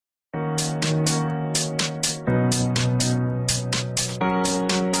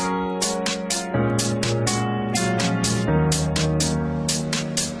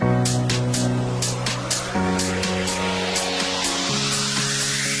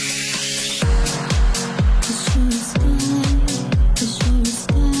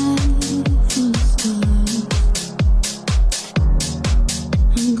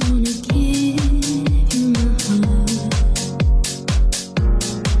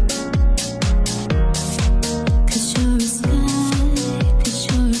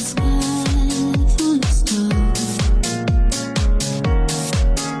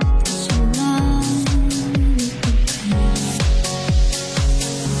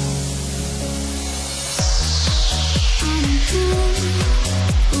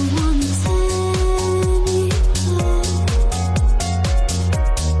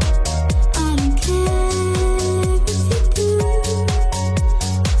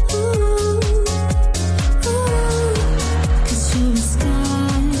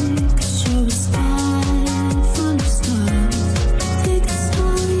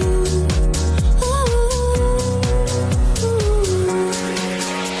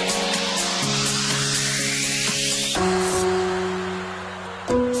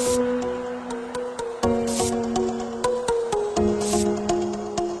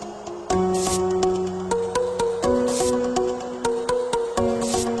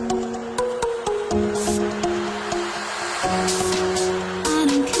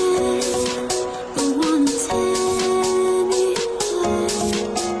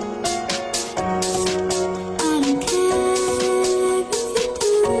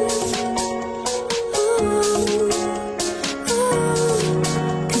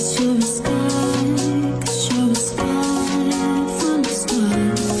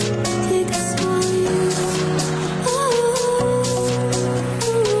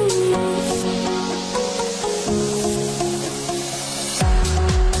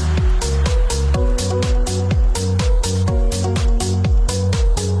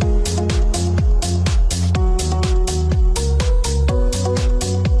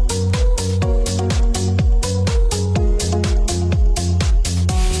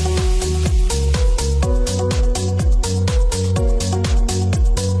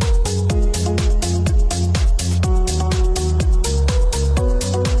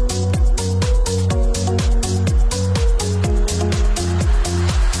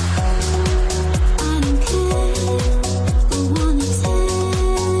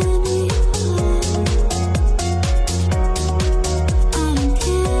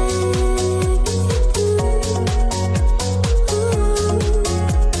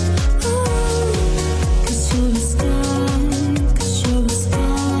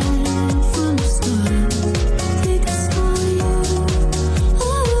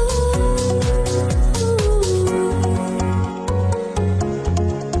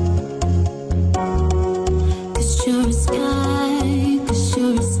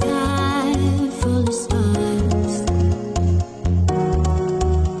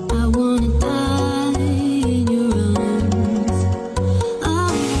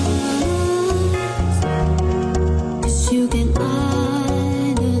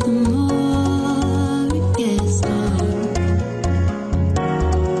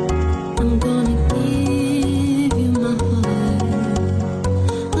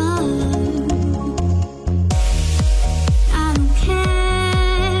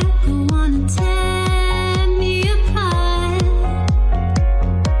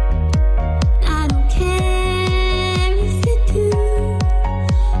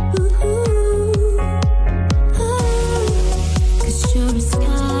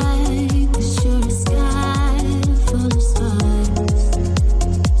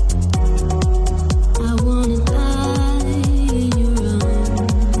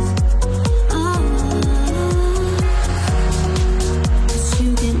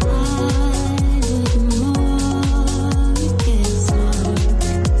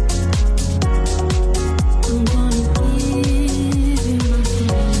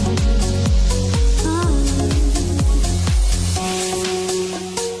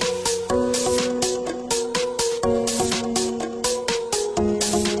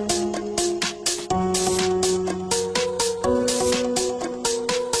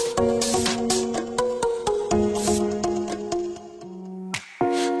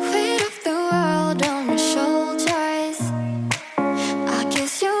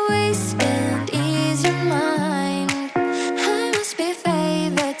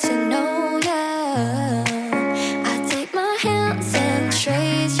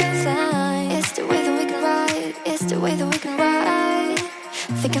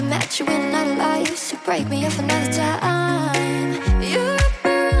I met you in another life, so break me up another time. You wrap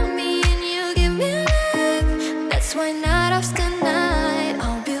around me and you give me life. That's why night after night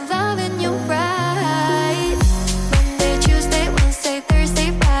I'll be loving you right. Monday, Tuesday, Wednesday,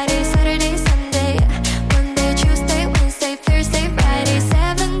 Thursday, Friday, Saturday, Sunday. Monday, Tuesday, Wednesday, Thursday, Friday,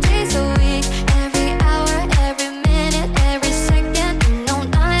 7 days a week. Every hour, every minute, every second. You know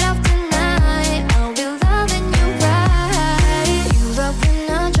night after night I'll be loving you right. You love when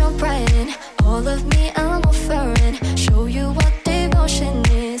I jump right in. All of me I'm offering. Show you what devotion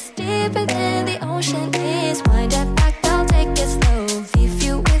is. Deeper than the ocean is. Wind that back, I'll take it slow. Leave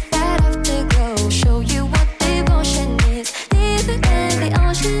you with that afterglow. Show you what devotion is. Deeper than the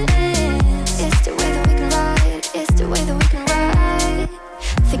ocean is. It's the way that we can ride. It's the way that we can ride.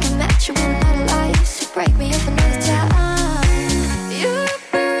 Think I met you in another life, so break me up another time. You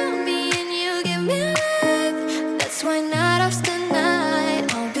wrap around me and you give me life. That's why night after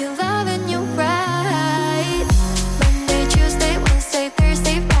night I'll be loving you right. Monday, Tuesday, Wednesday,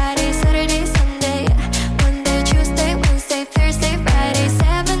 Thursday, Friday, Saturday, Sunday. Monday, Tuesday, Wednesday, Thursday, Friday,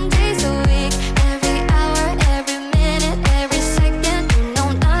 7 days a week. Every hour, every minute, every second. You know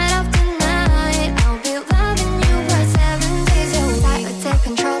night after night I'll be loving you right 7 days a week. Tightly take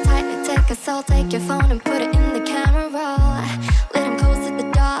control, tightly take a soul. Take your phone and put it in the camera roll. Let him close at the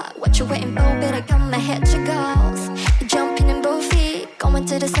door. What you waiting for? Better come and hit your goals. You're jumping in both feet. Going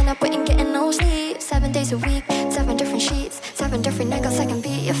to the sun up, waiting, getting no sleep. 7 days a week, 7 different sheets, 7 different angles. I can be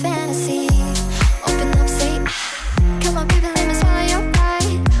your fantasy. Open up, say come on baby, let me swallow your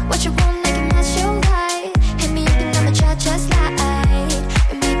pride. What you want, I can match your light. Hit me up and I'ma chat just like.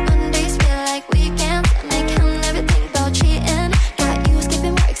 You make Mondays feel like weekends. I make him never think about cheating. Got you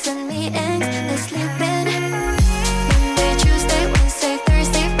skipping works and meetings. Let's sleep in. Monday, Tuesday, Wednesday,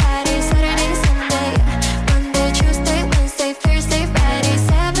 Thursday, Friday, Saturday, Sunday. Monday, Tuesday, Wednesday, Thursday, Friday,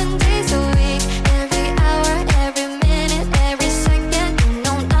 7 days a week. Every hour, every minute, every second. You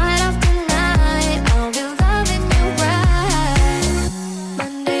know night after night I'll be loving you right.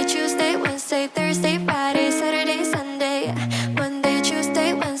 Monday, Tuesday, Wednesday, Thursday, Friday, Saturday, Sunday. Monday, Tuesday,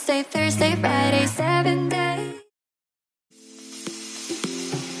 Wednesday, Thursday, Friday, 7 days.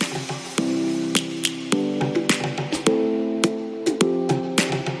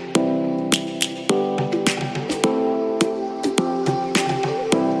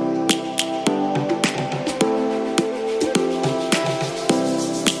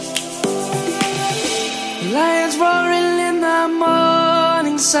 Lions roaring in the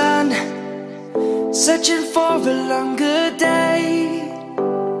morning sun, searching for a longer day.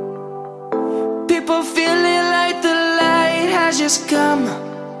 People feeling like the light has just come.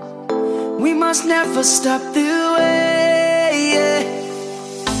 We must never stop the way, yeah.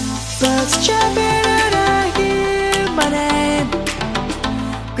 Birds chirping and I hear my name,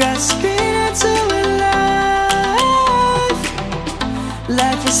 grasping into a life.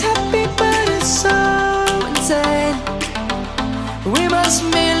 Life is happy but it's so insane. We must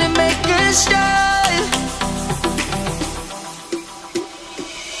merely make a strive.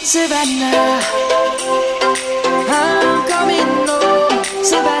 Savannah, I'm coming home.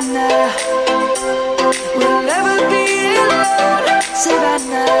 Savannah, we'll never be alone.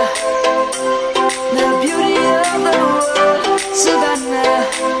 Savannah, the beauty of the world. Savannah,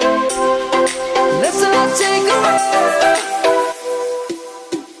 let's all take a walk.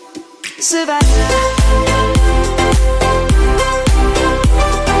 Savannah.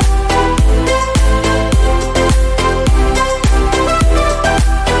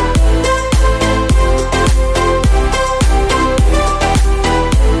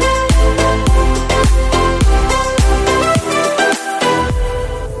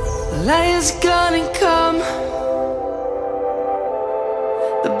 Lion's gonna come.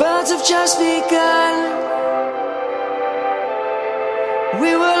 The birds have just begun.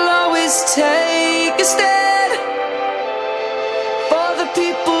 We will always take a stand for the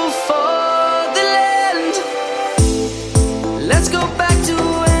people, for the land. Let's go back to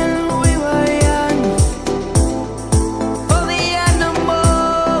when we were young. For the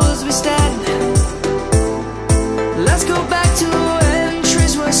animals we stand. Let's go back to when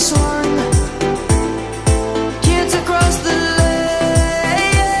trees were swung. Kids across the land.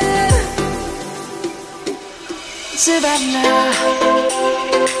 Savannah,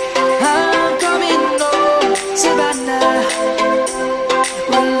 I'm coming home. Savannah,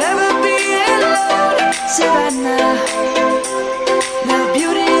 we'll never be alone. Savannah, the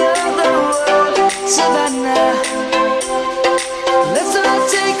beauty of the world. Savannah, let's all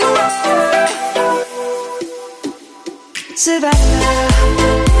take a walk. Savannah,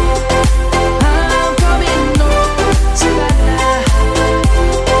 I'm coming home. Savannah,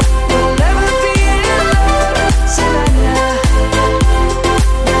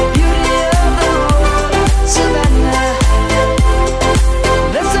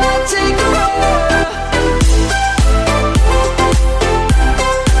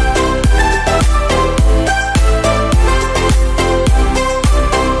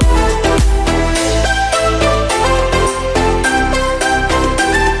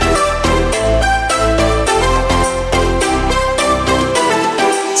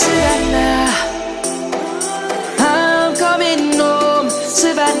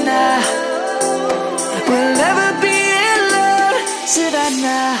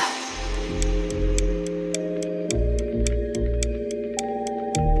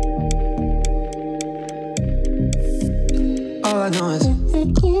 All I know is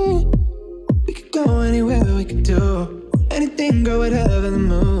we could go anywhere, we could do anything, girl, whatever the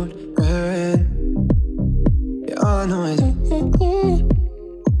mood we're in. Yeah, all I know is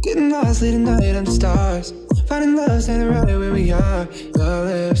getting lost late at night under stars, finding love standing right where we are. Your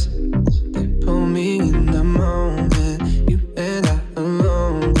lips, they pull me in the moment. You and I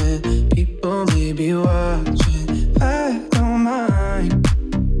alone, and people may be watching. I don't mind,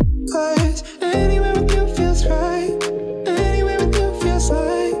 'cause anywhere with you feels right. Anywhere with you feels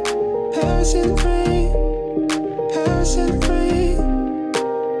like Paris in the rain, Paris in the rain.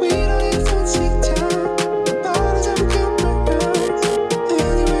 We don't need fancy town, bottles of Cupid.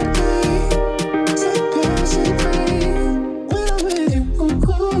 Anywhere, babe, it's like Paris in the rain. When I'm with you, ooh,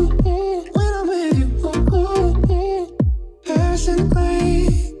 ooh, ooh. When I'm with you, ooh, ooh, ooh. Paris in the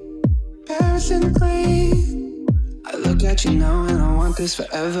rain, Paris in the rain. I look at you now and I want this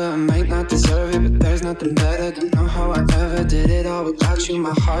forever. I might not deserve it, but there's nothing better. Don't know how I ever did it all without you.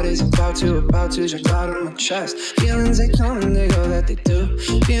 My heart is about to jump out of my chest. Feelings, they come and they go, that they do.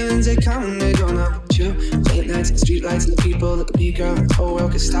 Feelings, they come and they go, not with you. Late nights and street lights and the people look at me, girl, and the whole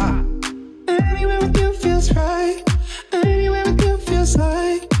world could stop. Anywhere with you feels right. Anywhere with you feels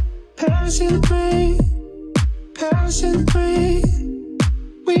like Paris in the rain, Paris in the rain.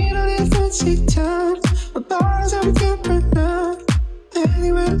 We don't need a fancy town, but bottles that we can't pronounce.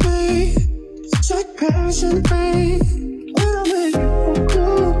 Anywhere, babe, it's like Paris in the rain. When I'm with you, ooh,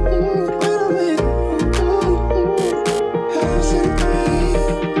 ooh. When I'm with you, ooh, ooh. Paris in the rain,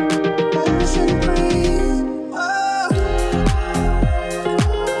 Paris in the rain. Oh.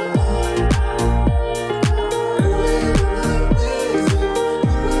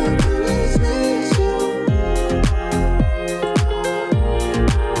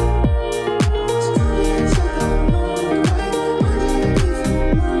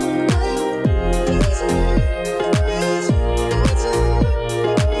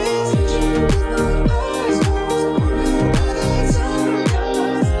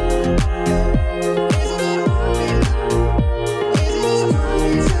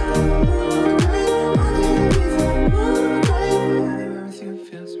 Anywhere with you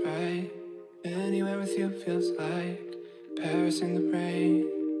feels right. Anywhere with you feels like Paris in the rain,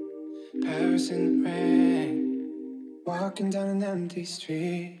 Paris in the rain. Walking down an empty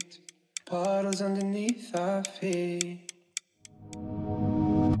street, puddles underneath our feet.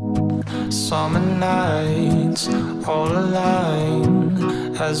 Summer nights all aligned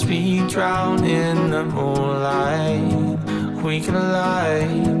as we drown in the moonlight. We can lie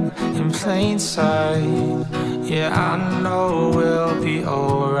in plain sight. Yeah, I know we'll be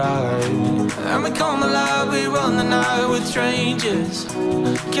alright. And we come alive, we run the night with strangers.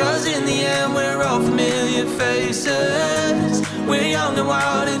 'Cause in the end we're all familiar faces. We're young and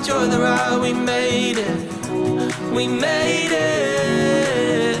wild, enjoy the ride, we made it. We made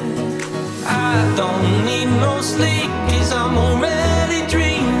it. I don't need no sleep, 'cause I'm already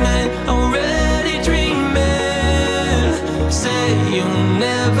dreaming, already dreaming. Say you'll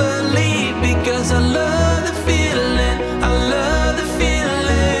never leave, because I love the feeling, I love the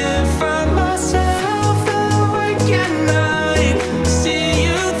feeling. Find myself awake at night, see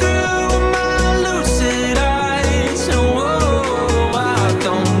you through my lucid eyes. Oh, I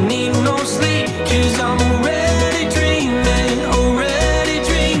don't need no sleep, 'cause I'm already dreaming, already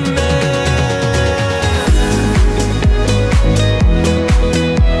dreaming.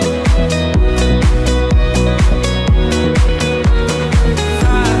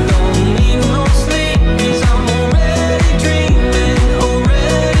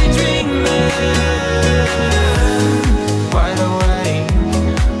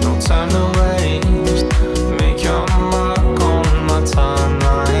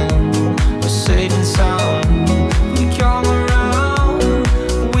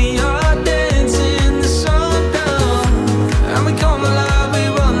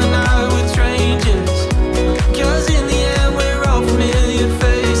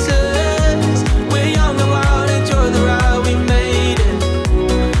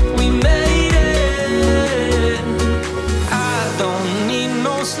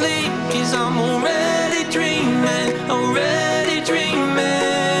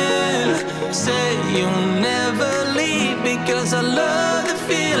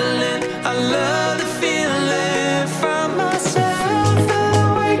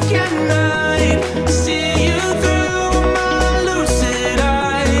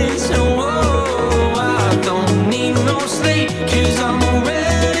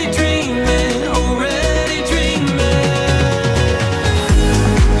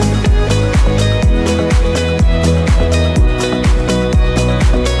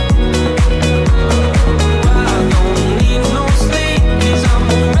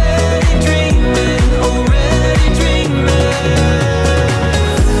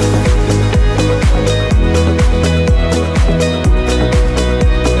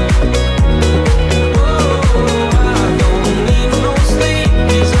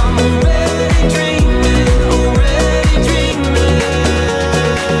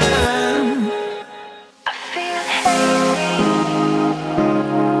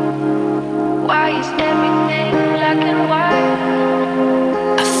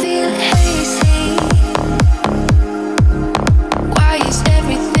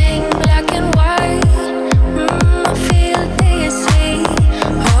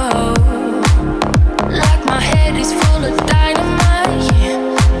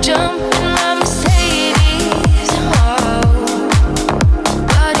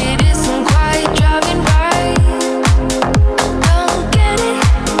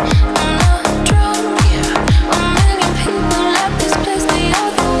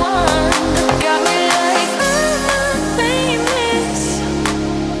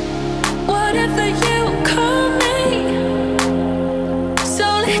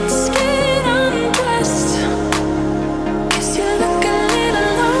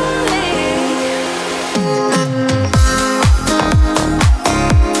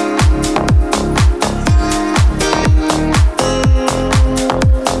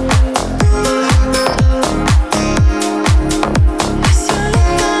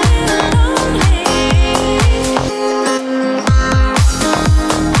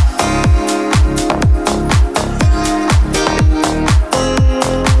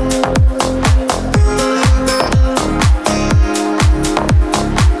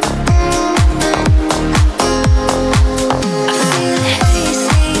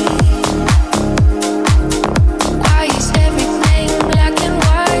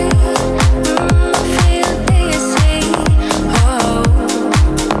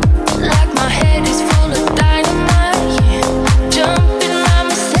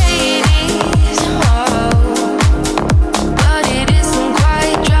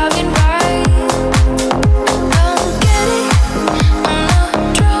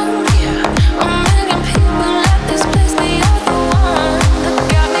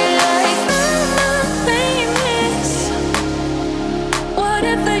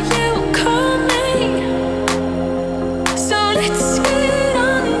 whatever you call me. So let's get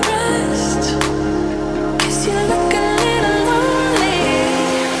undressed, 'cause you look a little lonely.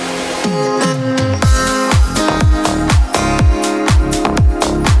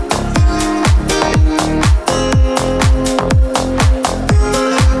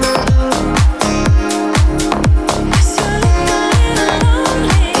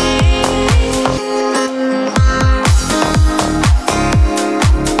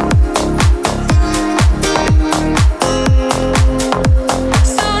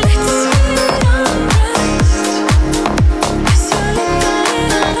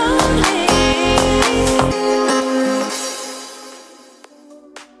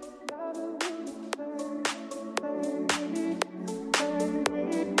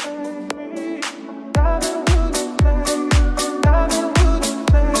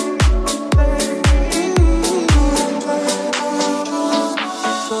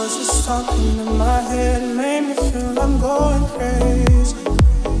 Voices talking in my head made me feel I'm going crazy.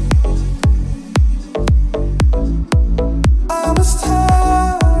 I was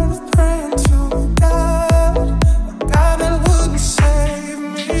tired of praying to a God that wouldn't save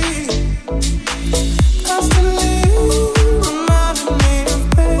me. Constantly reminding me of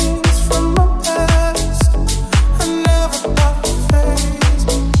things from my past. I never thought to face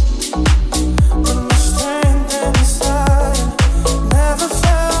me, but my strength inside never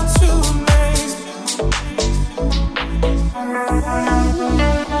felt too amazing.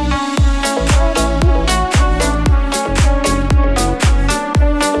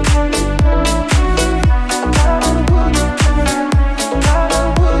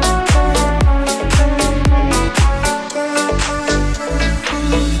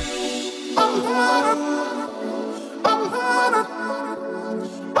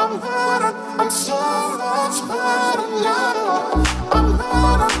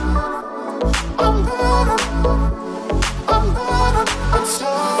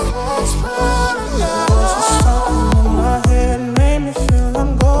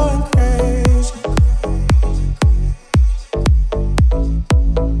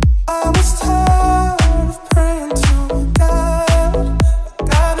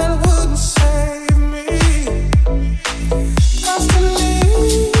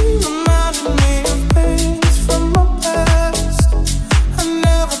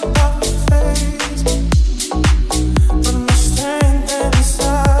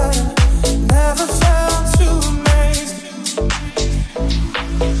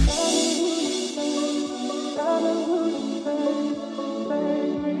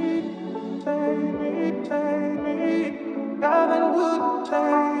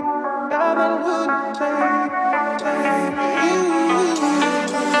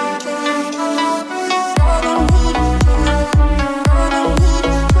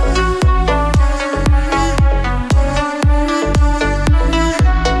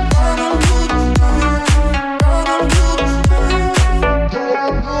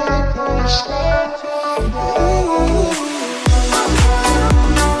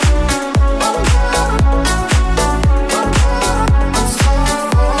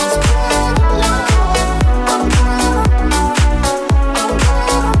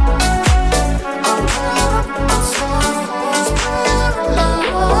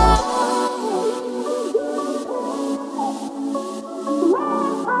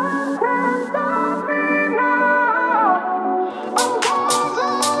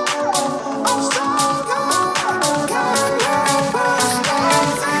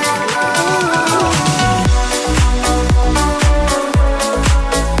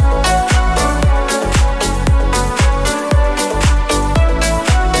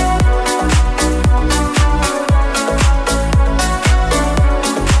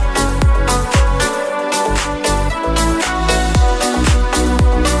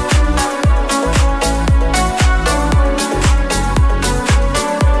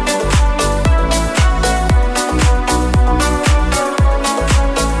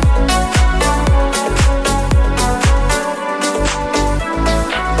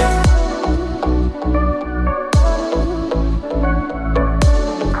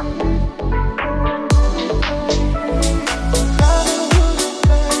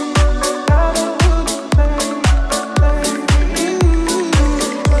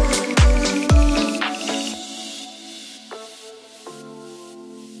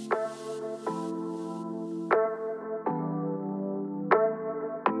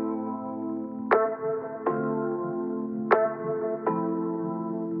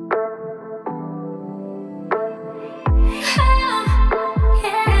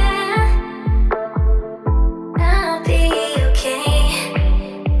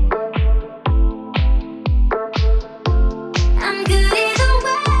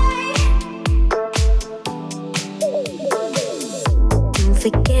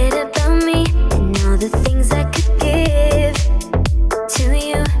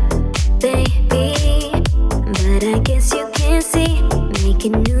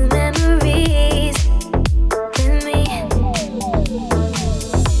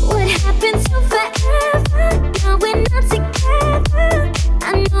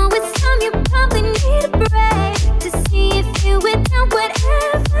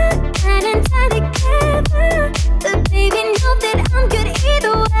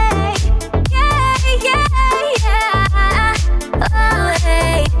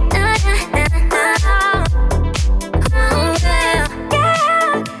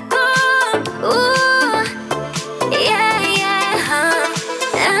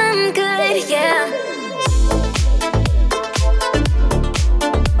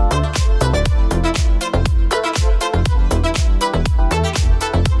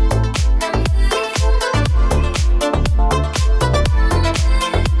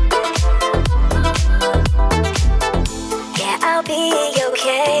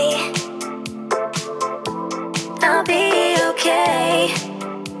 okay. I'll be okay.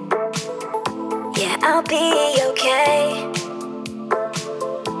 Yeah, I'll be okay.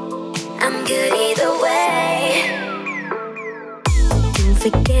 I'm good either way. Don't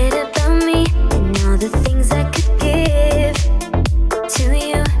forget about me and all the things I could give to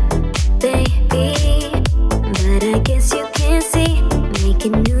you, baby. But I guess you can't see,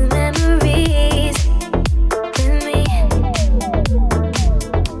 making new memories with me.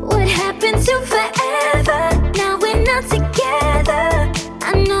 What happened to forever? Now we're not together.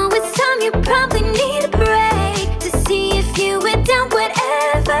 I know it's time, you probably need a break to see if you were down,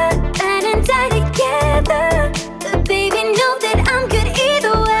 whatever. Ride and die together. But baby, know that I'm good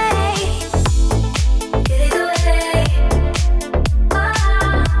either way. Good either way. Oh,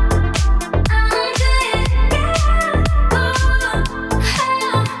 I'm good, yeah. Oh,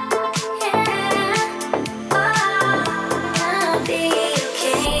 yeah. Oh, I'll be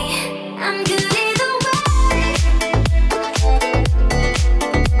okay. I'm good either way.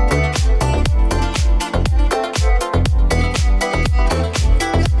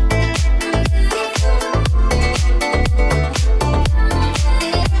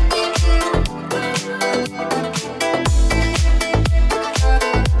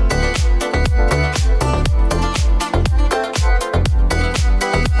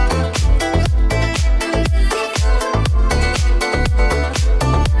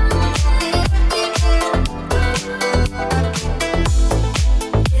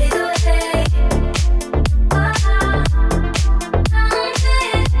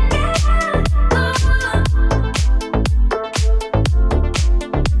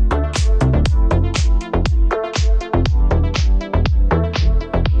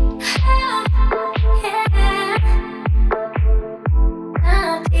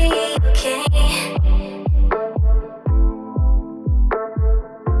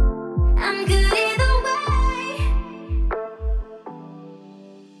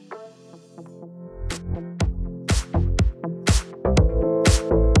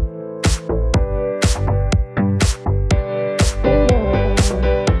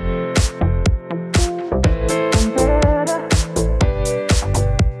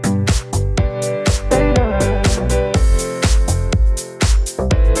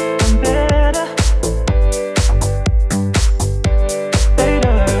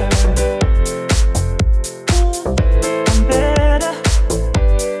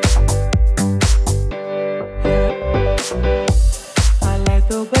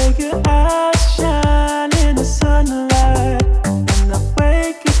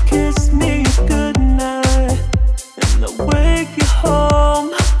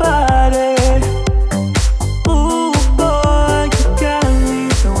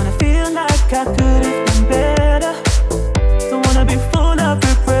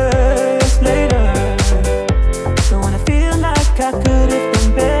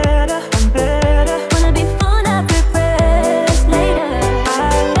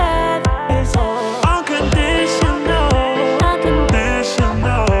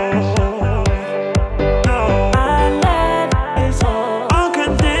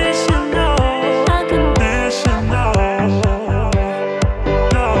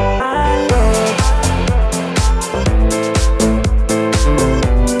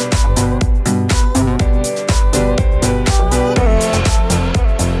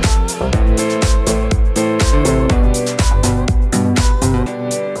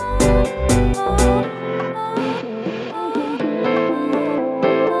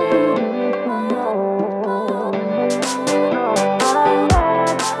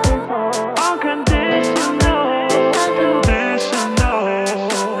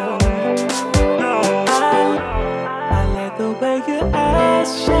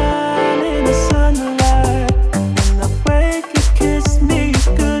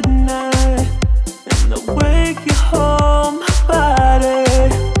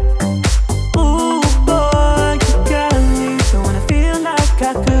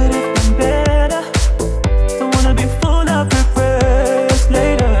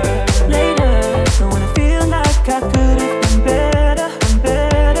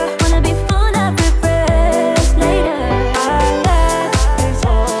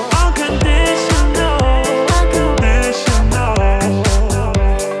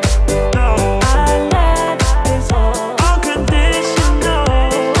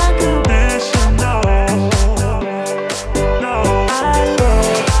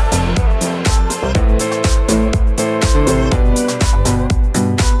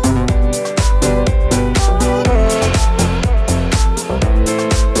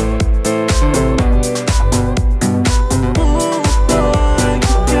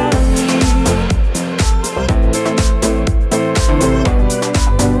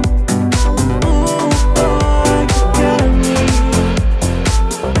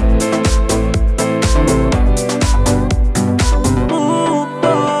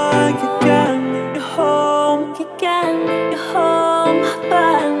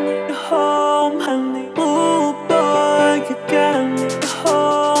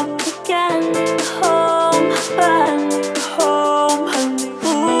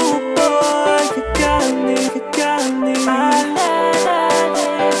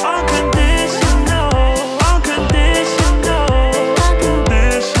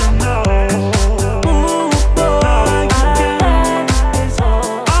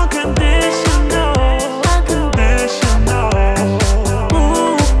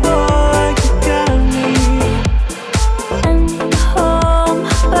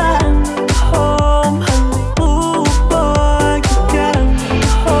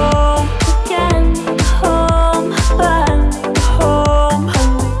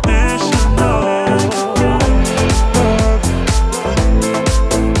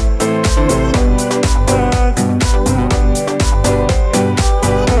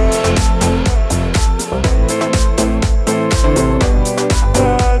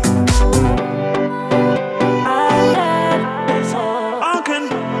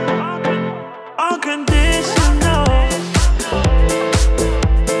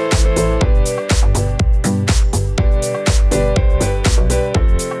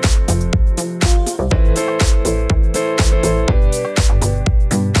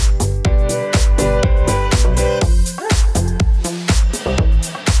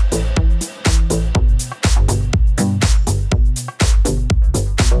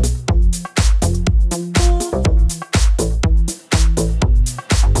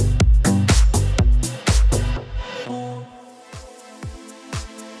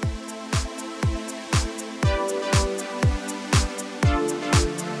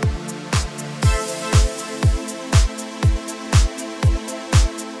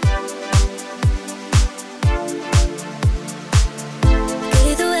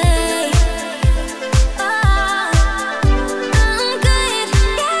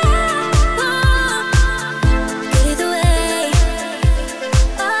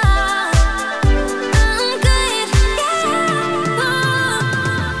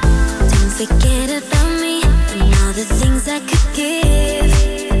 forget about me and all the things I could give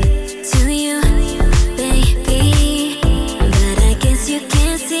to you, baby. But I guess you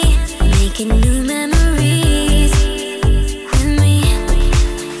can't see, making new memories with me.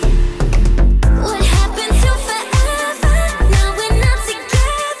 What happened to forever? Now we're not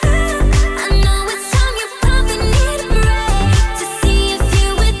together. I know it's time you probably need a break to see if you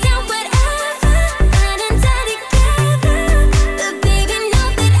were down, whatever. But and die together. But baby, know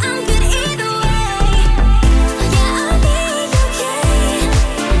that I'm good either way. Yeah, I'll be okay.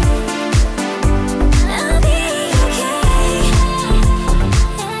 I'll be okay.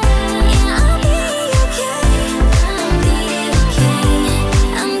 Yeah, I'll be okay. I'll be okay.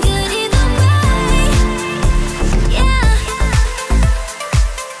 I'm good either way. Yeah,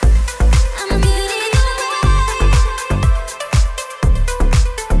 I'm good either way.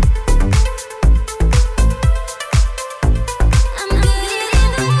 I'm good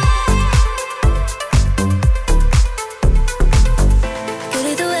either way. Good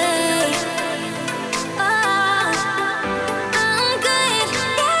either way. Oh, I'm good.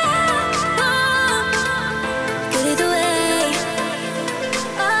 Yeah. Oh, good either way.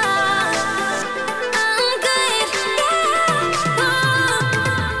 Oh, I'm good. Yeah. Oh,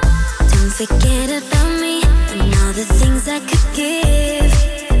 don't forget about me and all the things I could give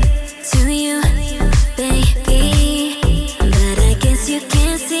to you, baby. But I guess you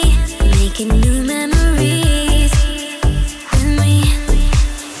can't see, making new memories with me.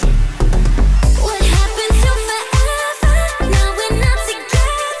 What happened to forever? Now we're not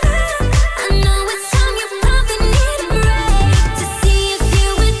together. I know it's time you probably need a break to see if you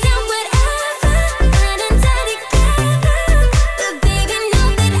were down, whatever. But and die together. But baby, know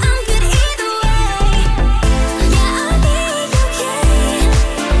that I'm good either way. Yeah, I'll be okay.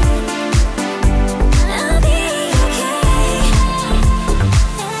 I'll be okay.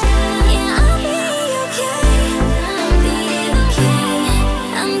 Yeah, I'll be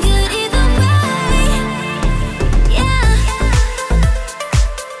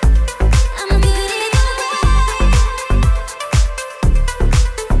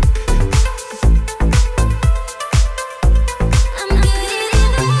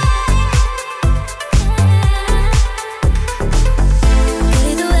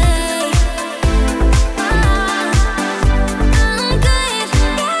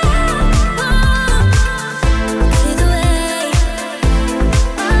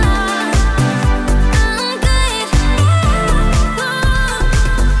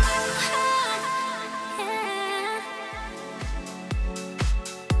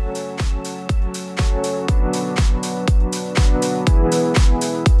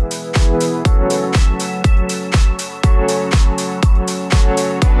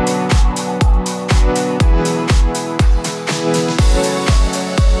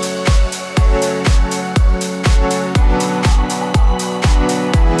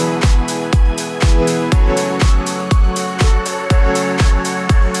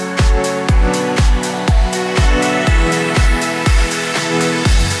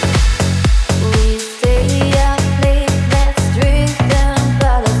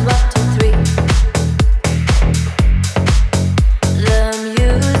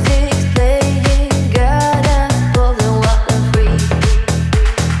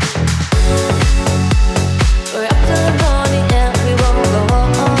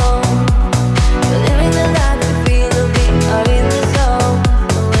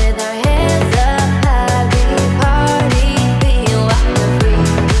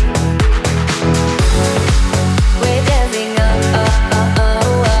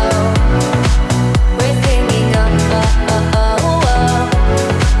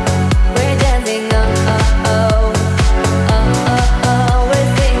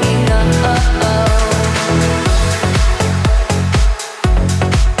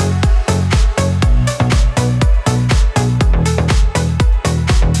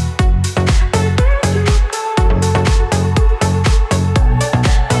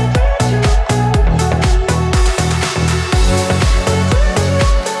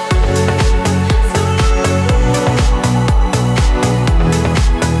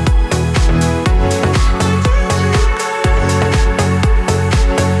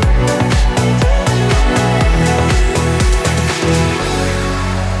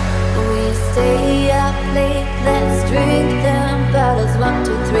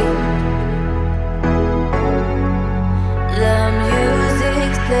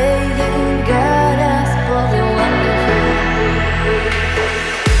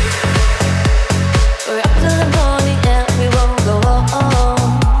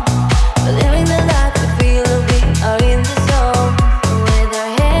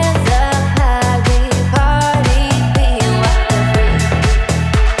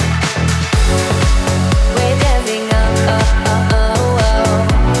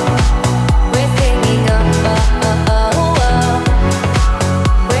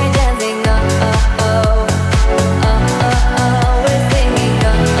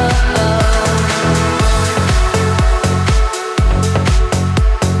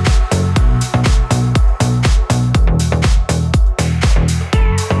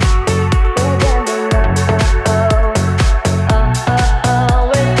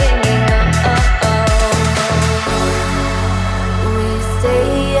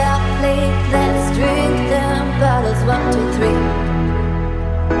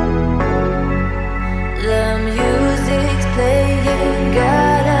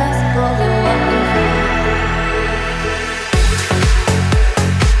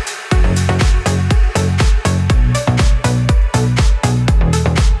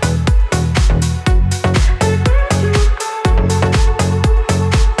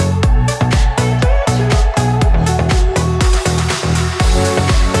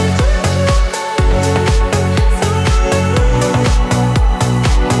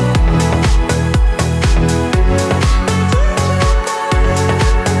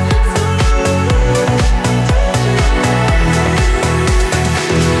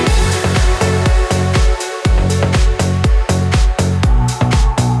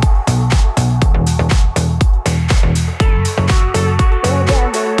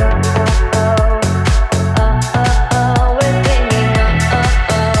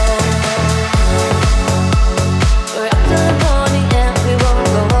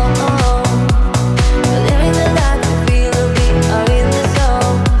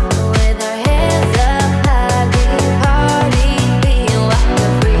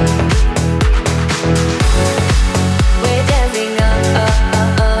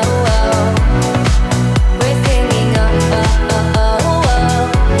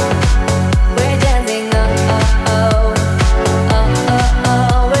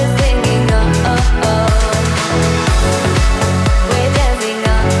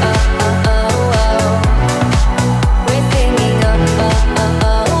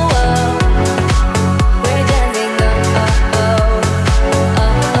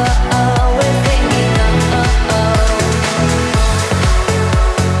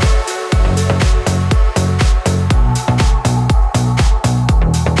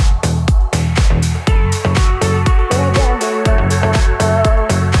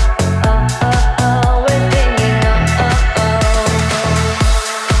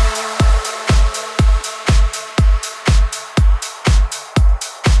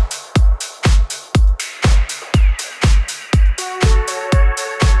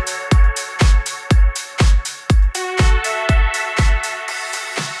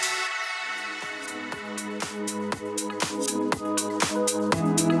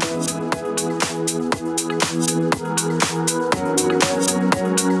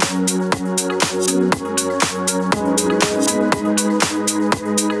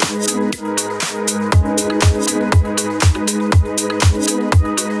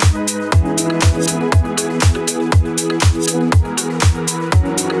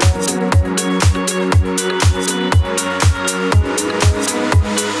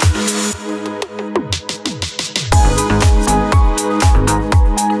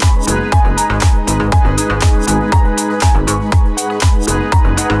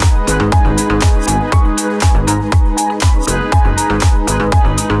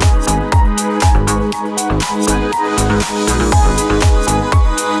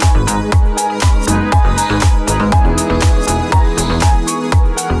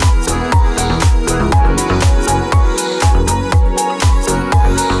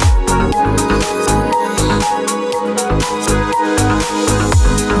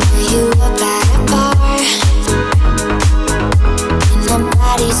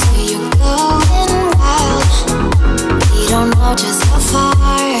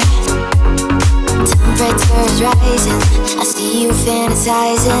temperature's rising. I see you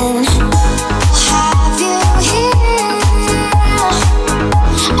fantasizing. Have you here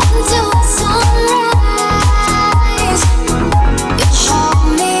until the sunrise? You hold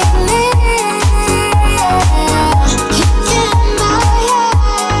me near, kicking my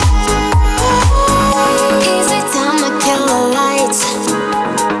heart. Easy time to kill the lights.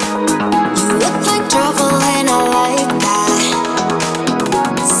 You look like trouble and I like that.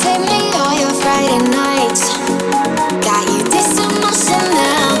 Save me all your Friday nights. Got you decent motion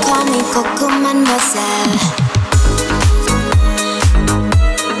now. Call me Coco Mademoiselle.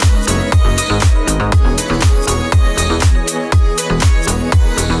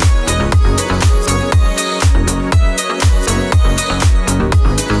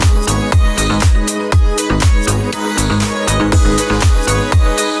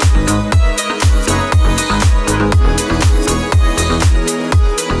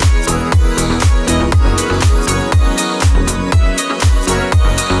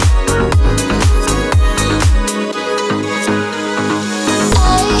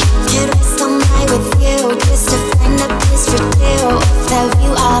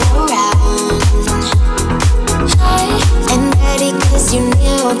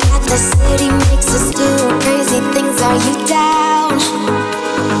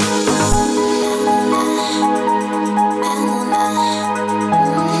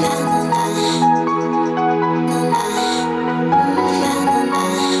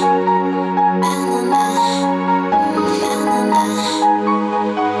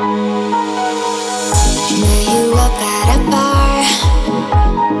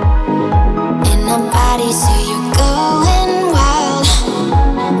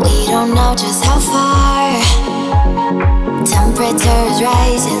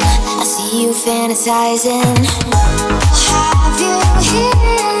 Fantasizing. Have you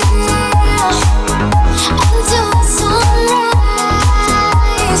here until the sunrise?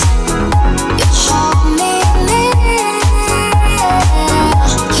 You hold me near,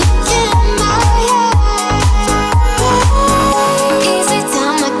 kicking my heart. Easy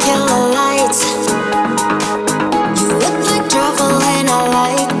time to kill the lights. You look like trouble and I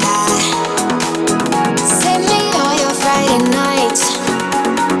like that. Save me all your Friday nights.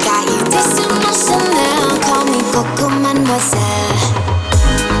 Got you decent motion now. Call me Coco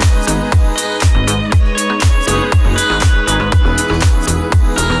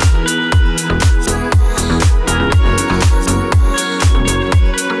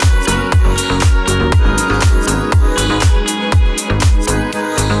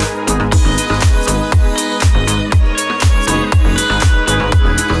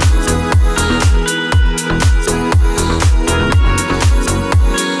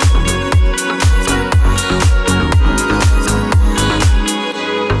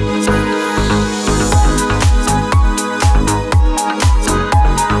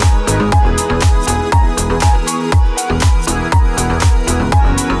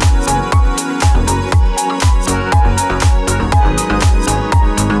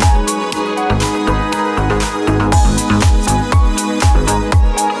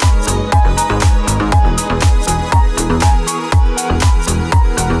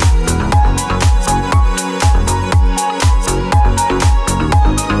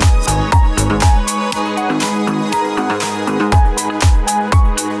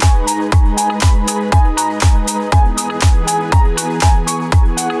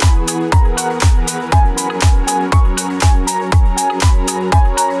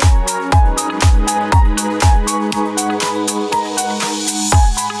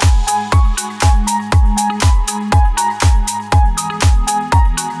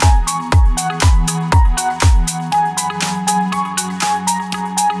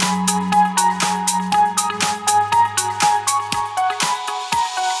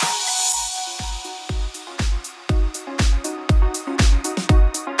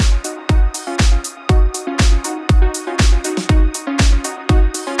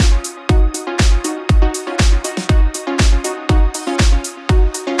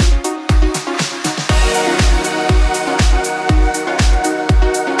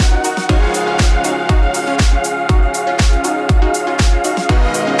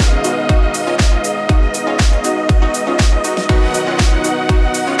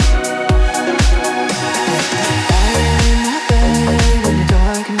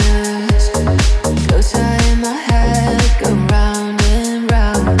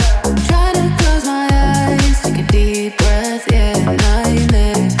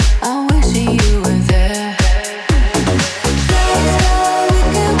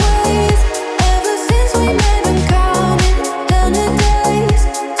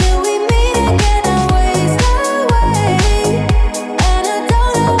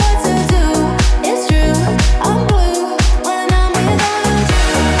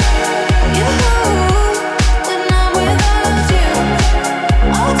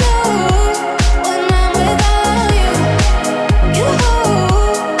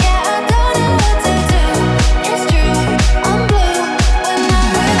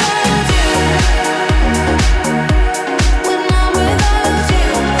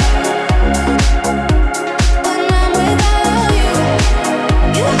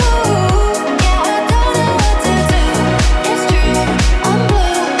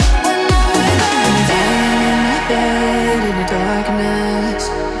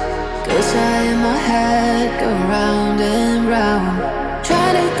shot in my head, go round and round. Try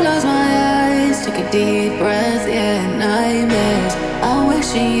to close my eyes, take a deep breath, yeah, nightmares. I'm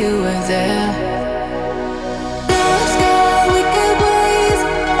wishing you were there.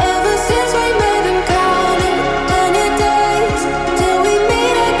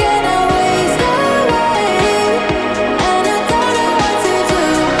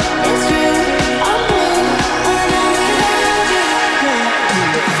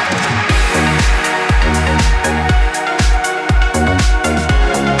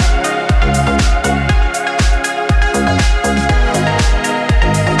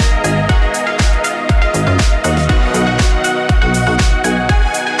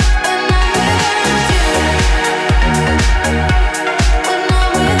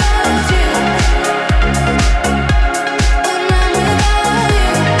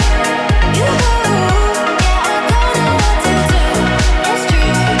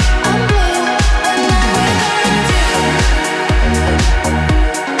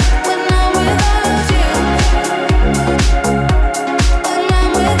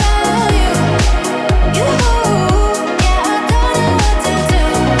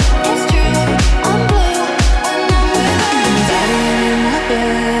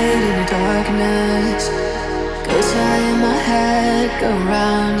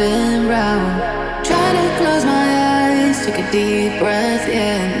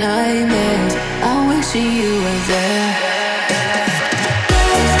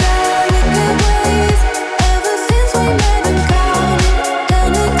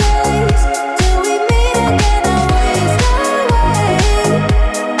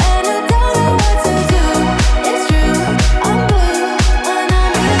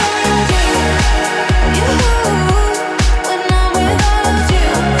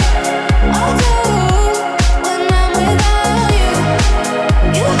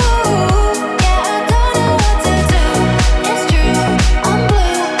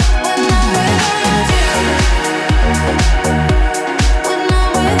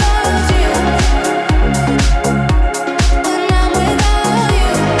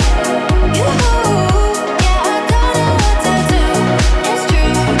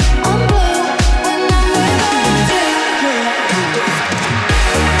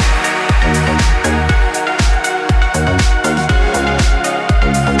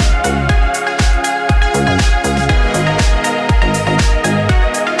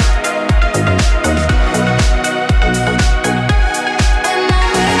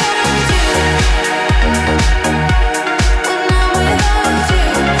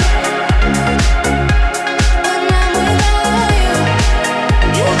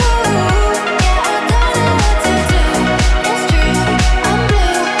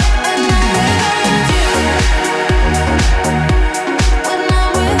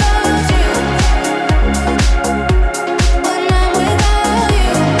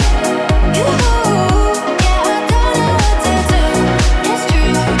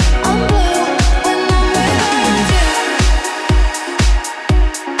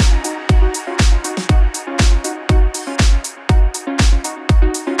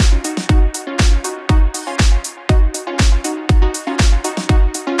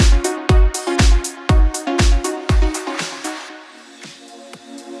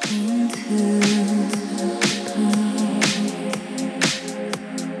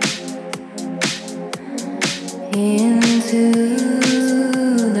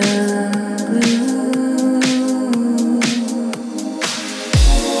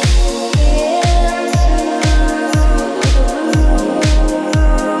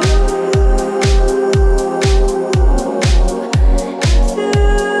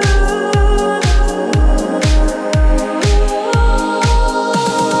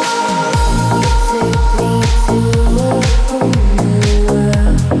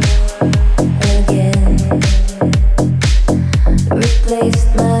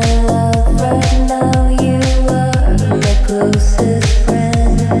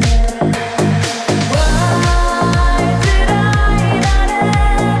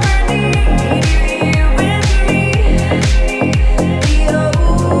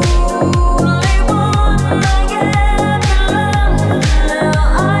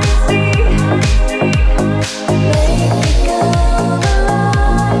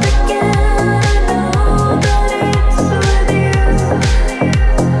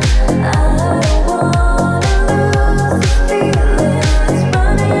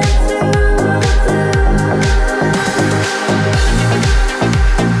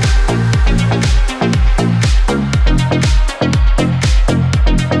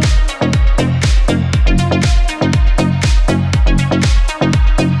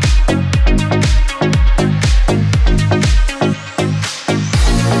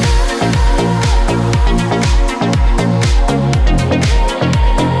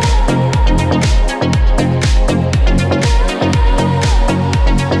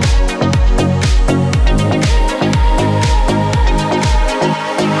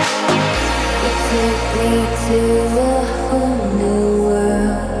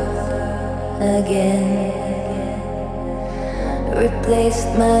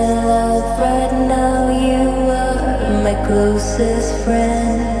 waste my love right now. You are my closest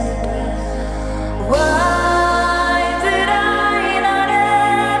friend. Why did I not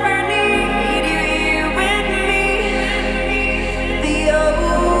ever need you here with me? The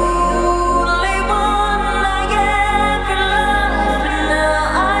only one I ever loved, and now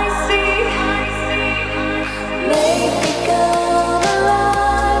I see. Make me come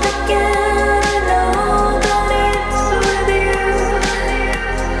alive again. I know that it's with you.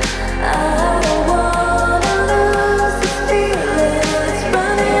 I don't wanna lose this feeling. It's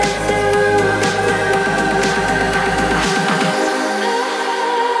running through the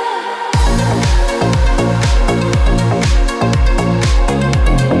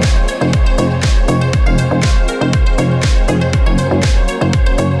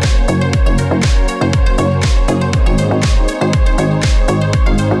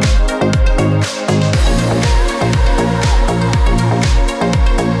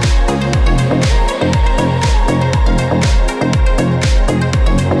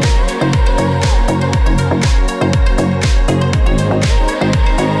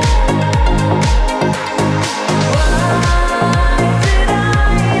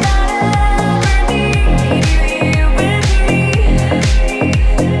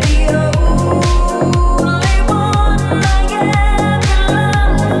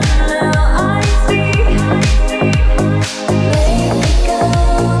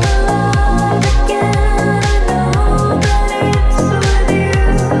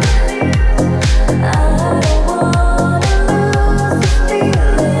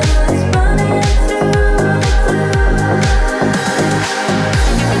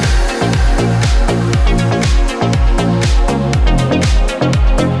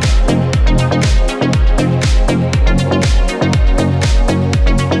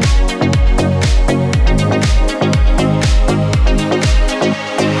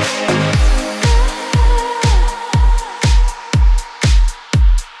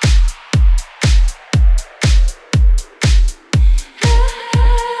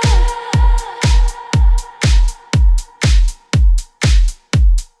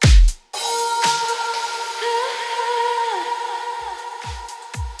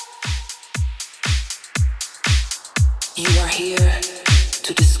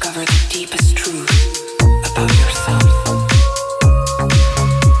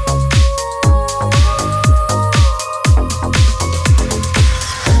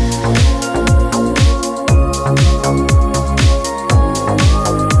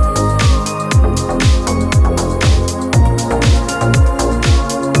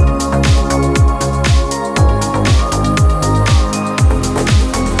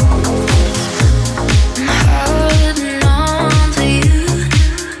holding on to you.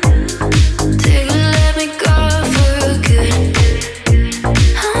 Take a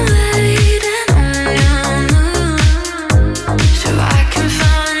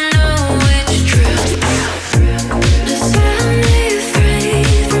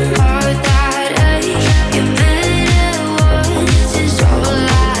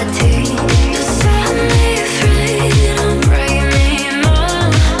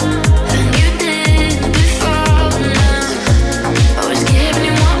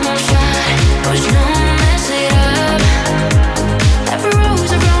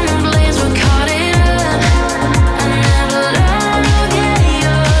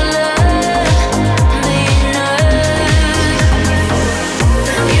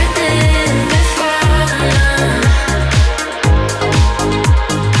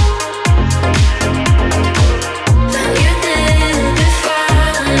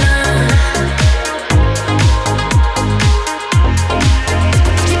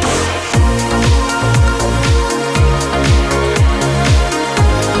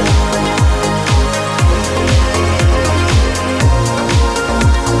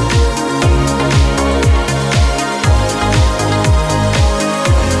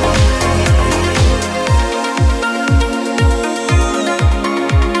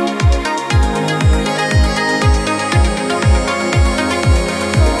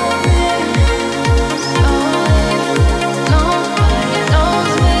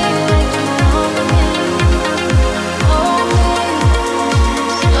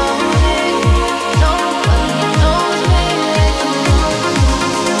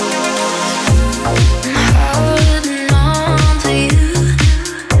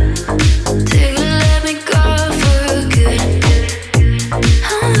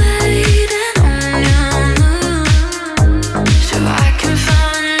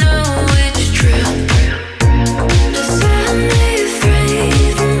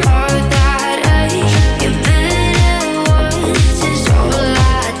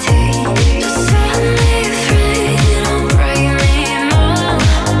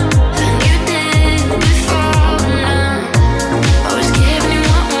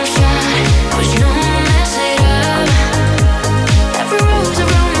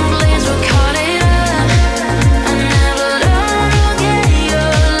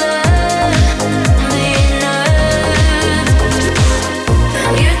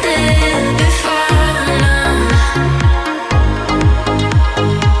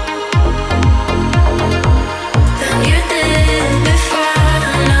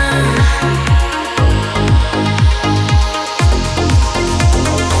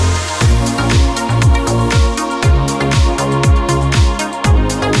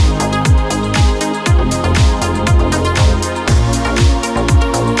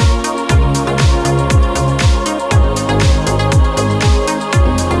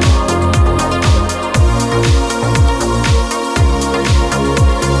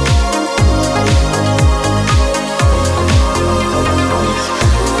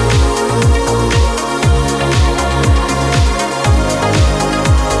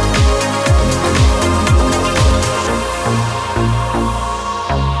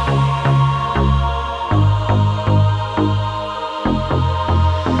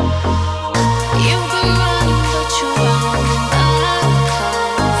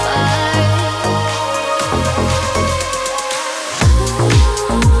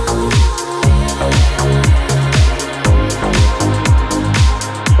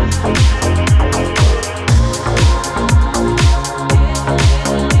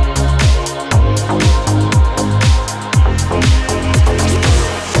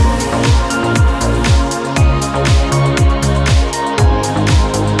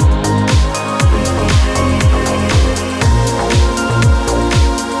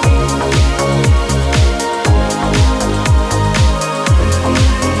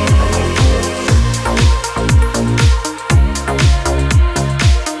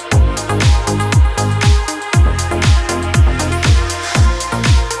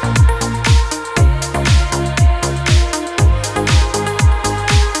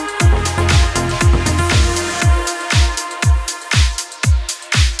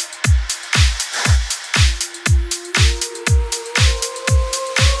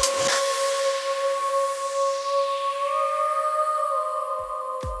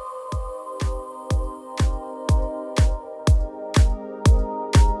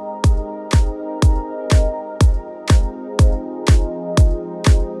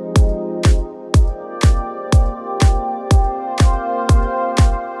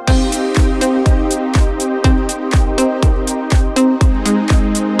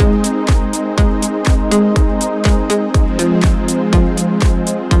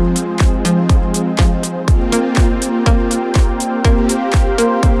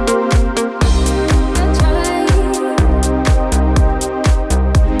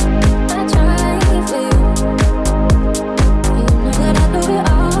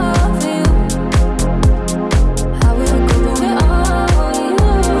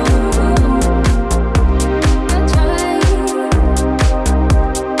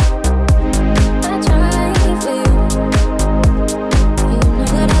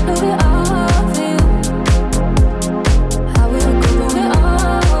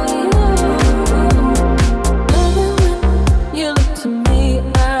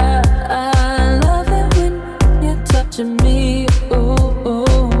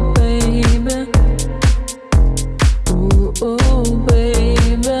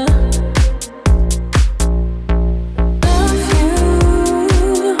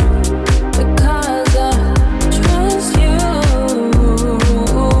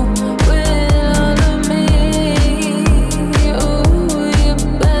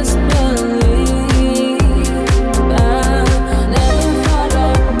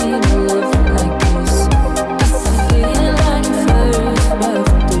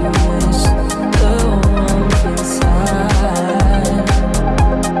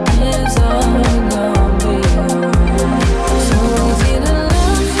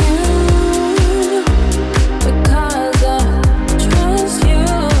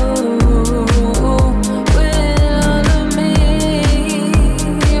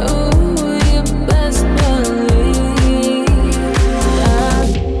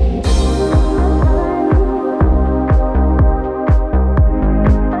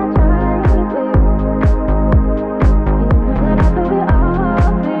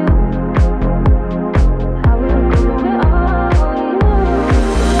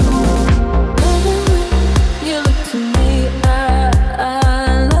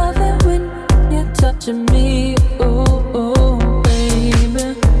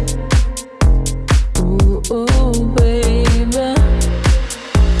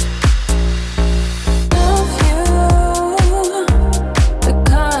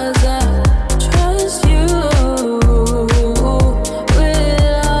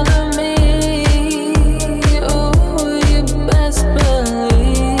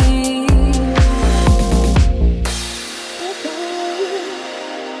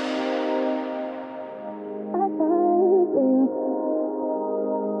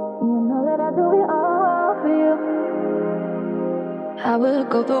I will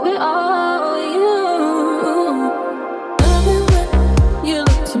go through it all with you. Love it when you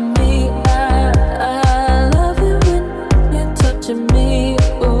look to me. I love it when you're touching me.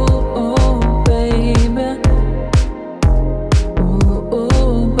 Ooh, ooh, baby. Ooh,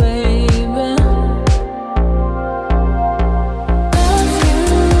 ooh, baby. Love you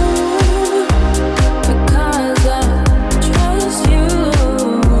because I trust you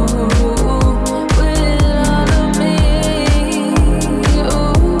with all of me.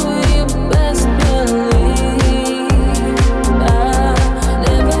 Ooh, you best believe I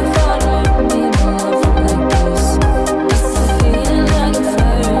never thought I'd be in love like this. It's feeling like a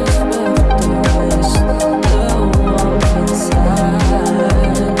first, but the worst, the warmth inside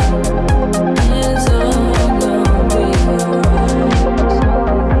is all gonna be alright.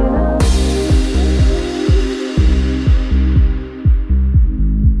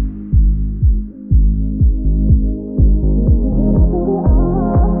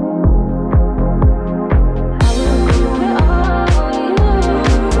 I will go through it all with you.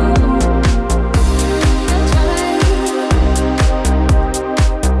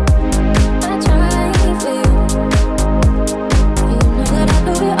 I try for you. You know that I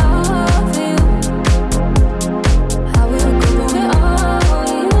do it all for you. I will go through it all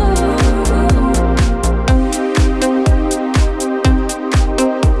with you.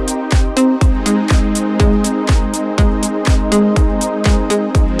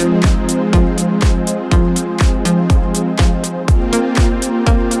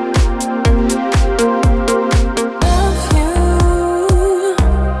 Love you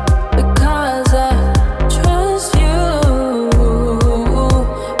because I trust you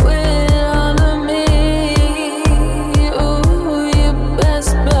with all of me. Ooh, you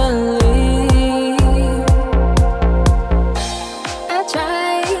best believe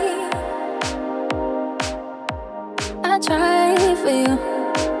I try for you.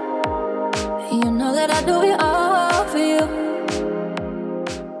 You know that I do it all for you.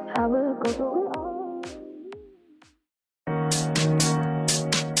 I will go through it all.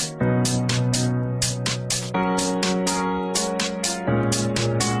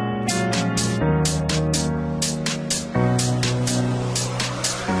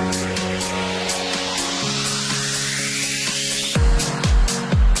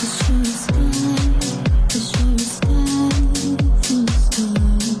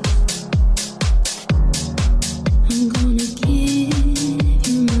 I'm gonna give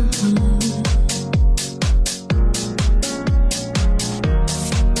you my heart.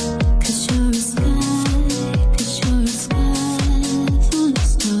 'Cause you're a sky, 'cause you're a sky full of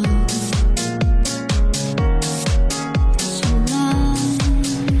stars. 'Cause you light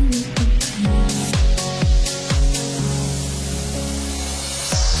up the pain.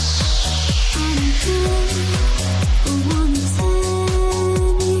 I don't care who wanna tear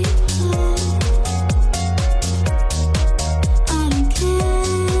me apart. I don't care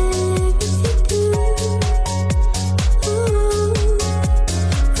if you do. Ooh,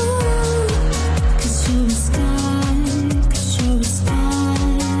 ooh. 'Cause you're a sky, 'cause you're a sky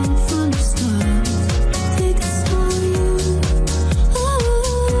full of stars. Take us all you. Ooh,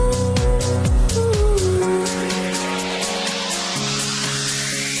 ooh.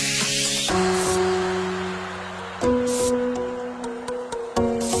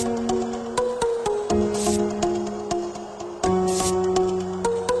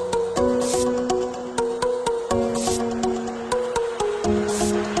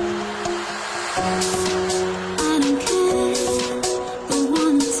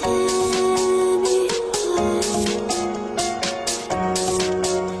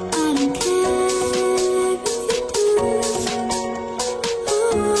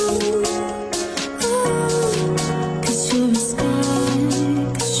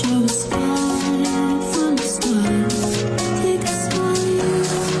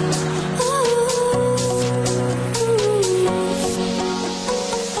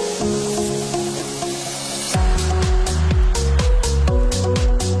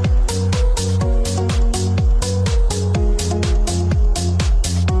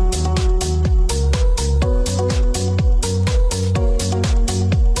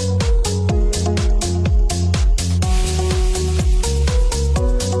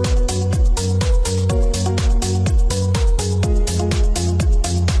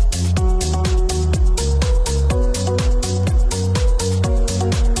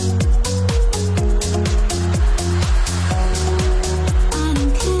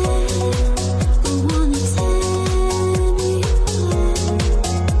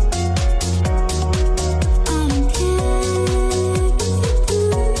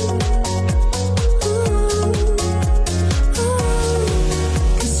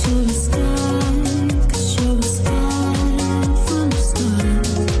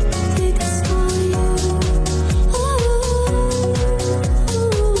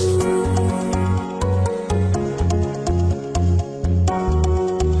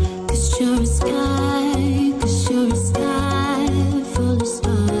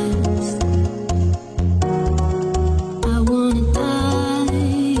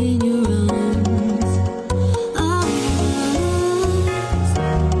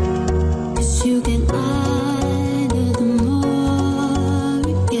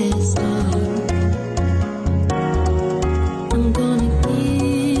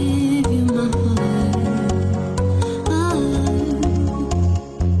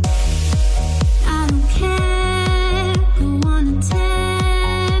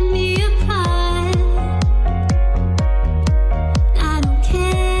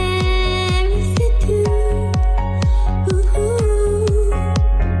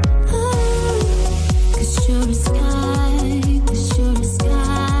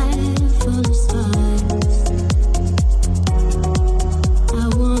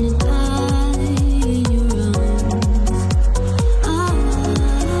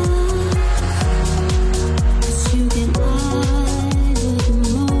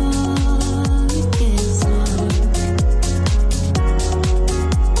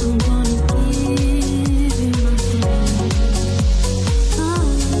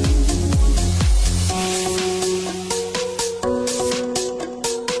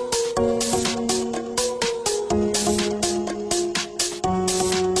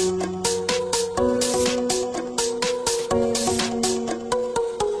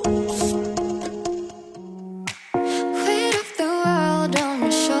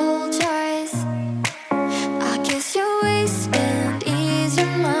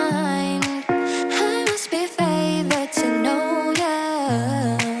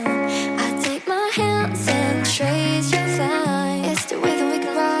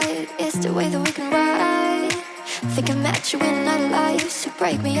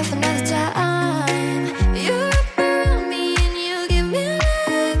 break me off another time. You wrap around me and you give me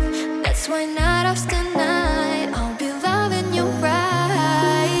life. That's why night after night I'll be loving you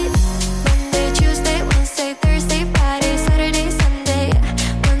right. Monday, Tuesday, Wednesday, Thursday, Friday, Saturday, Sunday.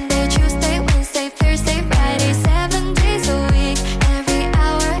 Monday, Tuesday, Wednesday, Thursday, Friday, 7 days a week. Every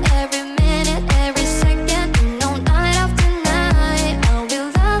hour, every minute, every second. No, night after night I'll be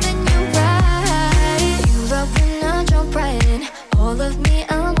loving you right. You love when I jump right in. All of me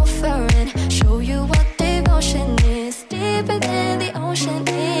I'm offering. Show you what devotion is. Deeper than the ocean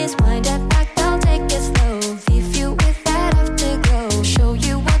is. Wind that back, I'll take it slow. Leave you with that afterglow. Show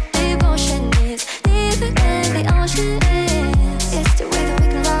you what devotion is. Deeper than the ocean is. It's the way that we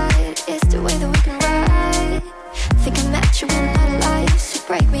can ride. It's the way that we can ride. Think I met you in another life, so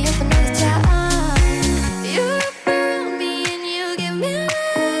break me off another time. You wrap around me and you give me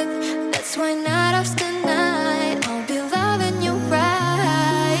life. That's why night after night I'll be loving you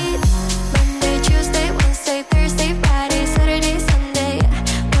right. Monday, Tuesday, Wednesday, Thursday, Friday, Saturday, Sunday.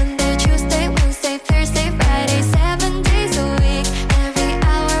 Monday, Tuesday, Wednesday, Thursday, Friday, 7 days a week. Every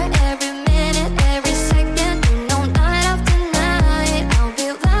hour, every minute, every second. You know, night after night I'll be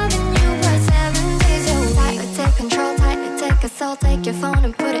loving you right. 7 days a week. Tightly take control, tightly take us all. Take your phone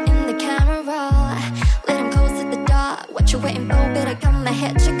and put it in the camera roll. Let him close at the door. What you waiting for? Better come and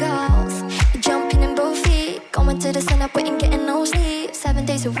hit your goals. You're jumping in both feet. Going to the sun up, waiting, getting no sleep. 7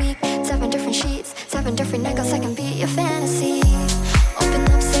 days a week, 7 different sheets, 7 different niggas. I can be your fantasy. Open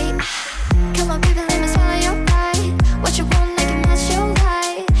up, say, come on, baby, let me swallow your pride. What you want, I can match your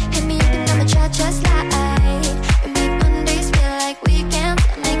light. Hit me up and I'ma chat just like. We make Mondays feel like weekends.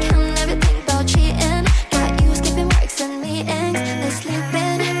 I make him never think about cheating. Got you skipping works and meetings. Let's sleep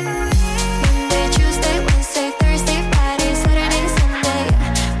in. Monday, Tuesday, Wednesday, Thursday, Friday, Saturday, Sunday.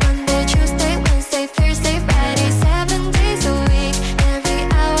 Monday, Tuesday, Wednesday, Thursday, Friday, 7 days a week. Every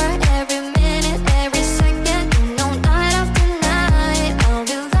hour, every minute, every second. You know, night after night I'll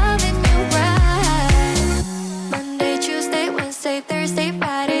be loving you right. Monday, Tuesday, Wednesday, Thursday,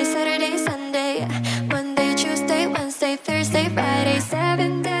 Friday, Saturday, Sunday. Monday, Tuesday, Wednesday, Thursday, Friday,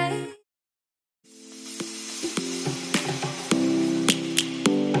 7 days.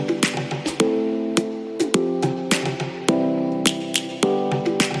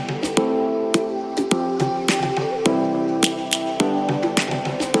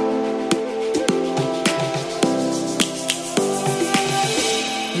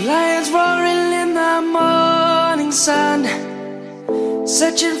 Lions roaring in the morning sun,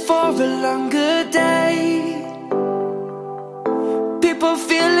 searching for a longer day. People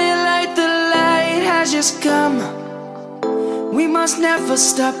feeling like the light has just come. We must never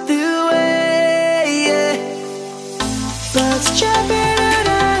stop the way. Birds chirping and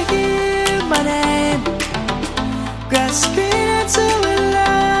I hear my name, grasping into a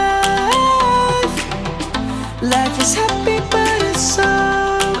life. Life is happy but it's so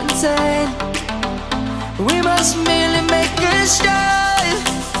insane. We must merely make a strive.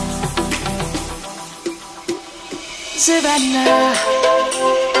 Savannah,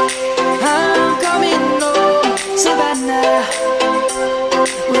 I'm coming home. Savannah,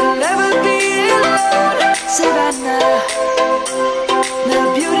 we'll never be alone. Savannah, the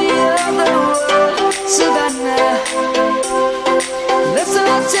beauty of the world. Savannah, let's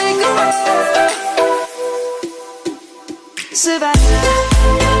all take a walk. Savannah.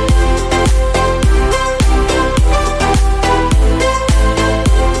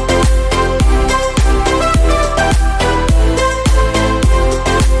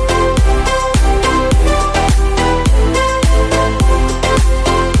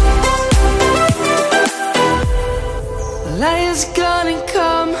 Lion's gonna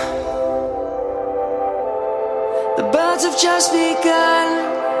come. The birds have just begun.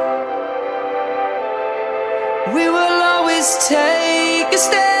 We will always take a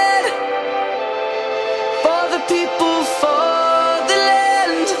stand for the people, for the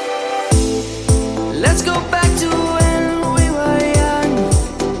land. Let's go back to when we were young.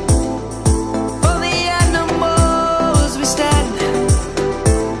 For the animals we stand.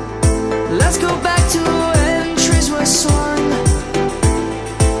 Let's go back to when trees were swung.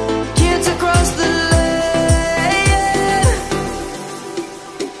 Kids across the land.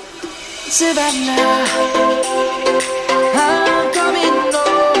 Savannah, I'm coming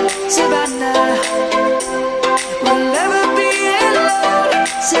home. Savannah, we'll never be alone.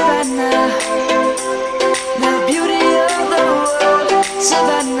 Savannah, the beauty of the world.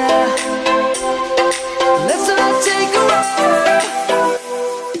 Savannah, let's all take a walk.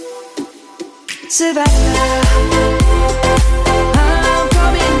 Savannah, I'm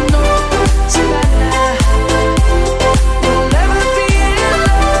coming home. Savannah, we'll never be alone.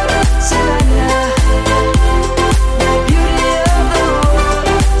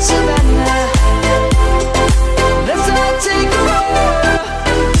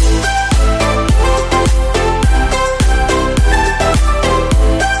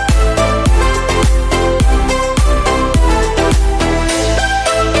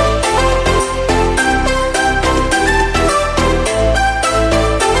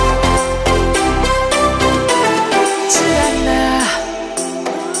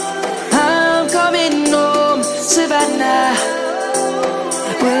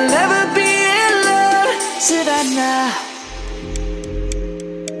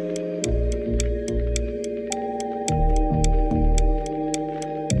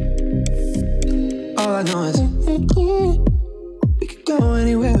 All I know is we could go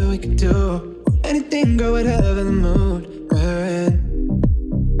anywhere, we could do anything, girl, whatever the mood we're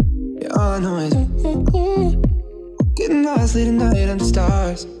in. Yeah, all I know is getting lost late at night under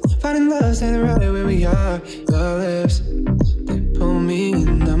stars, finding love standing right where we are. Your lips, they pull me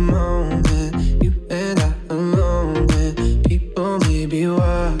in the moment. You and I alone when people may be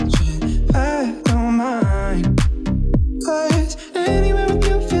watching. I don't mind, 'cause anywhere with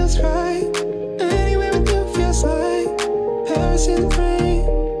you feels right. Anywhere with you feels like Paris in the rain,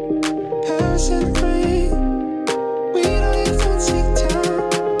 Paris in the rain. We don't need fancy town,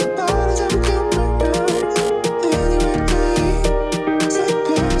 bottles of comfort now. Anywhere play, it's like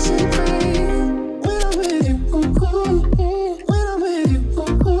Paris in the rain. When I'm with you, ooh, ooh, ooh. When I'm with you,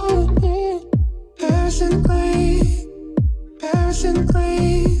 ooh, ooh, ooh. Paris in the rain, Paris in the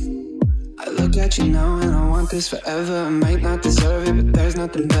rain. I look at you now and I want this forever. I might not deserve it, but there's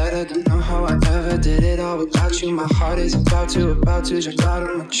nothing better. Don't know how I ever did it all without you. My heart is about to jump out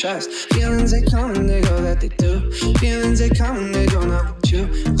of my chest. Feelings they come and they go, that they do. Feelings they come and they go, not with you.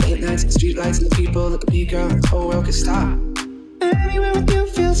 Late nights and street lights and the people. Look at me, girl, and the whole world could stop. Anywhere with you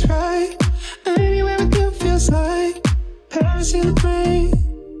feels right. Anywhere with you feels like Paris in the rain,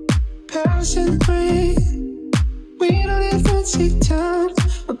 Paris in the rain. We don't need fancy towns,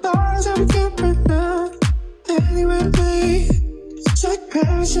 but bottles that we can't burn now. Anywhere to be, it's like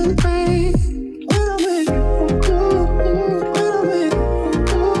Paris in the rain. When I'm with you, ooh, ooh. When I'm with you,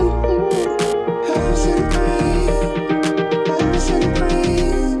 ooh, ooh. Paris in the rain, Paris in the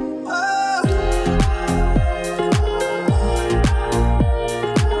rain. Oh.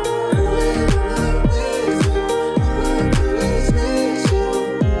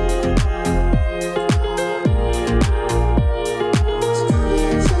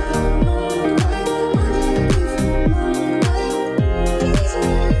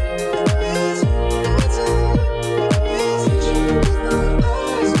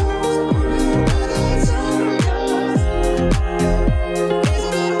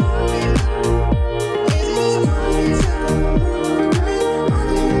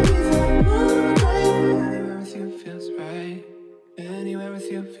 Anywhere with you feels right. Anywhere with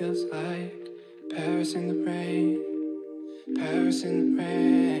you feels like Paris in the rain, Paris in the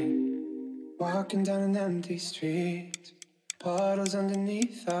rain. Walking down an empty street, bottles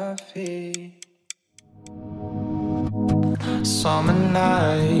underneath our feet. Summer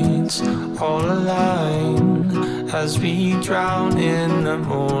nights all align as we drown in the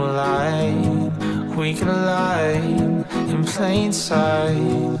moonlight. We collide in plain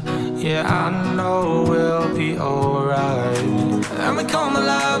sight. Yeah, I know we'll be alright. And we come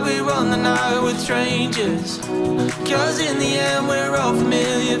alive, we run the night with strangers. 'Cause in the end we're all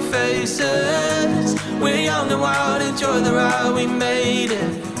familiar faces. We're young and wild, enjoy the ride, we made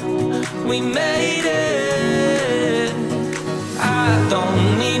it. We made it. I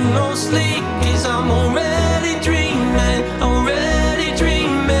don't need no sleep, 'cause I'm already dreaming, already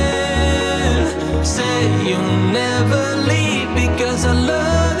dreaming. Say you'll never leave, because I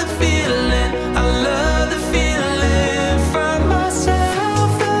love the feeling, I love the feeling. Find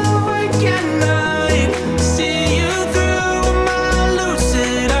myself awake at night, see you through my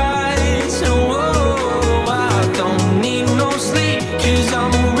lucid eyes. Oh, I don't need no sleep, 'cause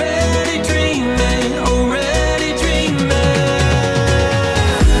I'm already dreaming, already dreaming.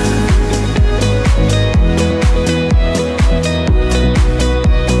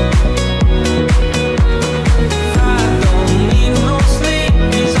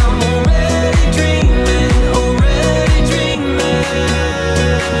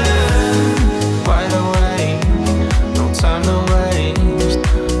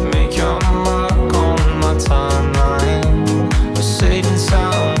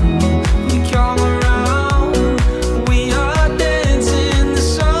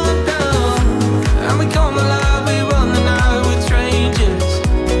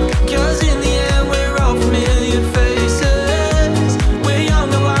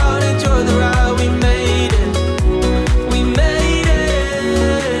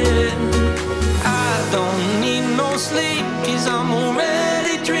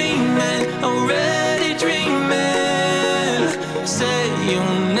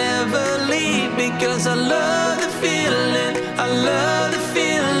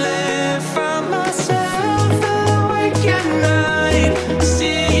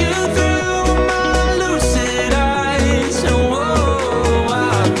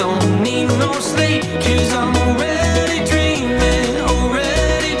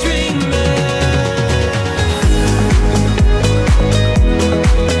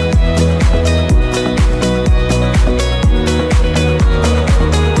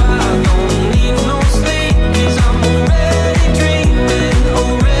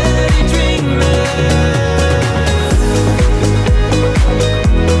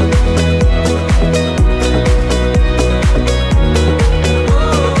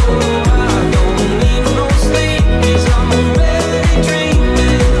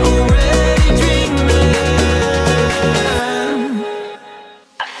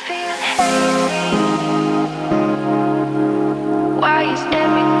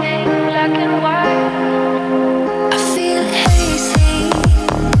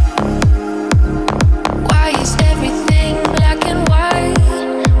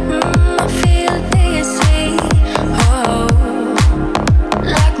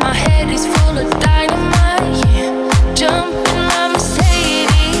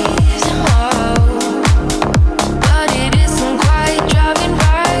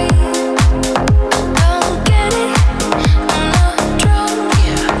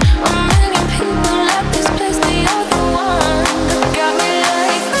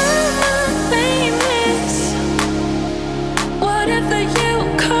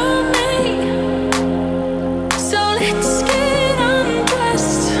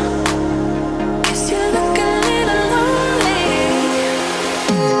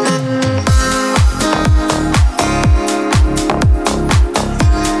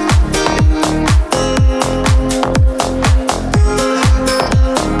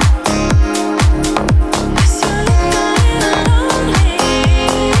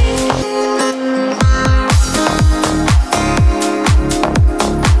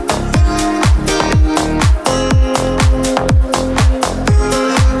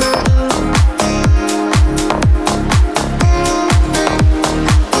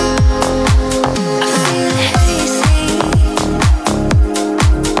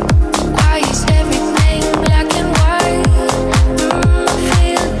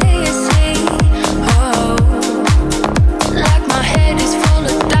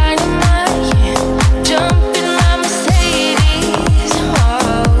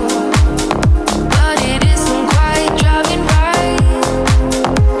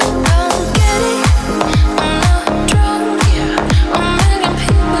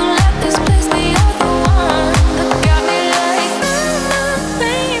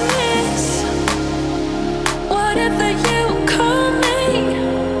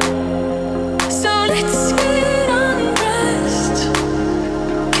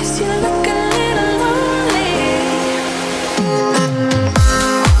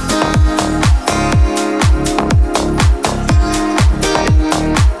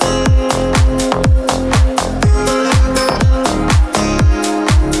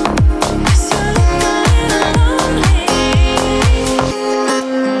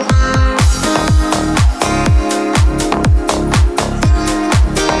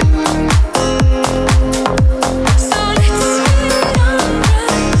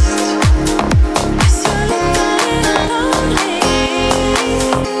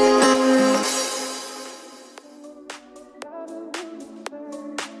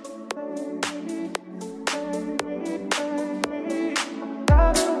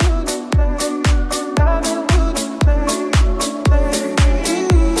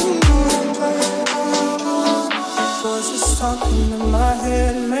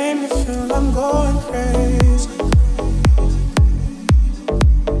 feel I'm going crazy.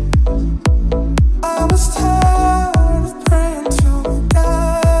 I was tired of praying to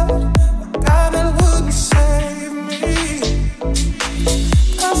God, a God that wouldn't save me.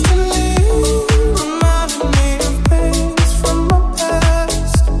 Constantly reminding me of things from my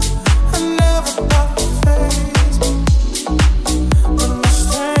past. I never thought would faze me, but my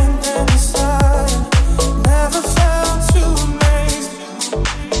strength inside never failed to amaze me.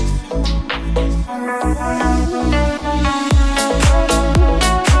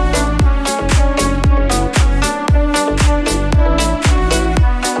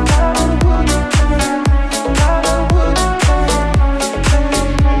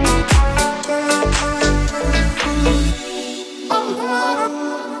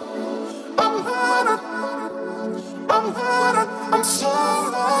 I'm so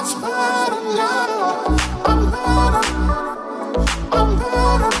much better now. I'm better. I'm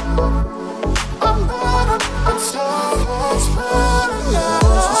better. I'm better. I'm so much better now.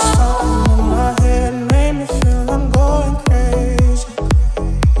 There's something in my head made me feel I'm going crazy.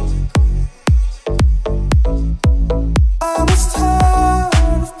 I was tired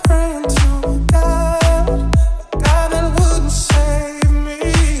of praying to God, a God that wouldn't save me.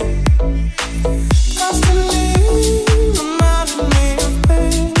 Constantly reminding me of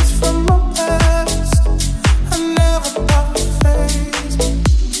things from my past. I never thought would faze me,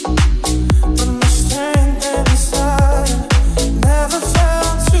 but my strength inside never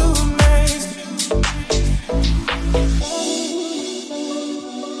failed to amaze me.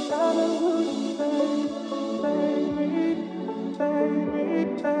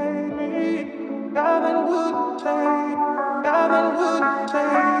 God that would take, God that would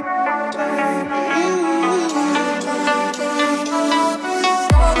take me.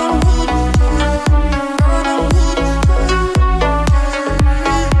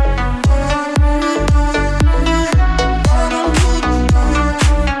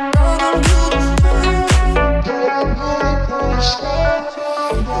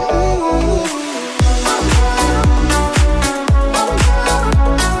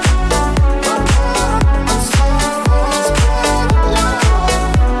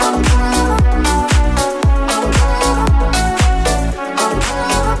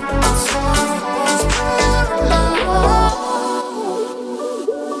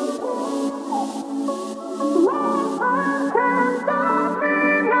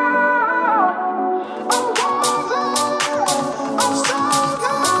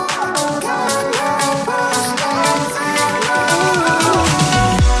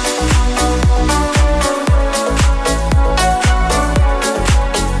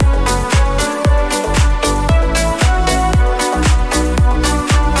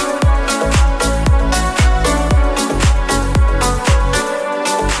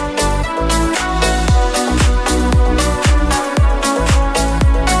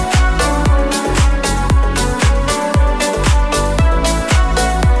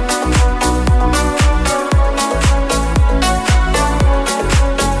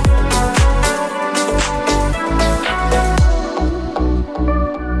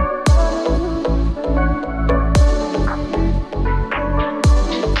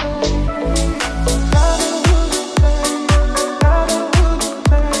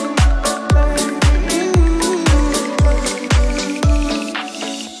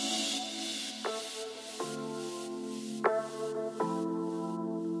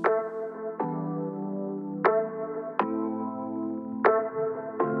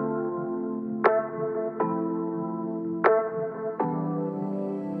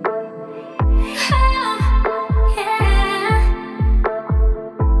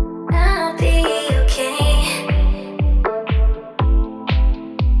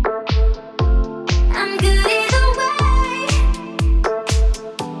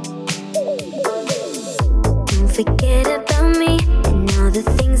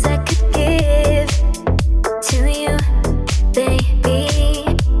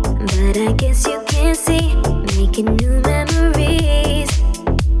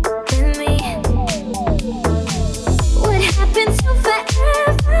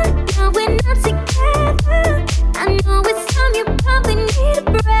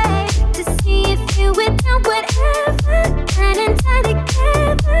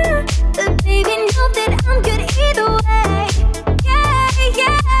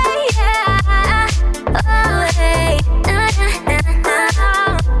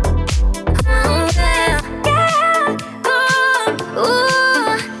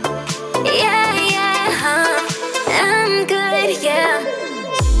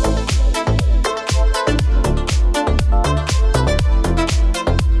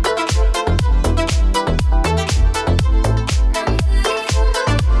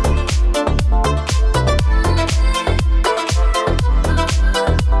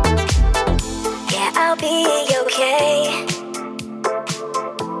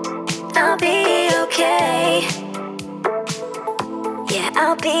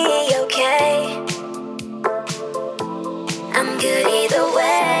 I'll be okay. I'm good either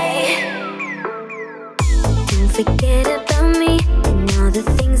way. Don't forget about me and all the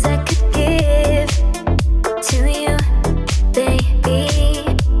things I could give to you, baby.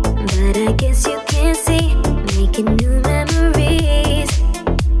 But I guess you can't see, making new memories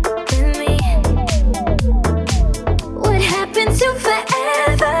with me. What happened to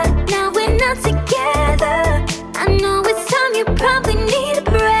forever? Now we're not together. I know it's time, you probably need a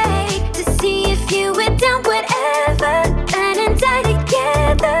break to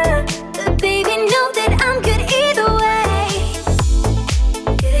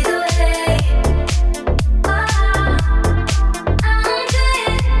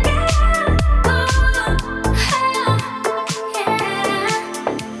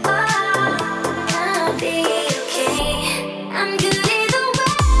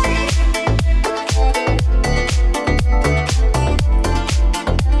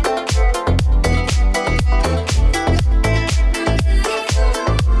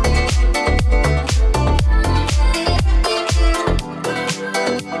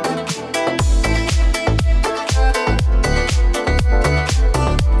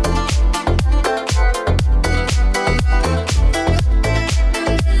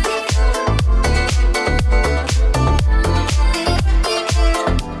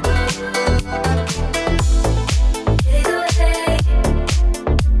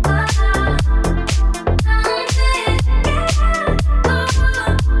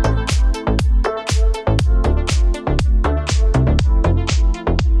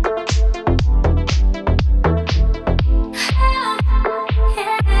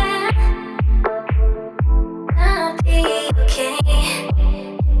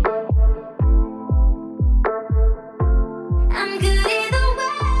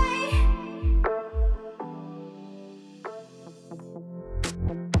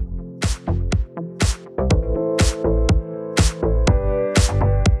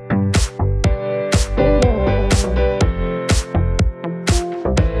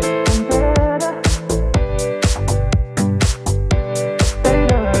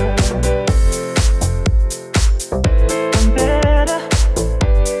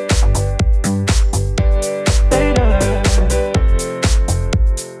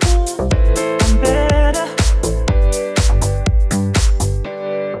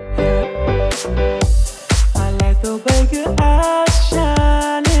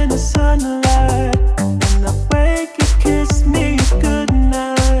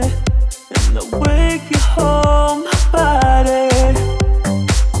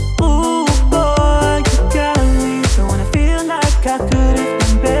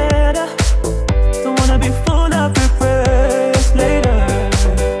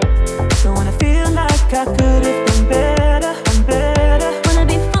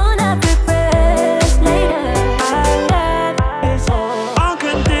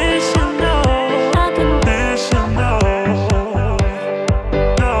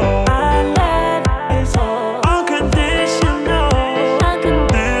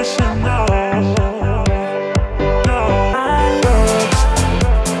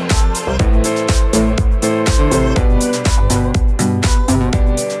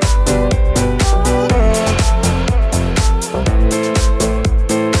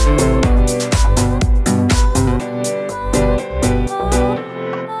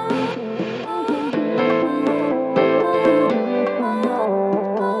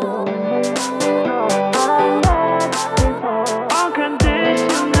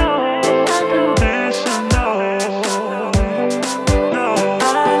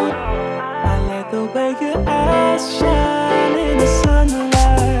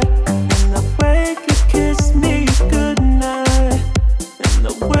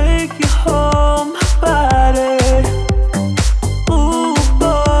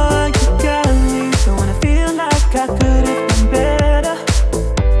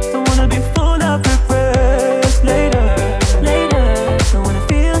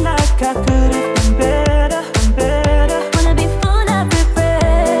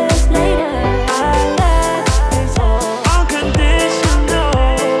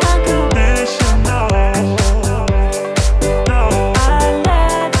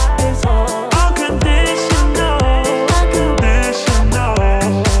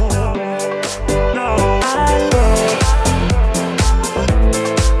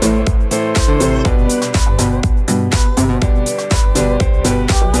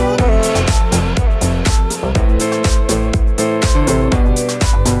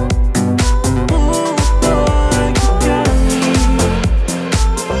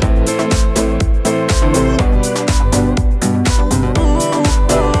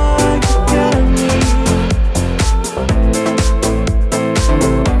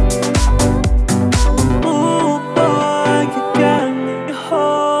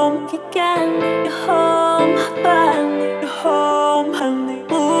again. You're home, finally. You're home, honey.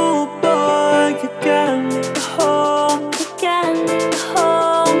 Ooh, boy, you got me. You're home again. You're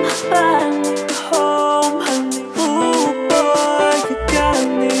home, finally. You're home, honey. Ooh, boy, you got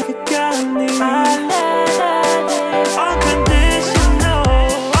me. You got me. Unconditional,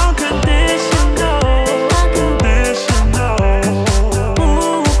 unconditional, unconditional.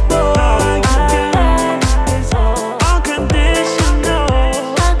 Ooh, boy, you got me. Unconditional,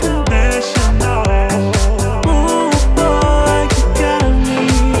 unconditional. Ooh, boy, you got me.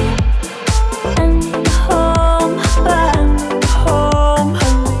 And home, and home,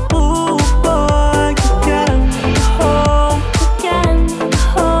 honey. Ooh, boy, you got me. Home again,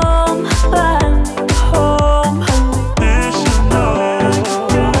 home, and home, honey.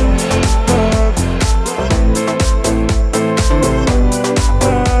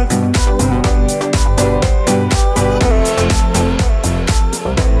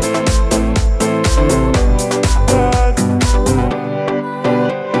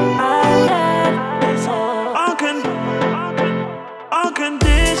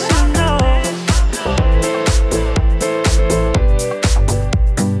 Unconditional.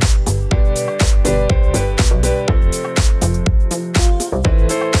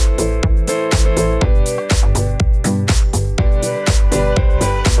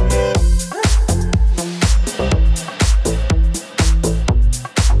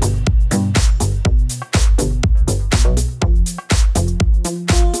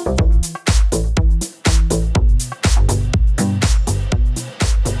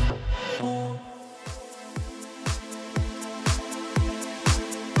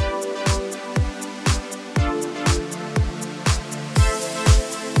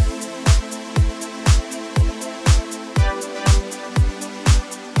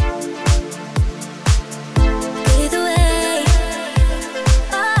 Either way,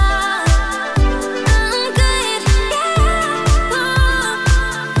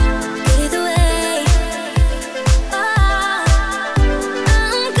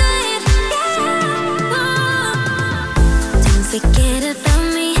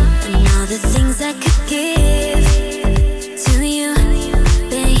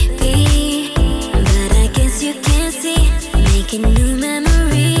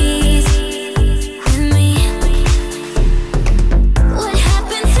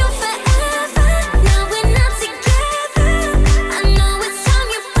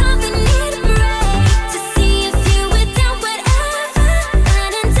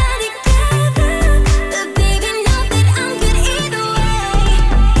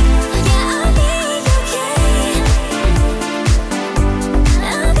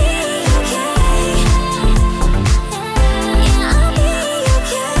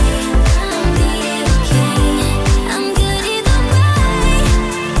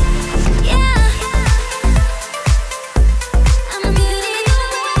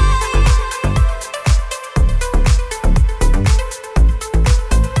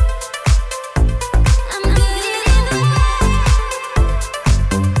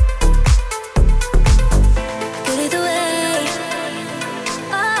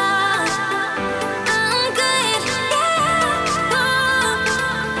 I'm good, yeah.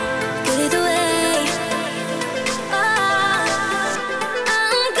 Either way,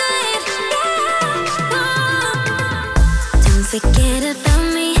 I'm good, yeah. Don't forget about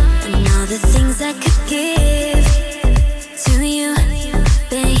me and all the things I could give to you,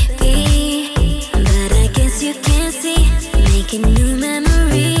 baby. But I guess you can't see, making new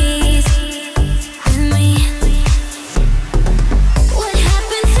memories with me. What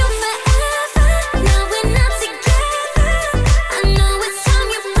happened to forever? Now we're not together. I know it's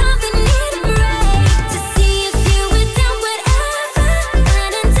time you probably need a break to see if you were down, whatever.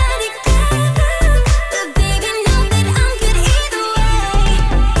 Night and day together, but baby, know that I'm good either way.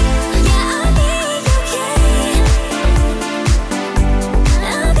 Yeah, I'll be okay.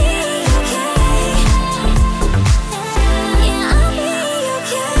 I'll be okay. Yeah, I'll be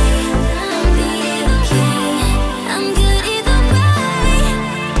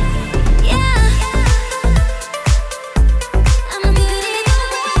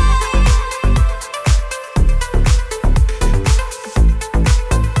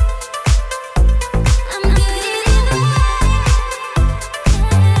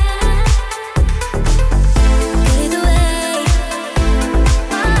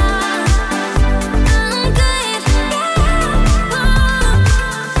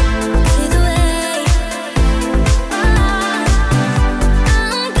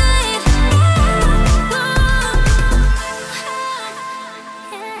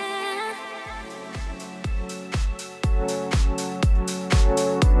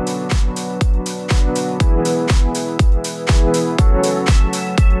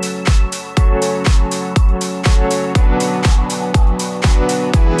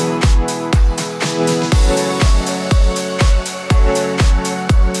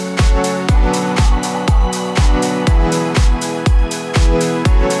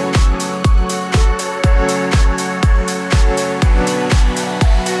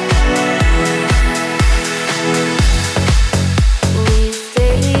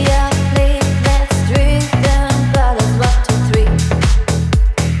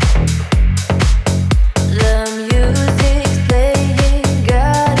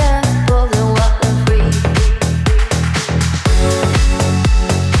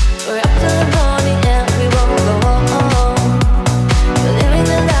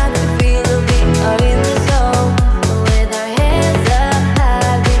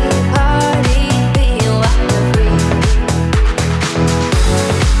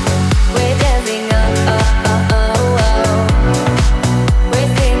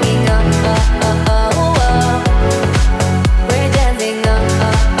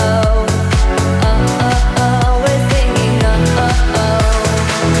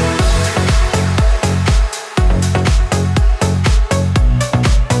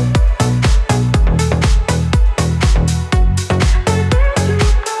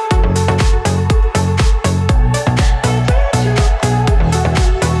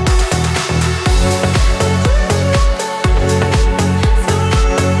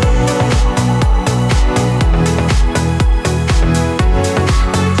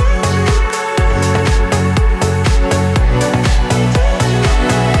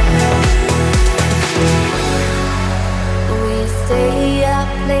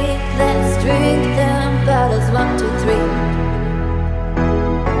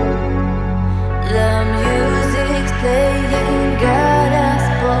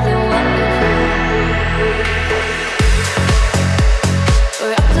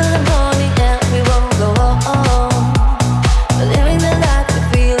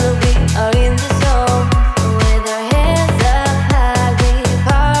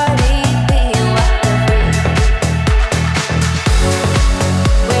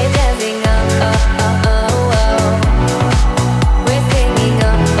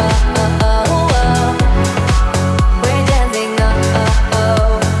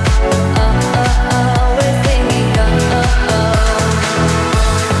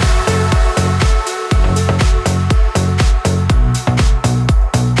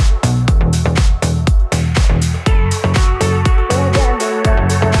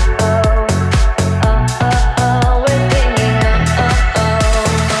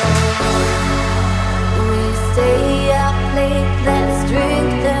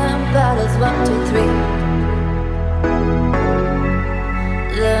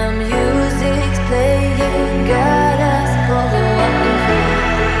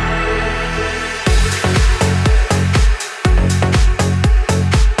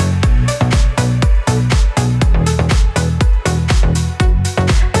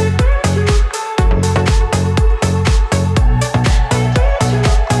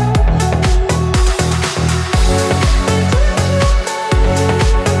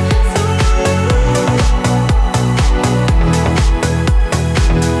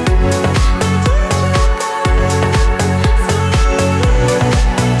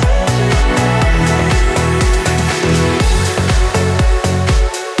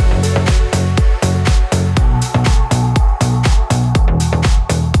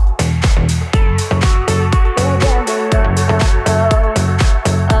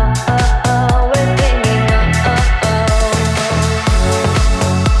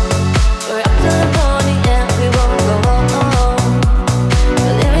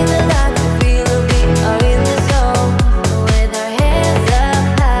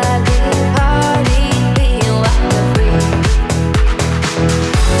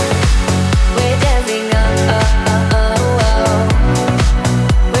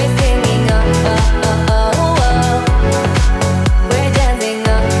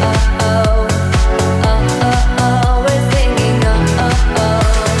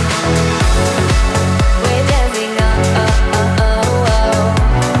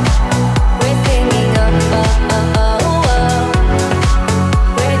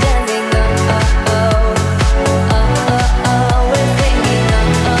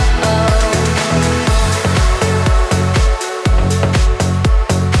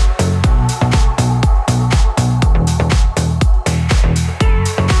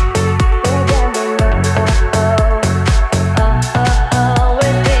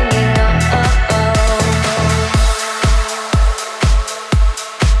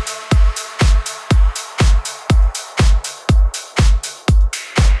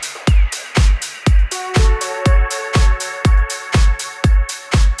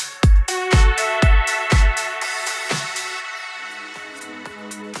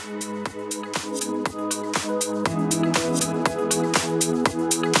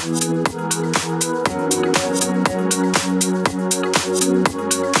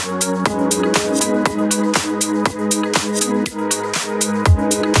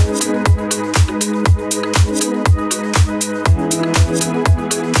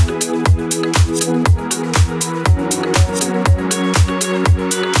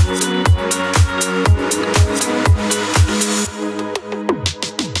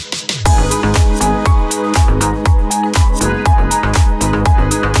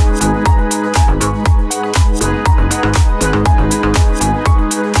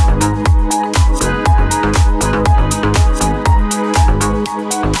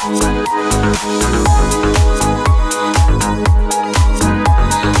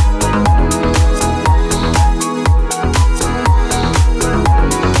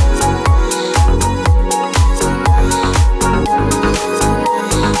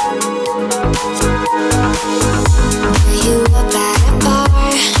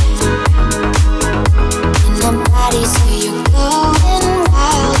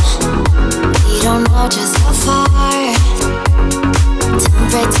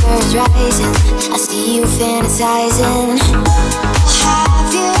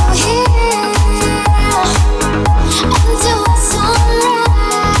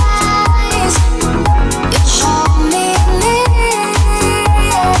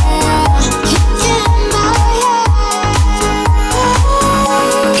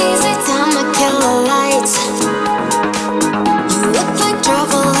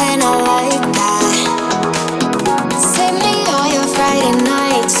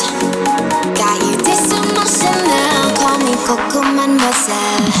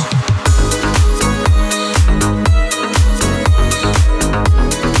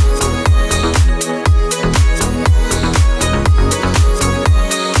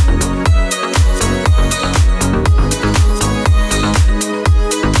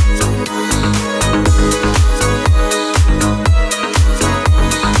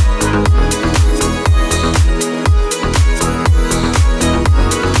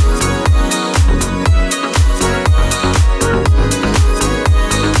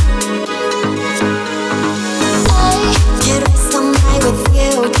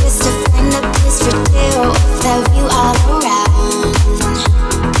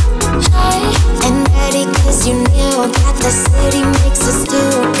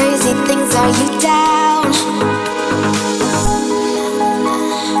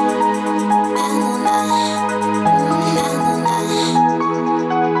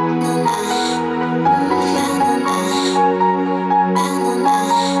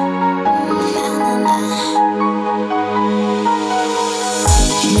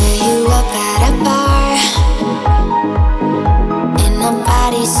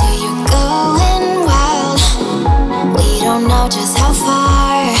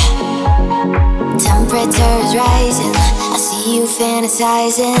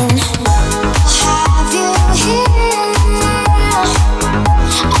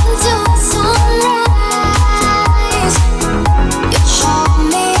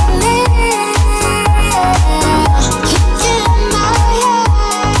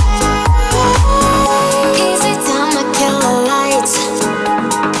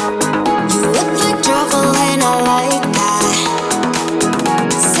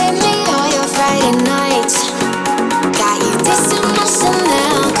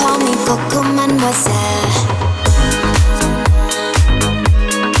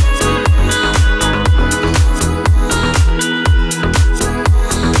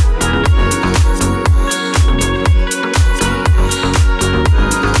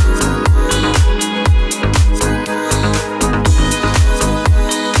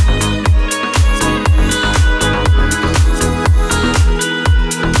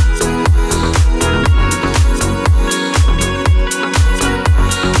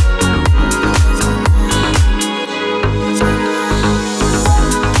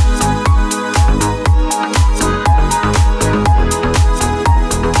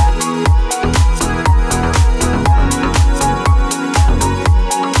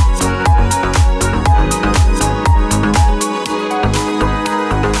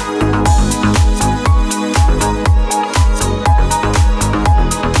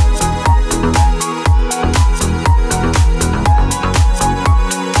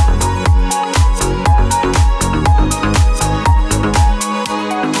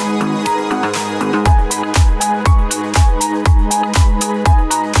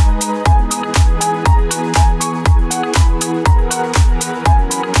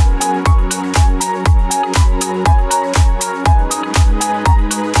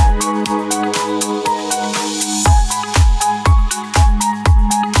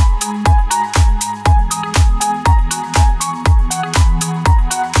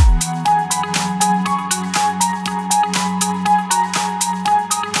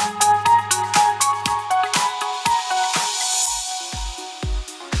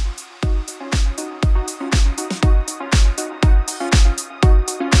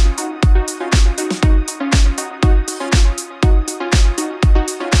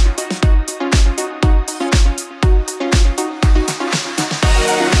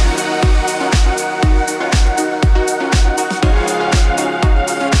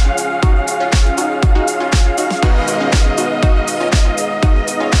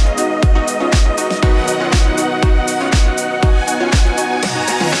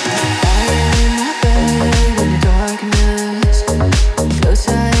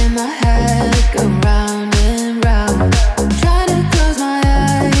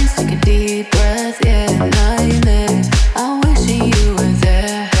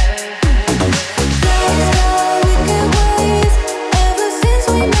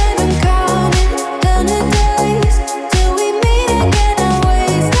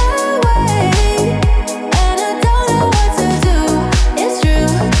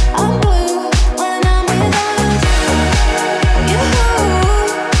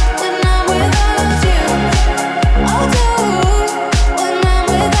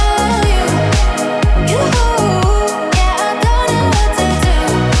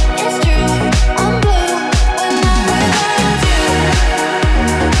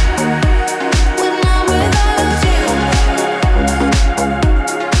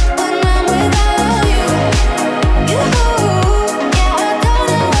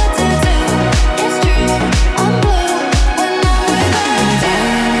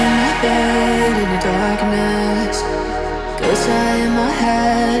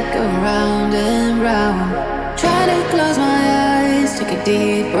head go round and round. Try to close my eyes, take a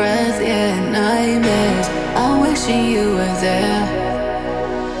deep breath, yeah, nightmares. I'm wishing you were there.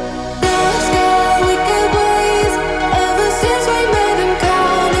 Lost our wicked ways, ever since we made them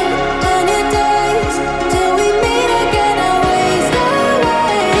counting. 20 days, till we meet again, I waste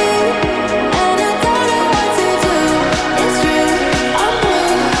away. And I don't know what to do, it's true, I'm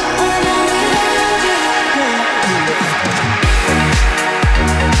blue when I'm without you.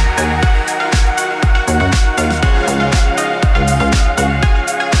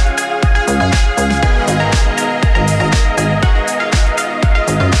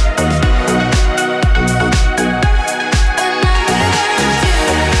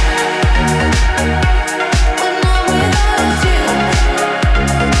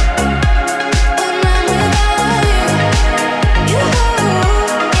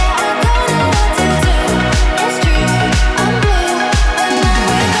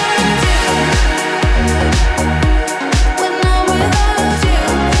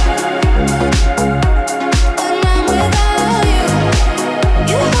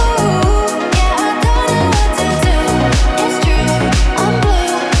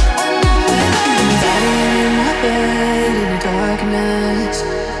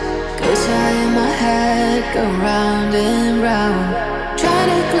 Go round and round. Try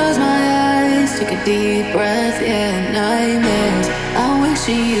to close my eyes, take a deep breath, yeah, nightmares. I'm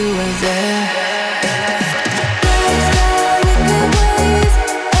wishing you were there. Lost our wicked ways,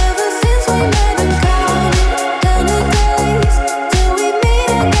 ever since we made them counting. 20 days, till we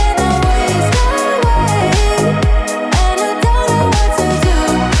meet again, I waste away. And I don't know what to do,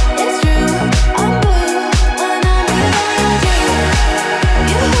 it's true, I'm blue when I'm without you.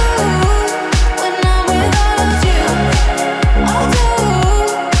 You, when I'm without you. I do,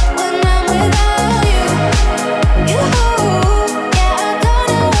 when I'm without you. You, yeah, I don't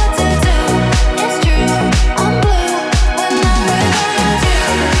know what to do.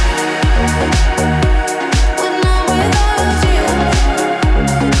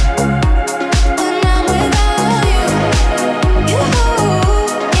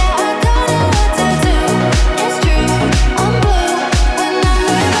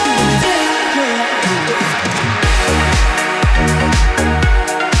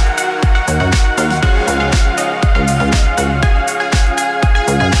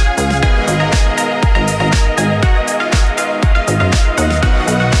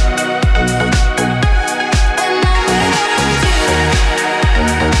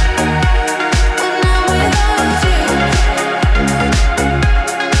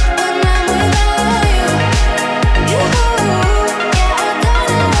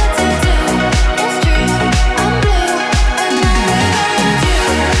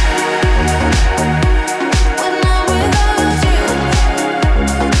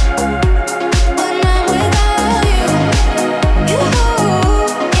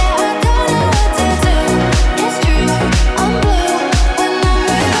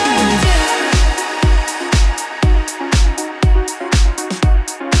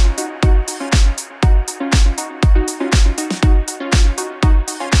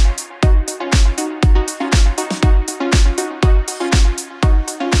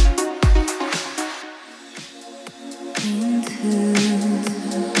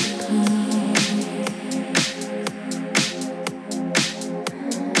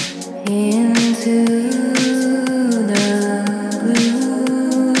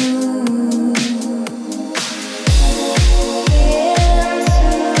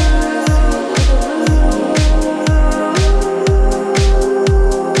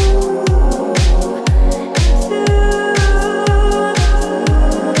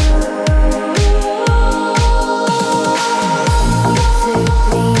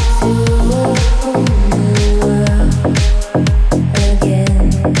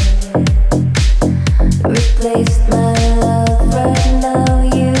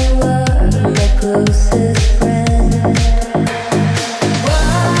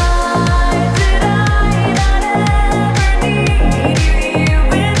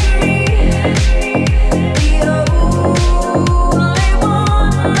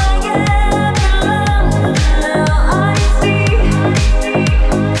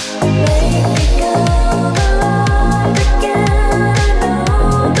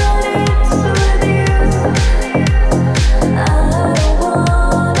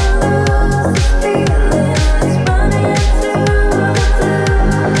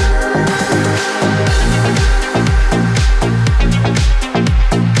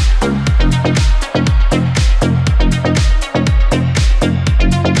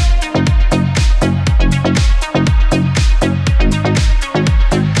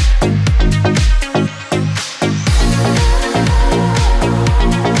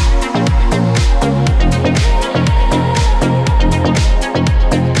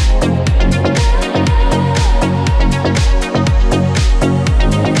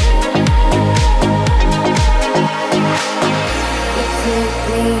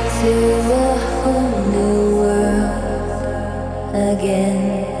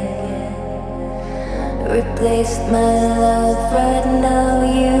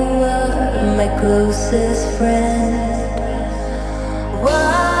 closest friend.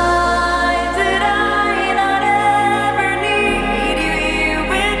 Why did I not ever need you here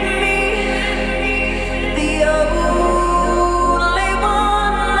with me? The only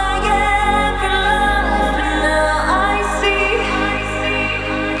one I ever loved, and now I see.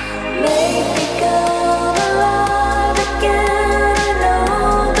 Make me come alive again. I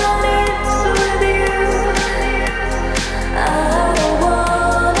know that it's with you. I don't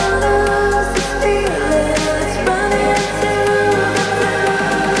wanna lose this feeling. It's running to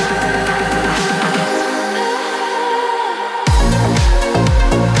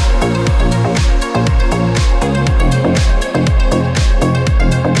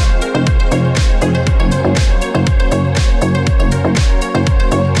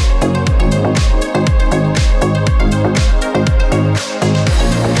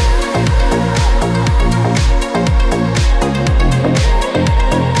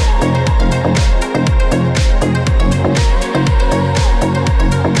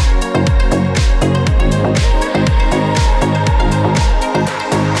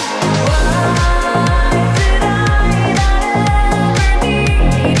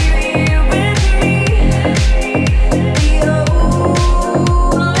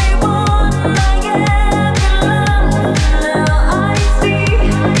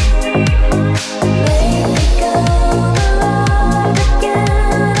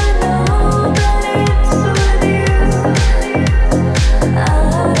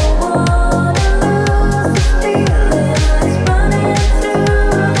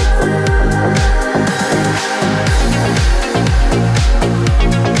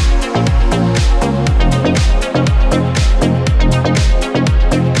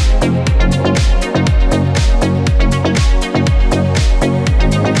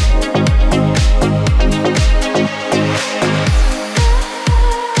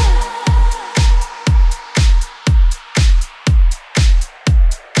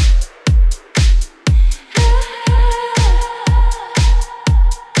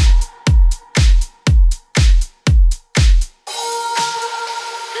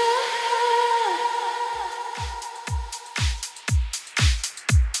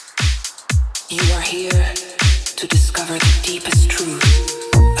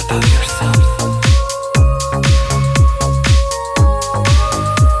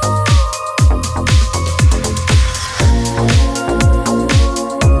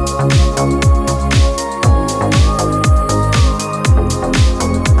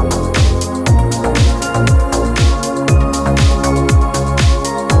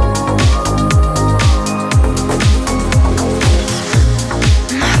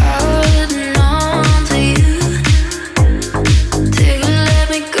holding on to you. Take a let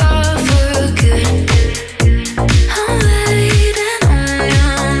me go for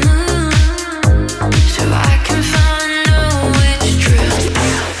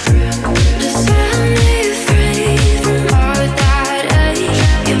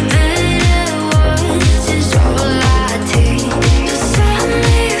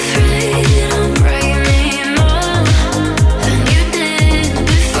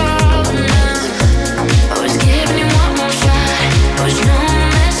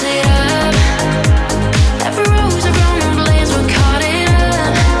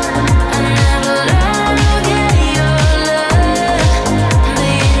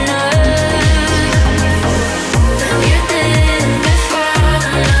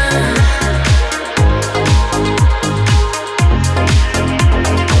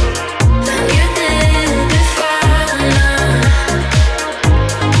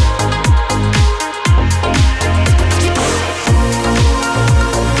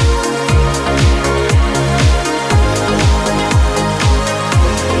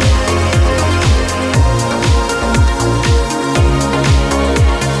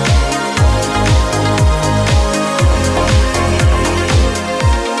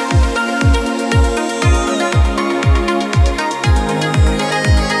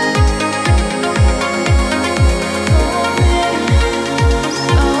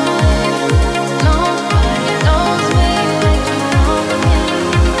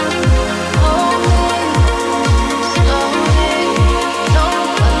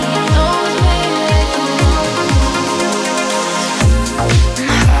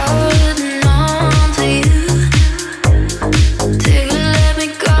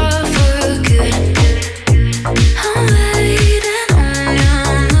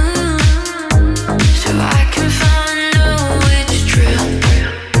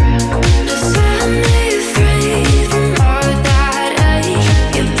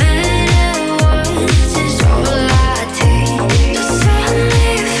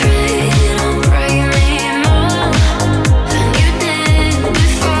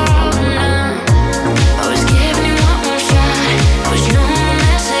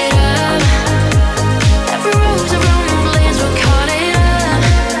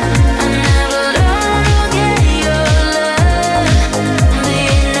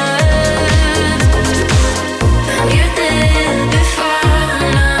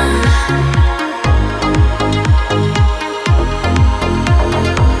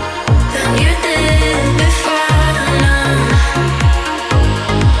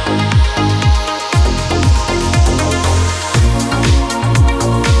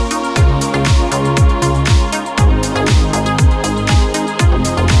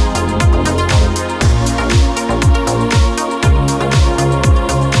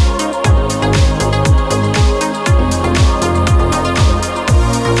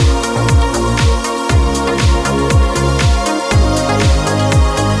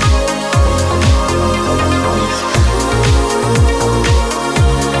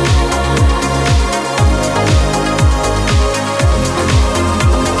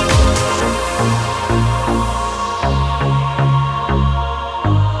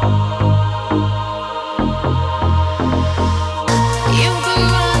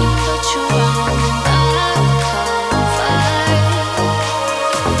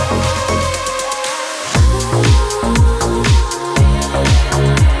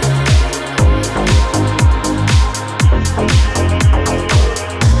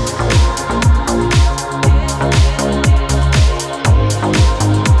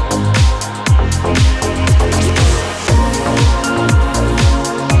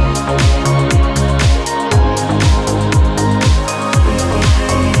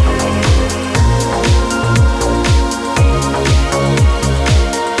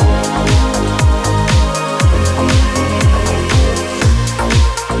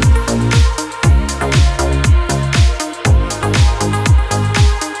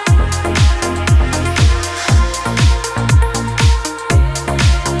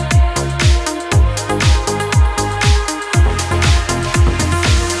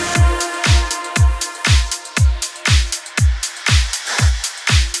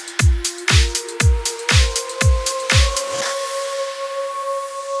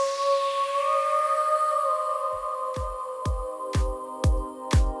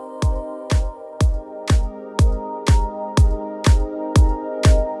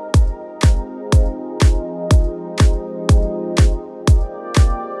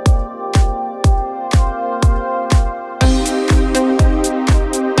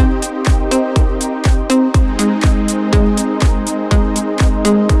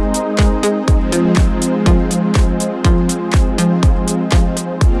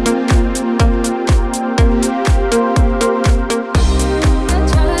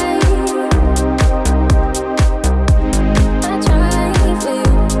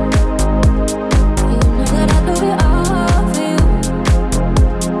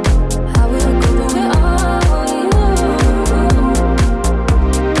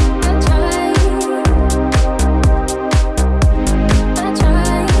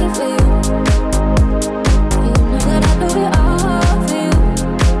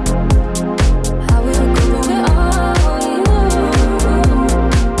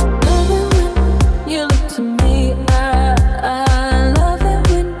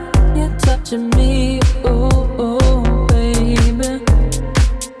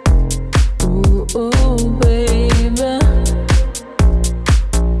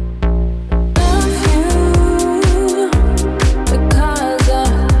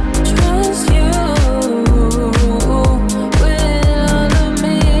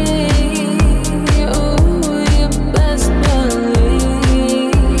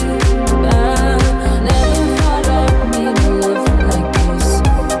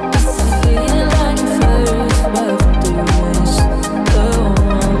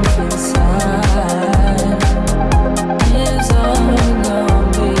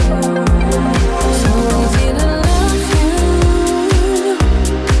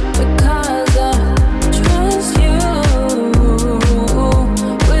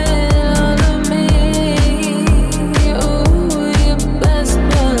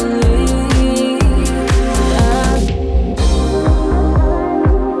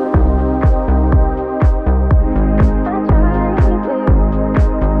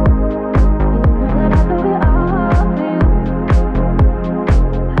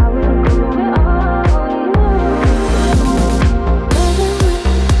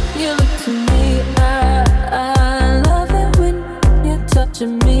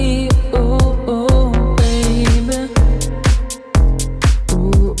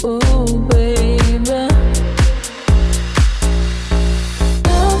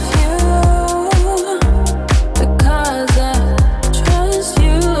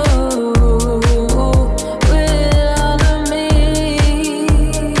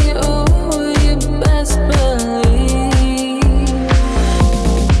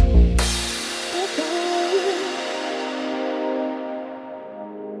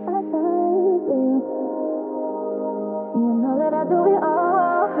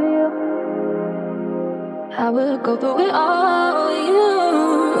I will go through it all with you.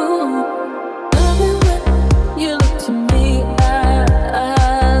 Love it when you look to me.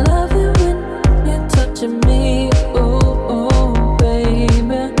 I love it when you're touching me. Ooh, ooh,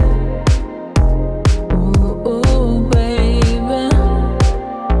 baby. Ooh, ooh, baby.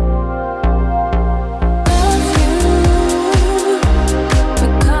 Love you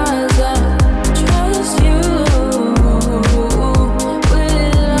because I trust you with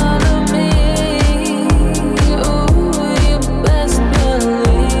all of me. Ooh, you best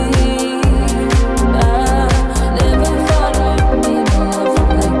believe I never thought I'd be more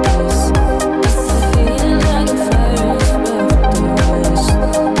like this. Feeling like a first birthday wish. The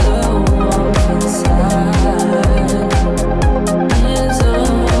warmth inside is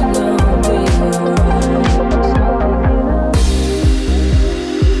all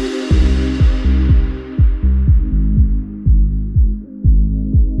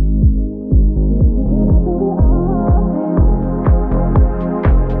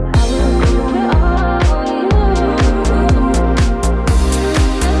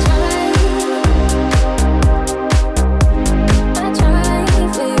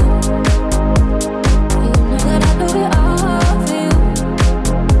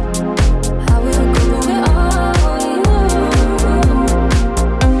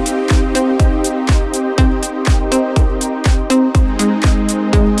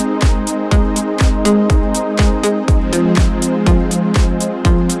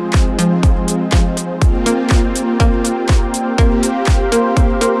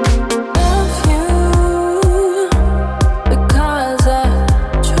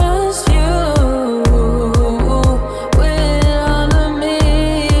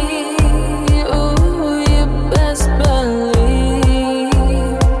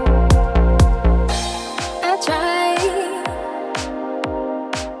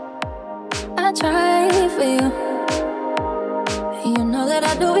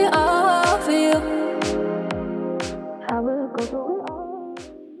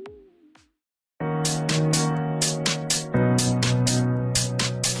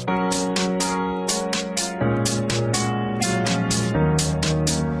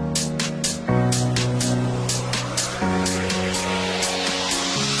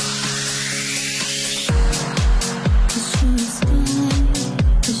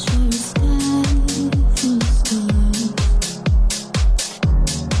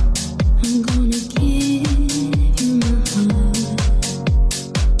gonna be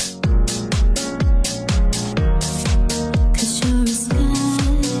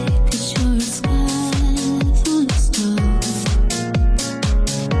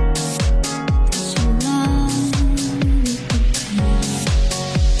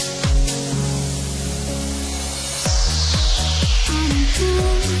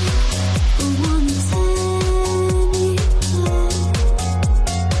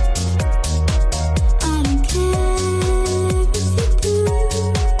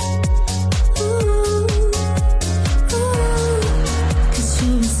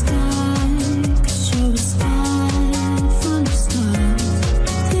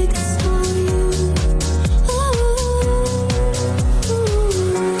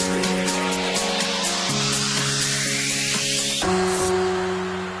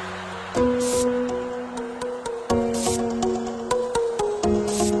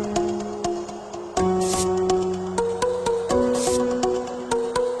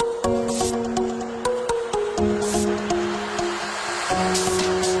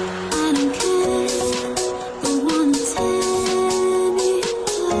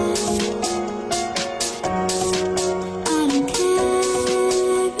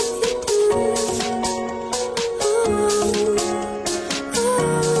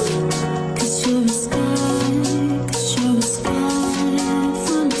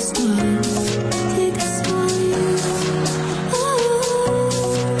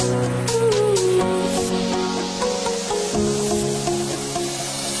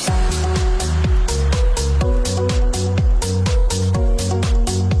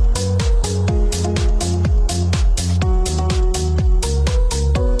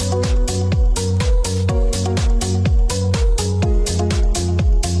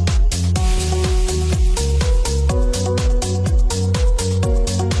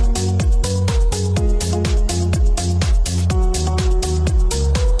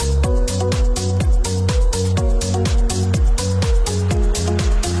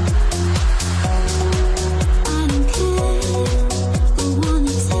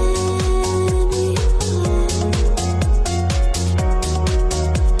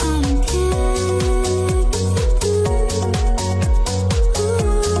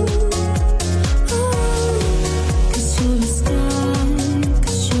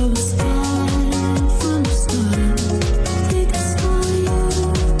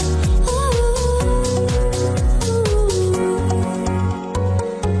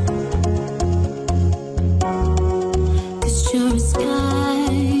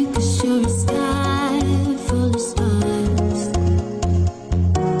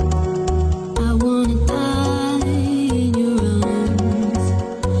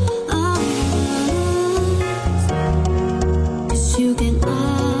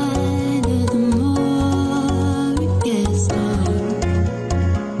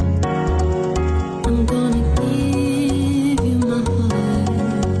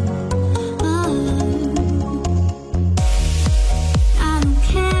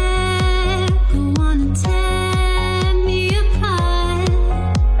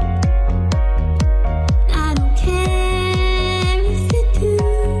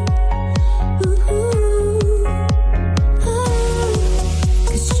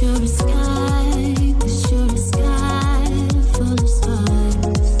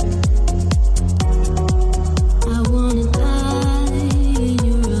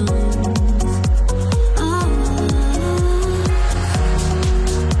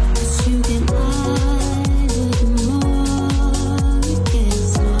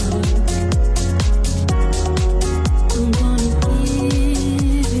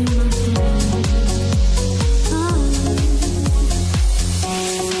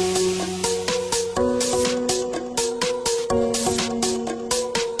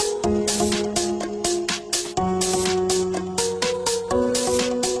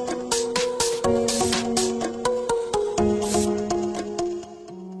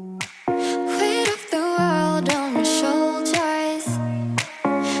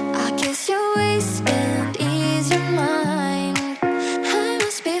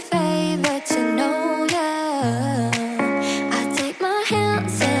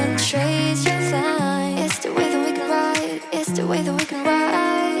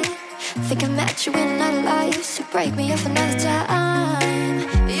break me off another time.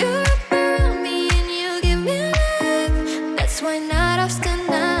 You wrap around me and you give me life. That's why night after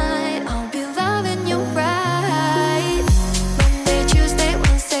night I'll be loving you right. Monday, Tuesday,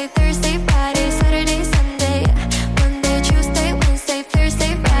 Wednesday, Thursday, Friday, Saturday, Sunday. Monday, Tuesday, Wednesday,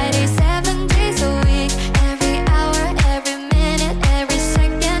 Thursday, Friday, 7 days a week. Every hour, every minute, every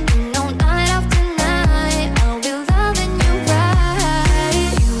second. You know night after night I'll be loving you right.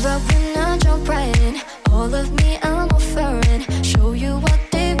 You love when I jump right in. All of me I'm offering. Show you what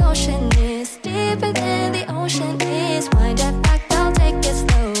devotion is. Deeper than the ocean is. Wind that back, I'll take it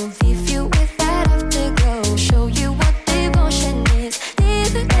slow. Leave you with that afterglow. Show you what devotion is.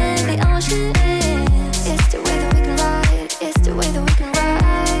 Deeper than the ocean is. It's the way that we can ride. It's the way that we can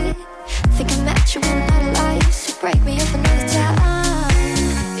ride. Think I met you one night of life. So break me off another time.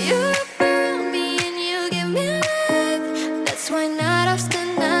 You wrap around me and you give me life. That's why night after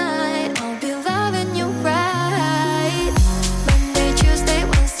night I'll be loving you right. Monday, Tuesday,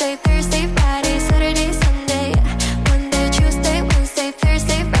 Wednesday, Thursday, Friday, Saturday, Sunday. Monday, Tuesday, Wednesday,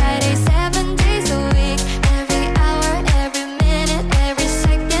 Thursday, Friday, 7 days a week. Every hour, every minute, every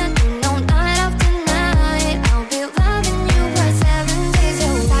second. You know night after night I'll be loving you right. 7 days a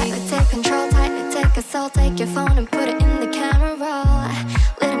week. Tightly take control, tightly take a soul. Take your phone and put it in the camera roll.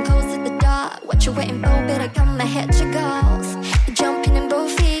 Let him close at the door. What you waiting for? Better come and hit your goals. You're jumping in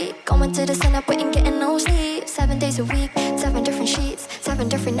both feet. Going to the sun up, waiting, getting no sleep. 7 days a week, 7 different sheets, 7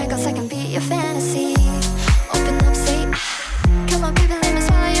 different niggas. I can be your fantasy. Open up, say, come on, baby, let me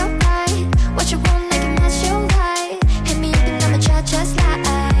swallow your pride. What you want, I can match your light. Hit me up and I'ma chat just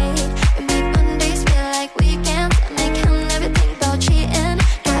like. You make Mondays feel like weekends. I make him never think about cheating.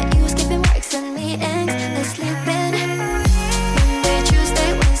 Got you skipping works and meetings. Let's sleep in. Monday, Tuesday,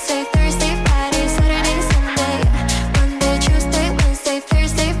 Wednesday, Thursday, Friday, Saturday, Sunday. Monday, Tuesday, Wednesday,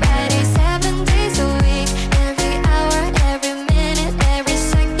 Thursday, Friday, 7 days a week. Every hour, every minute, every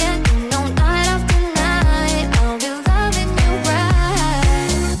second. You know night after night I'll be loving you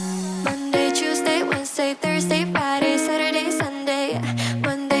right. Monday, Tuesday, Wednesday, Thursday, Friday, Saturday, Sunday.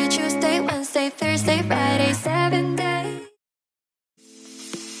 Monday, Tuesday, Wednesday, Thursday, Friday, 7 days.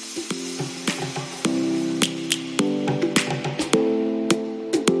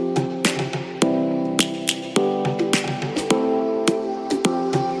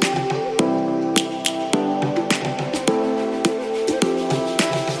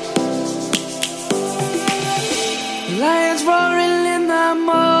 Lions roaring in the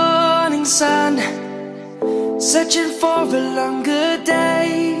morning sun, searching for a longer day.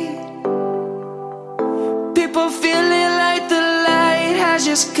 People feeling like the light has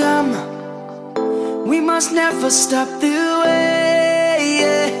just come. We must never stop the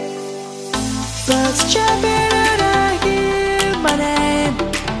way. Birds chirping and I hear my name.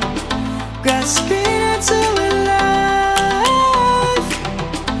 Grass green into life.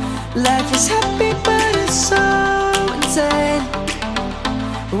 Life is happy but it's so insane.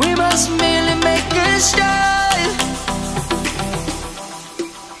 We must merely make a start.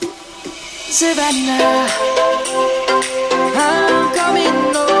 Savannah, I'm coming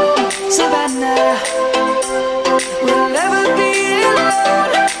home. Savannah, we'll never be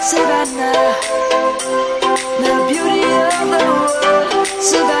alone. Savannah, the beauty of the world.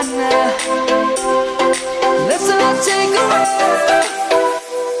 Savannah, let's all take a walk.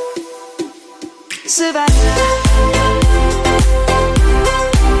 Savannah.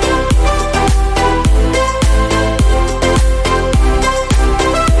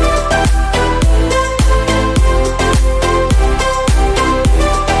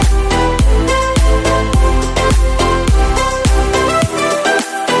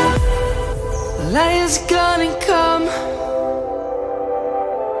 Lion's gonna come.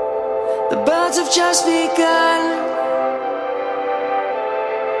 The birds have just begun.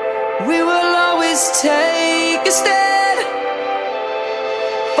 We will always take a stand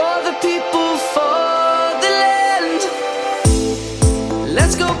for the people, for the land.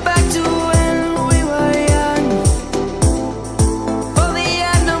 Let's go back to when we were young. For the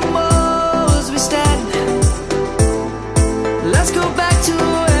animals we stand. Let's go back to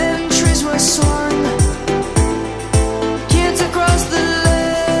when trees were swung. Kids across the land.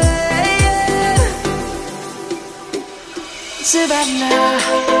 Savannah,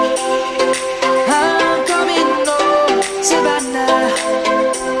 I'm coming home. Savannah,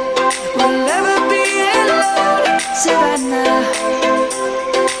 we'll never be alone. Savannah,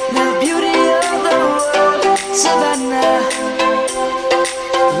 the beauty of the world. Savannah,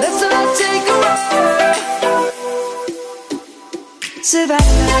 let's all take a walk.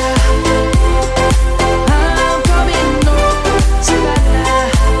 Savannah, I'm coming home. Savannah,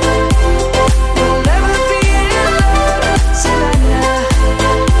 we'll never be alone.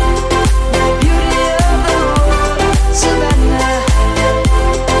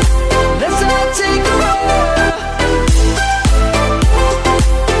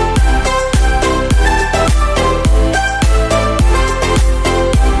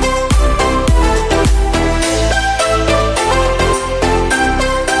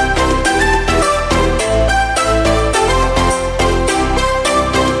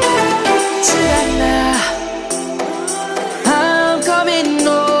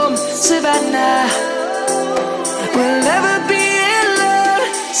 Savannah. We'll never be alone,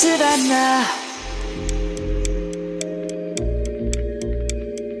 Savannah.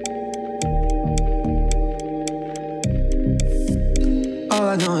 All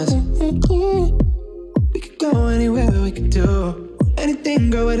I know is we could go anywhere, we could do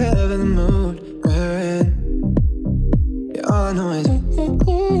anything, girl, whatever the mood we're in. Yeah, all I know is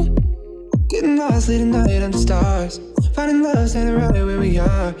getting lost late at night under stars, finding love standing right where we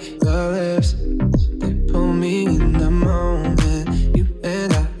are. Your lips, they pull me in the moment. You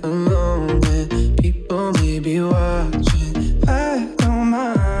and I alone, and people may be watching. I don't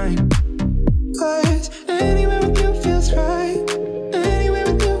mind, 'cause anywhere with you feels right. Anywhere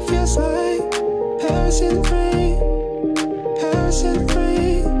with you feels like Paris in the rain, Paris in the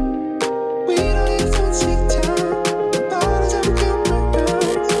rain. We don't need fancy town, bottles of Cupid.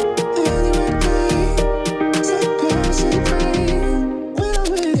 Anywhere play, it's like Paris in the rain. When I'm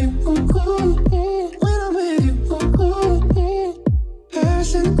with you, when I'm with you,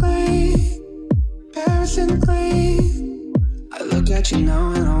 Paris in the rain, Paris in the rain. I look at you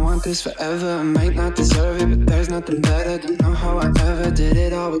now and I want this forever. I might not deserve it, but there's nothing better. Don't know how I ever did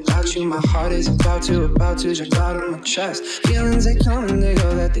it all without you. My heart is about to jump out of my chest. Feelings they come and they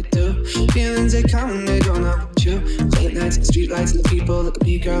go, that they do. Feelings they come and they go, not with you. Late nights and street lights and the people look at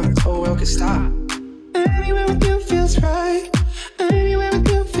me, girl, and the whole world can stop. Anywhere with you feels right. Anywhere with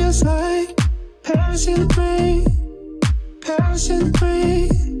you feels like Paris in the rain, Paris in the rain.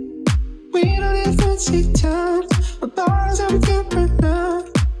 We don't need a fancy town, but bars are different now.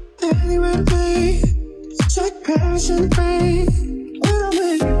 Anywhere to be, it's like Paris in the rain. When I'm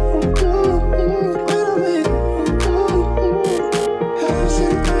with you, when I'm with you, Paris in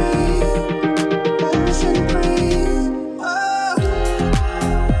the rain, Paris in the rain. Oh.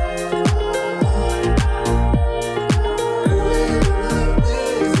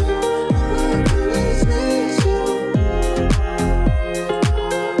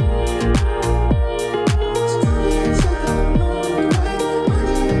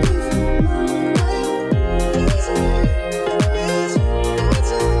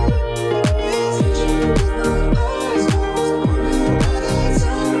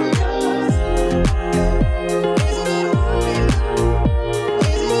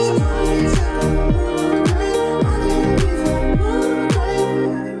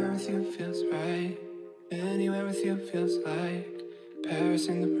 Anywhere with you feels right. Anywhere with you feels like Paris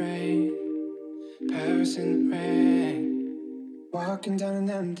in the rain, Paris in the rain. Walking down an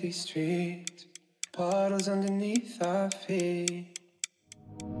empty street, puddles underneath our feet.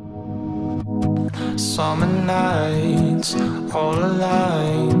 Summer nights all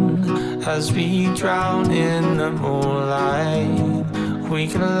aligned as we drown in the moonlight. We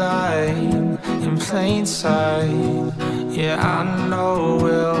can light in plain sight. Yeah, I know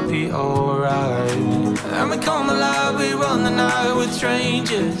we'll be alright. And we come alive, we run the night with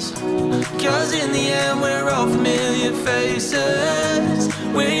strangers. 'Cause in the end we're all familiar faces.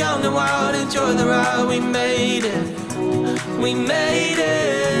 We're young and wild, enjoy the ride, we made it. We made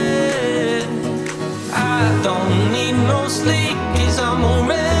it. I don't need no sleep, 'cause I'm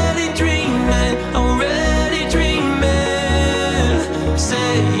already dreaming, already dreaming.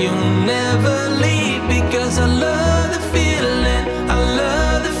 Say you'll never leave, because I love the feeling, I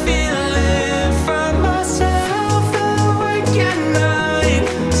love the feeling. Find myself awake at night,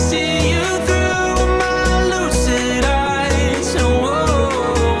 see you through my lucid eyes.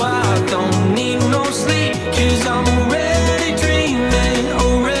 Oh, I don't need no sleep, 'cause I'm already dreaming,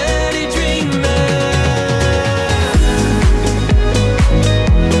 already dreaming.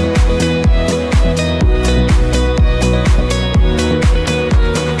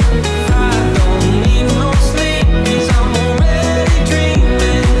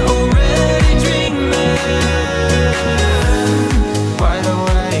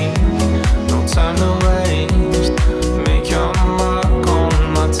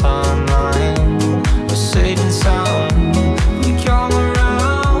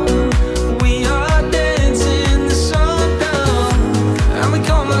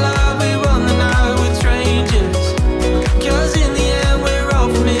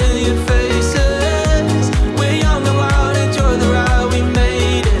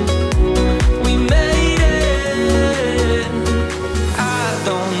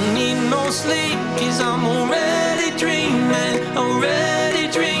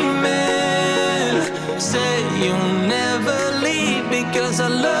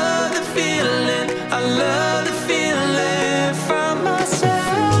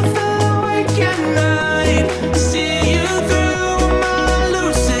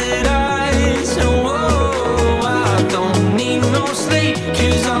 Lucid eyes, oh, I don't need no sleep,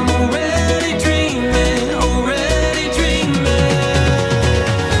 'cause I'm already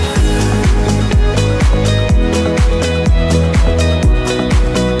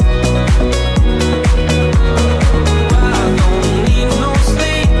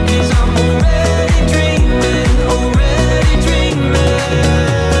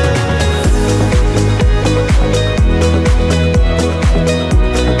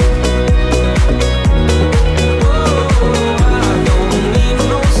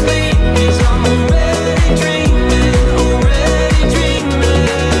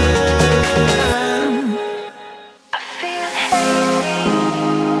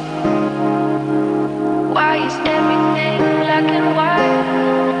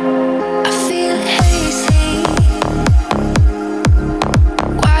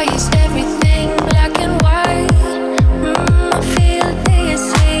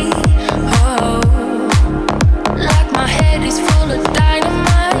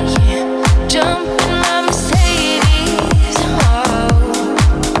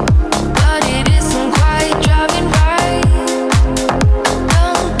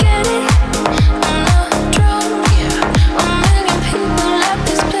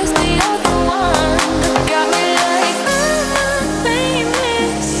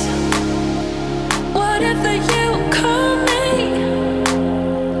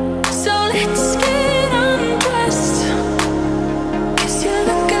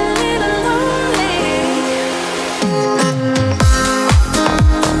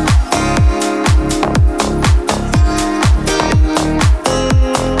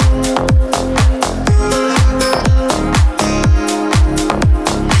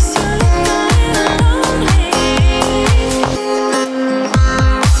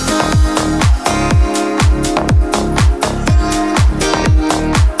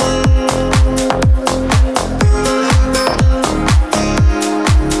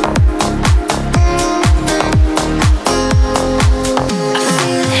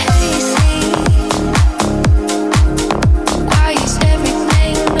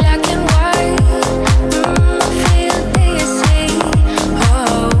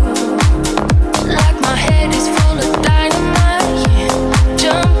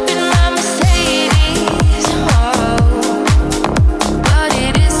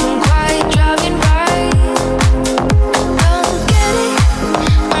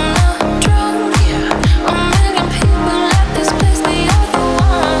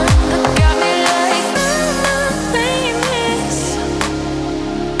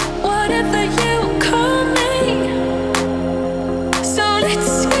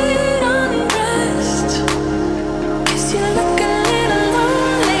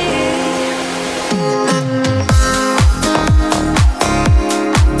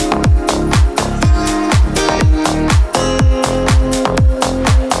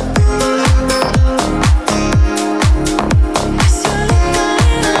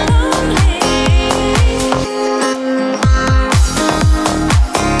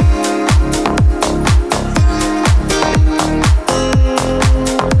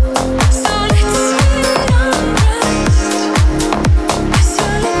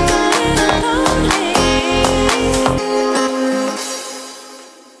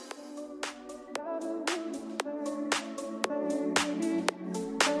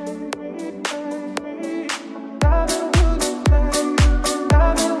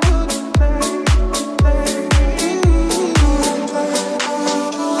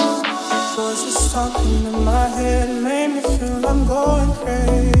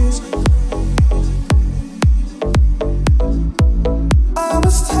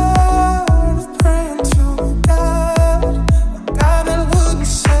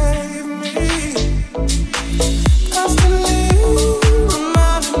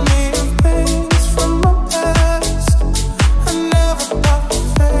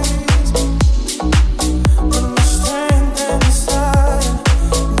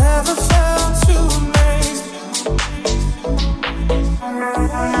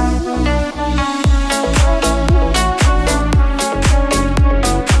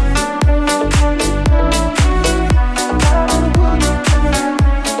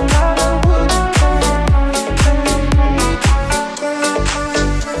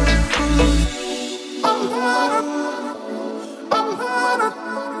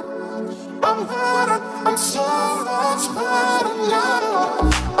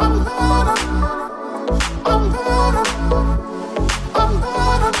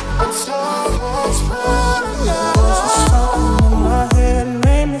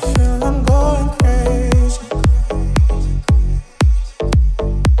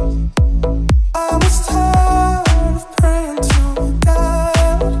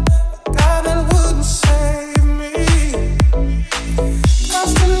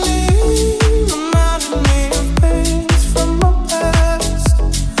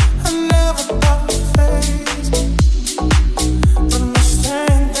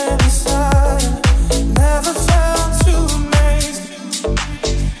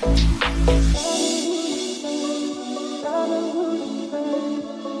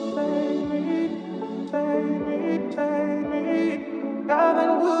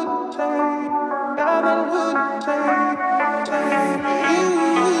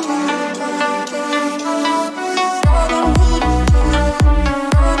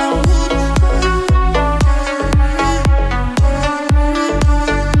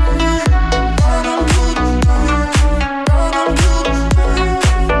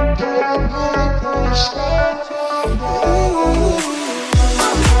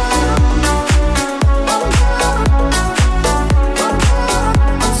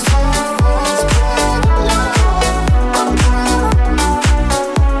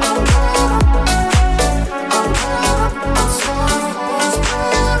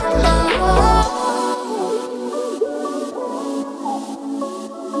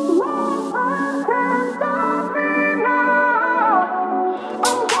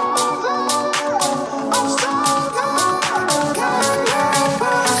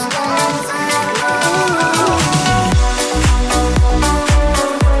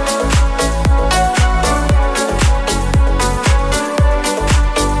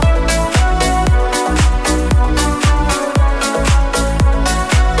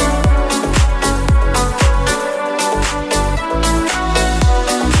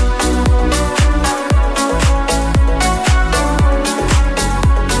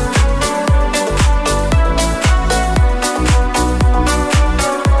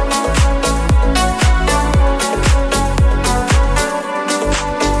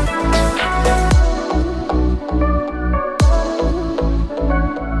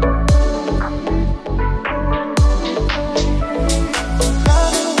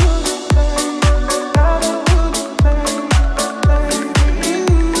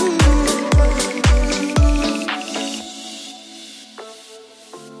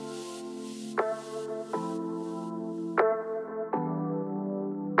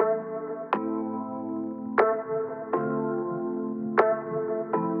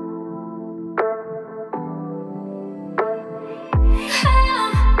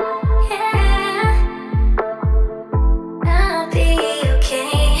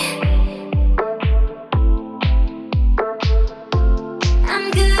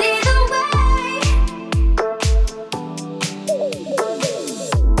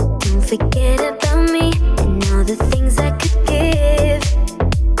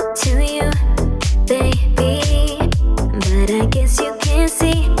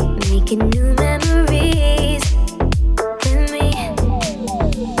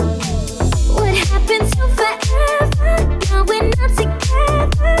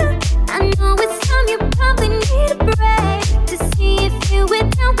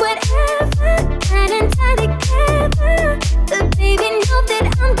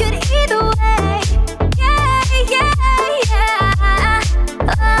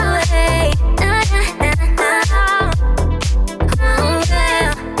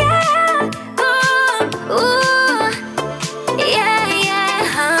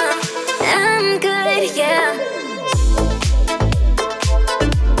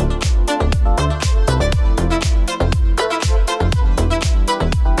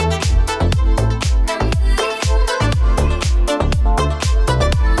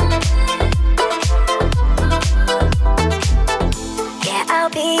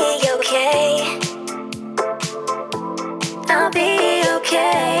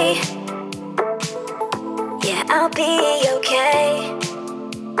I'll be okay.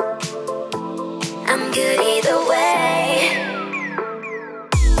 I'm good either way.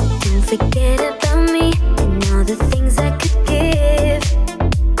 Don't forget about me and all the things I could give.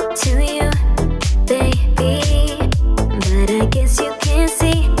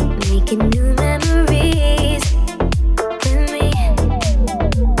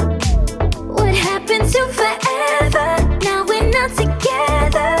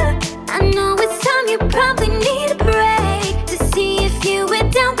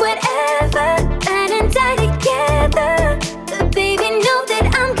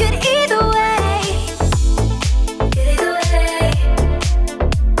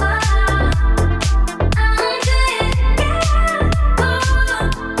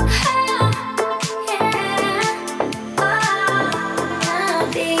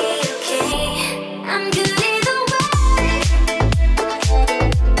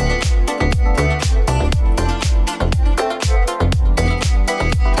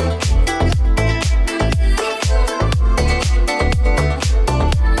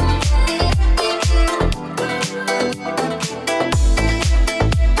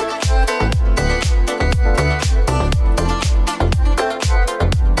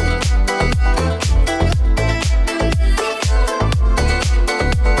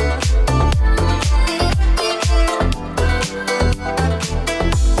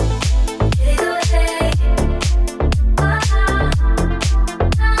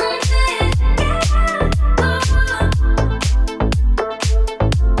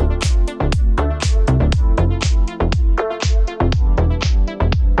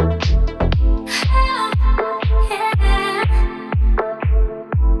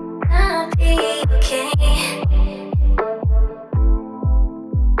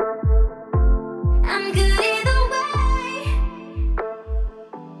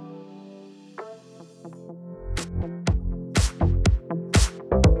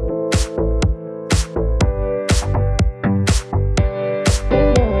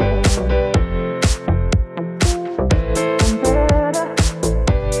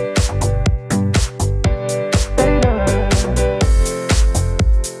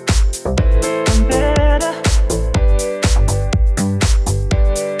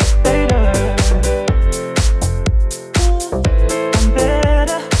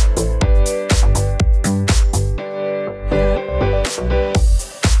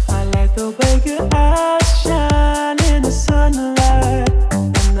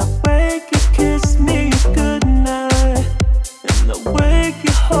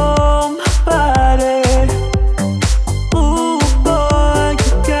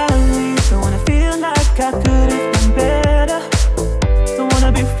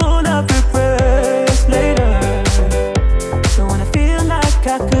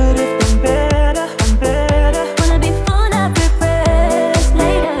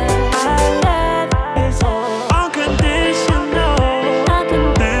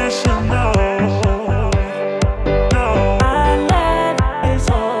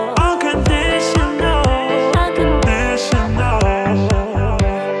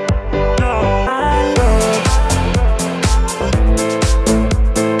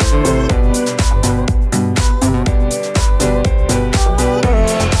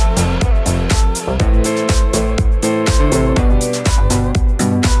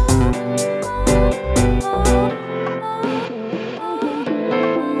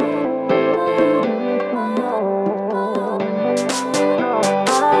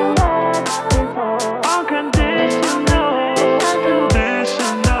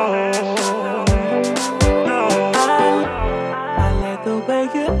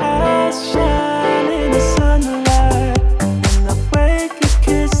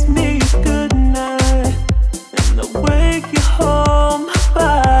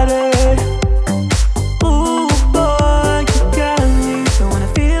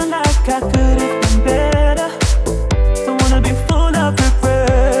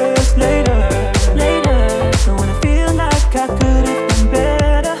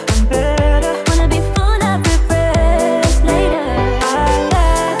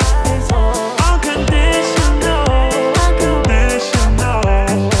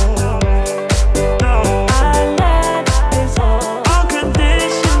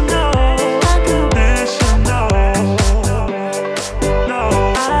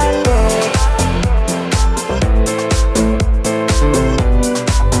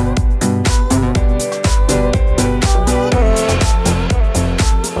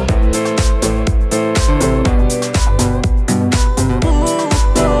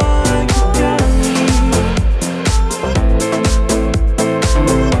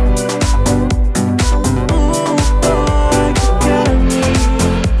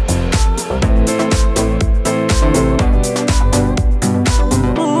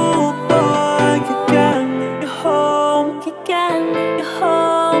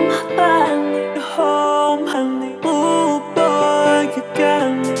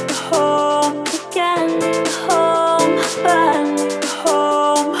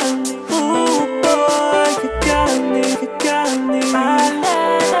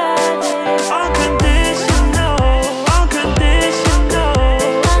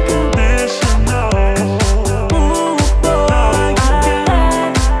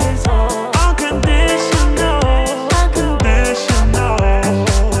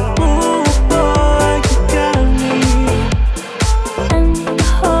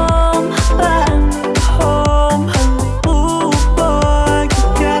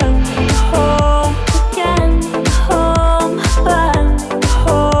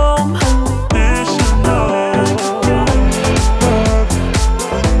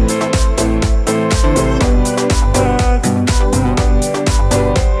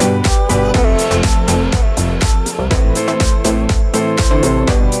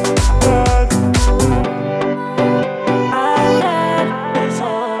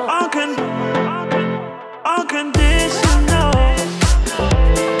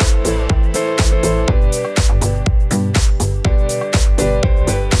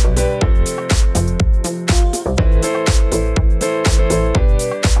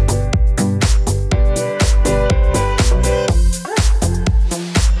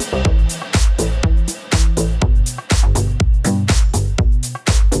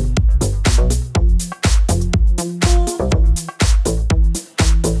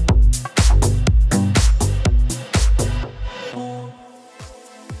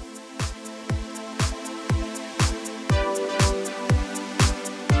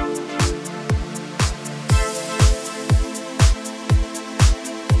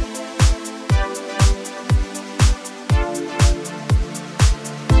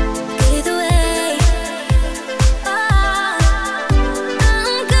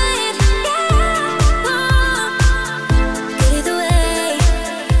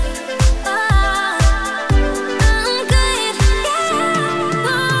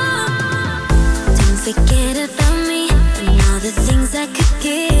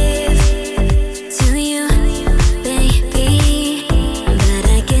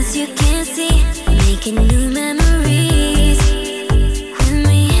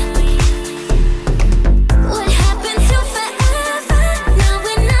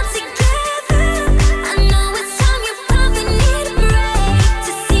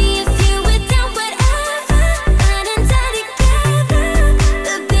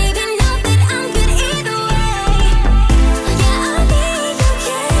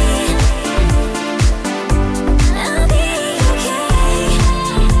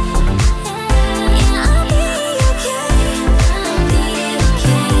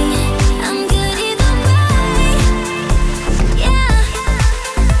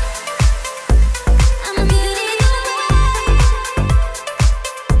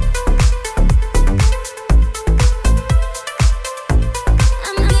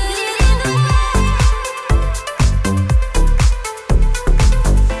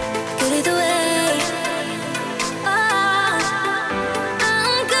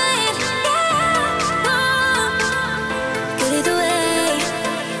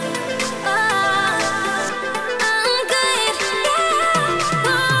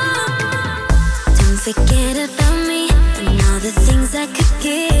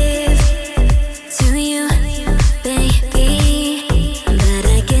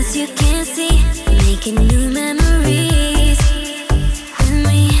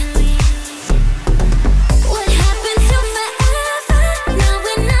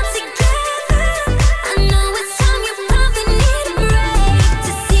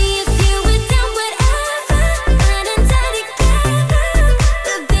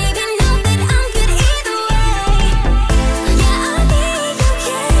 Baby, know that I'm good either way.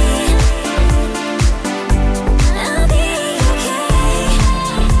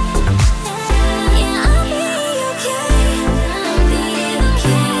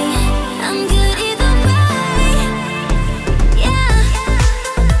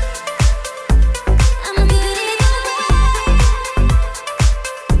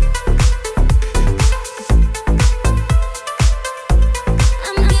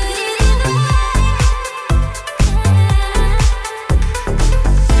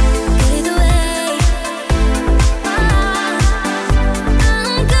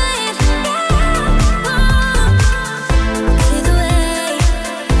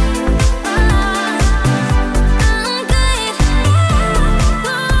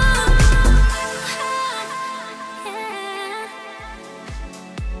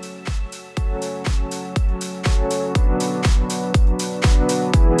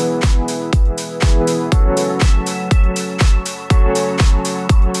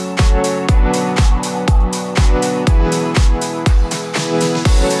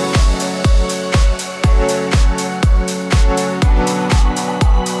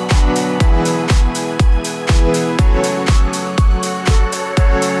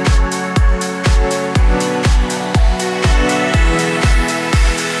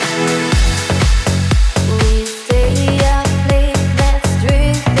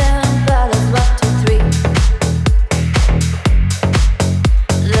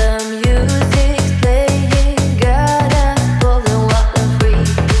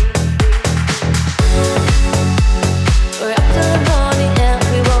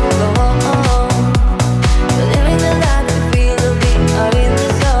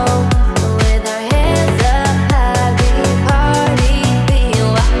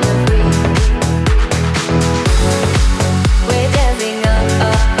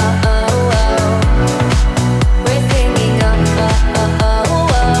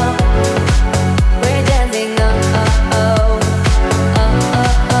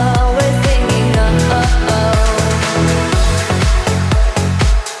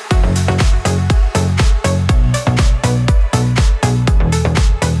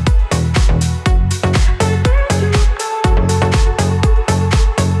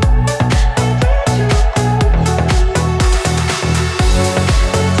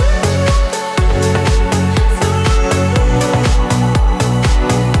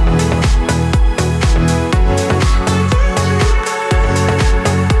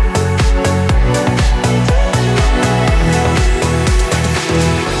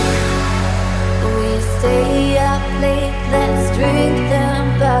 drink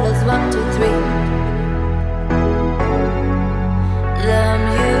them bottles 1, 2, 3. The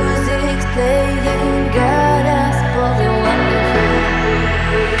music's playing, got us pulling 1, 2, 3.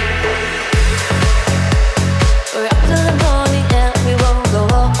 We're up till the morning and we won't go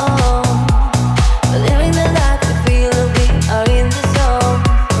home. We're living the life we feel we are in the zone.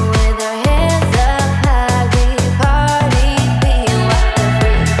 With our hands up high, we party, being wild and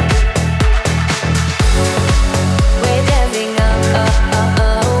free. We're dancing up,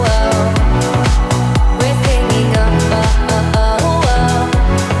 we're singing up,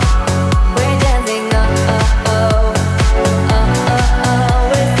 we're dancing up,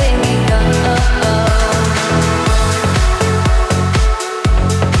 we're singing up.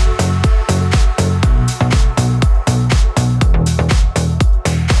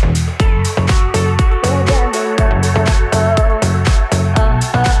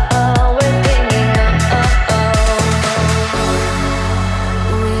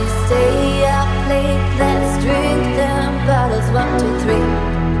 We stay up late, let's drink them bottles 1, 2, 3.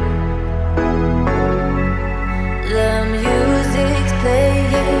 The music's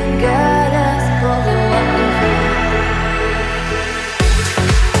playing, got us pulling 1, 2, 3.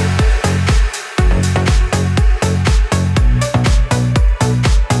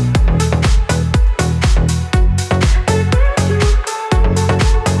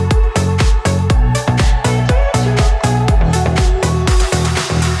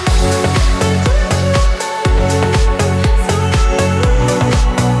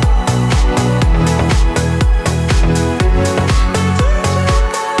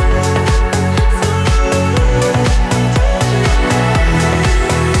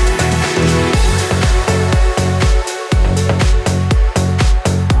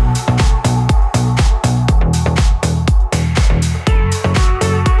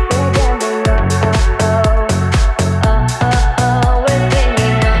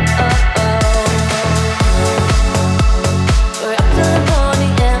 We're up till the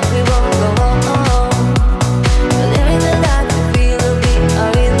morning and we won't go home. We're living the life we feel we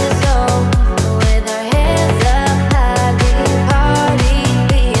are in the zone. With our hands up high, we party,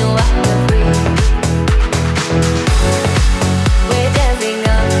 being wild and free. We're dancing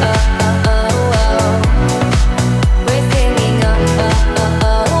up, we're singing up,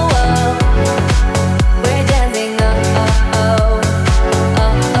 we're dancing up,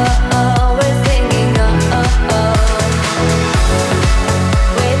 we're singing up.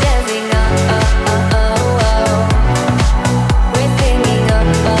 We're dancing up, we're singing up,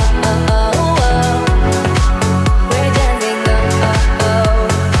 we're dancing up, we're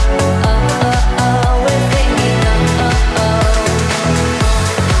singing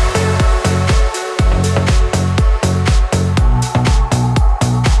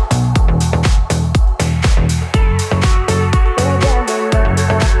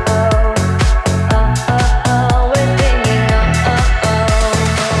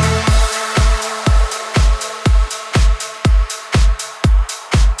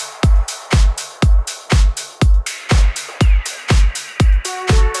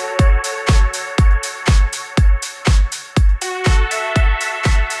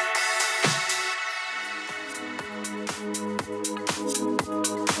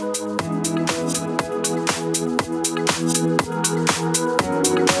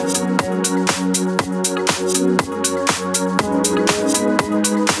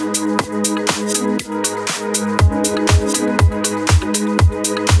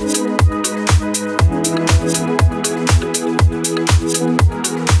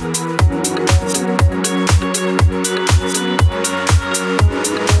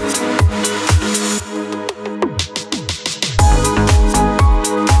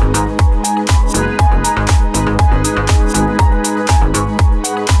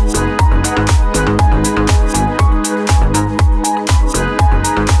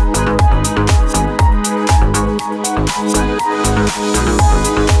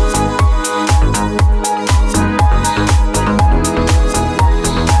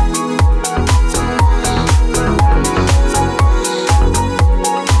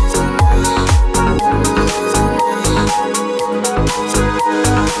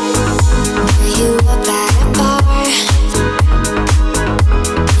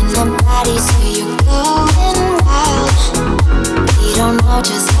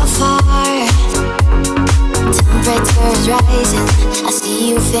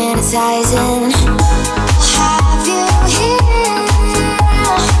fantasizing. Have you here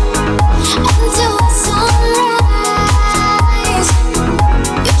until the sunrise?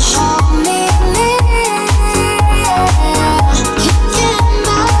 You hold me near, you get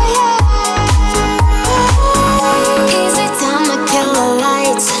my heart. Easy time I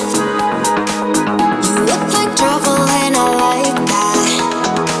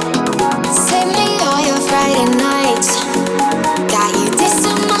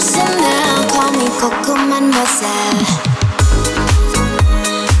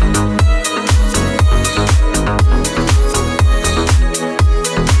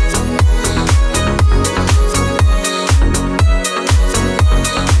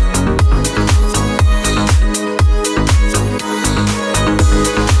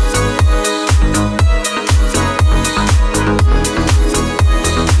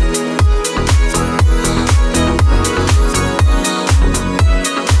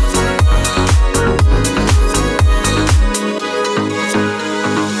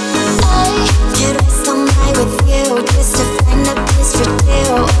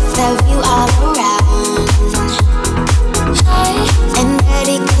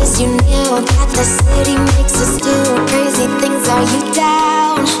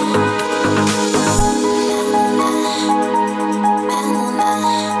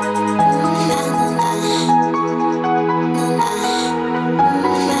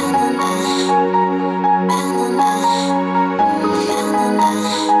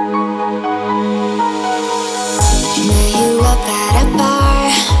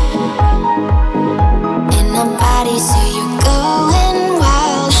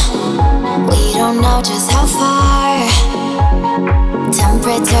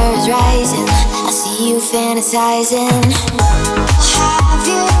rising. I see you fantasizing. Have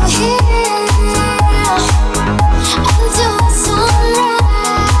you here until the sunrise?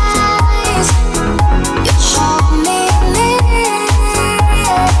 You hold me near,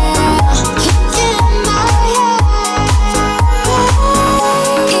 look in my eyes.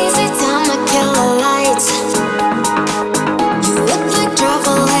 Easy time to kill the lights. You look like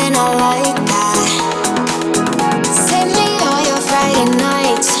trouble and I like that. Save me all your Friday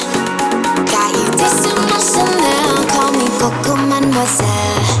nights. Got you tasting my Chanel. Call me Coco Mademoiselle.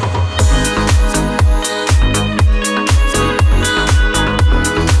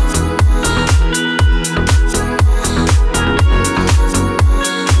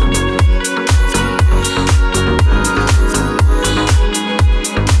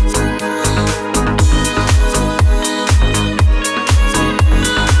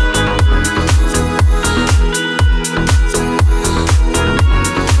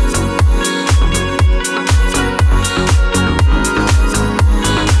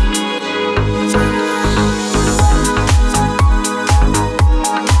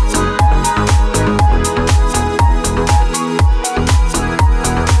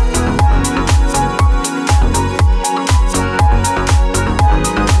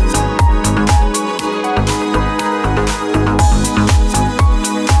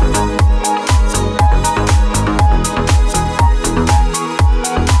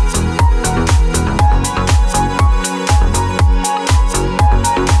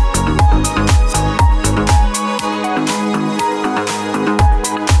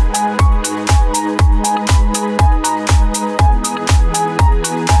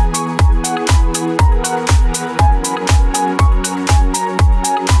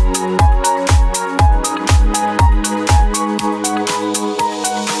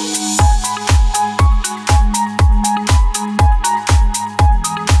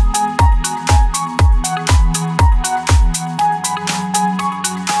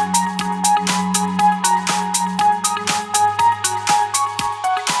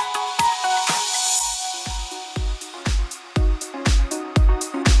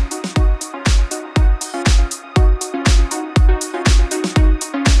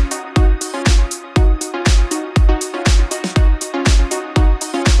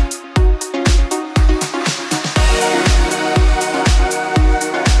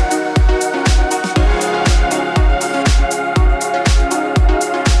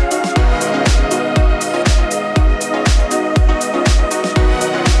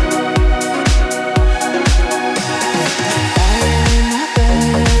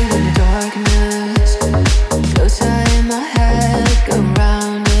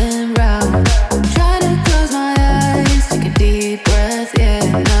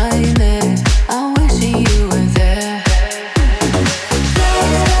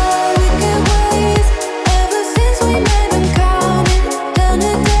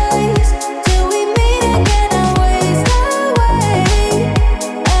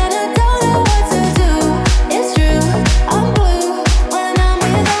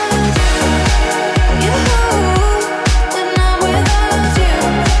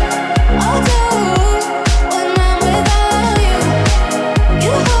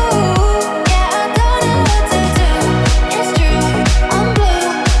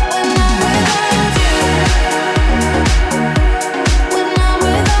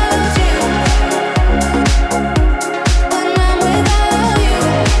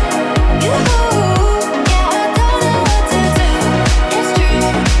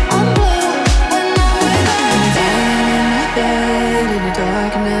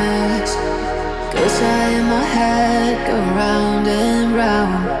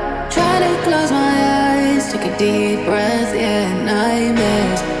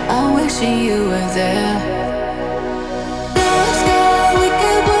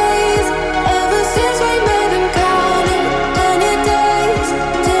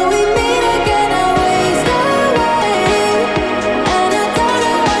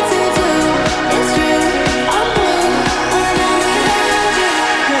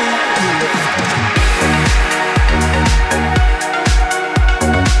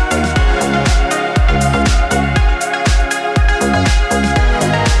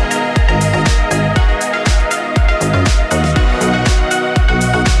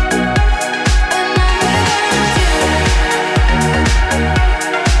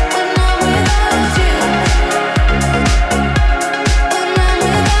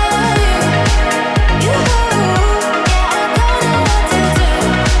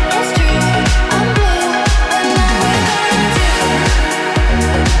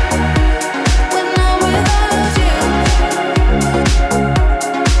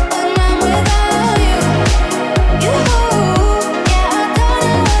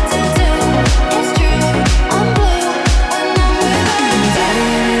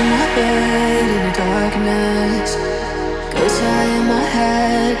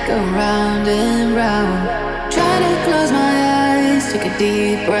 Take a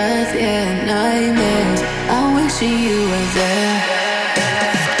deep breath, yeah, nightmares. I wish you were there.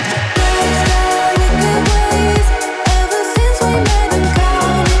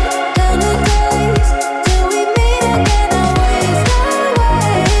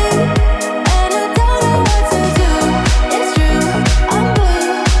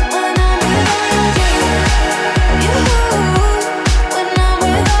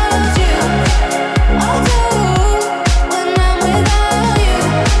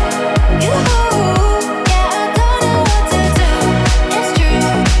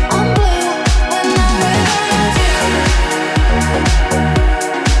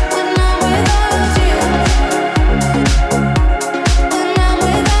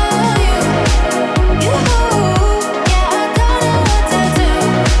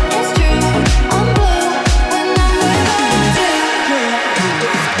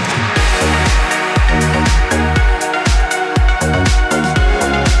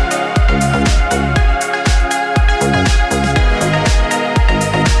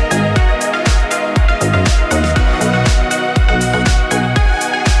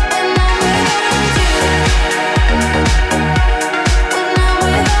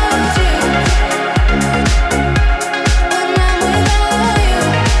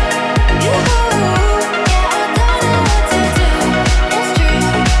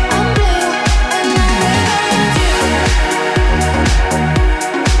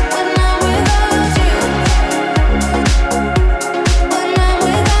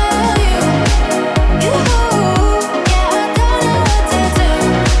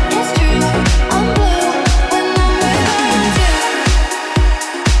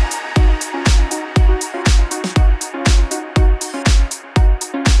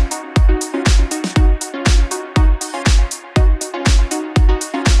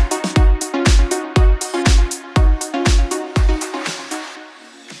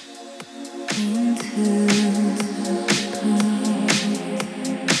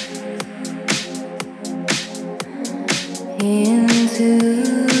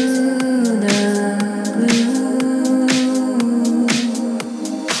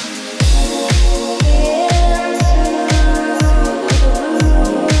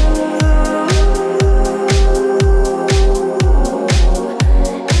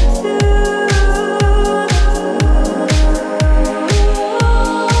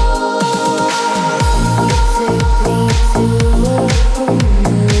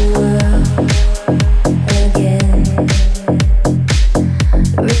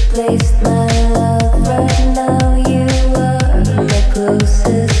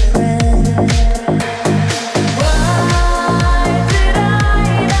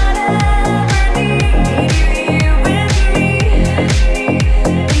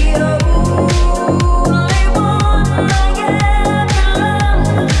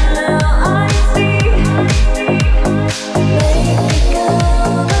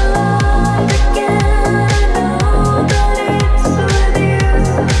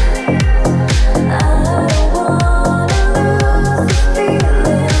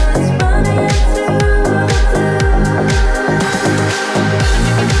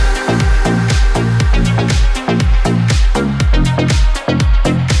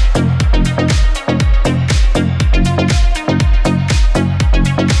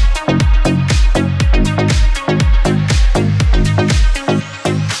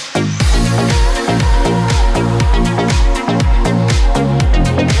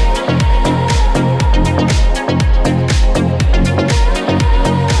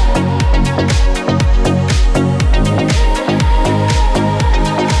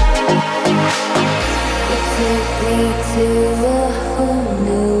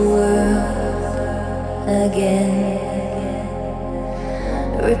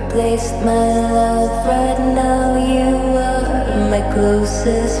 Replaced my love, right now you are my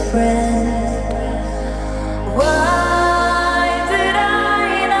closest friend. Why did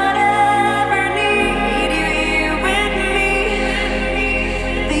I not ever need you here with me?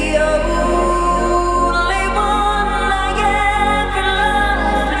 The only one I ever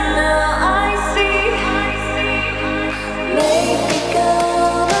loved, but now I see. Make me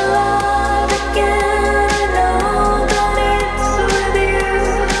come alive again. I know that it's with you.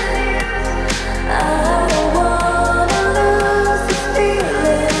 I don't wanna lose this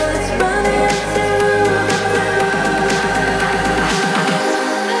feeling. It's running through the blue.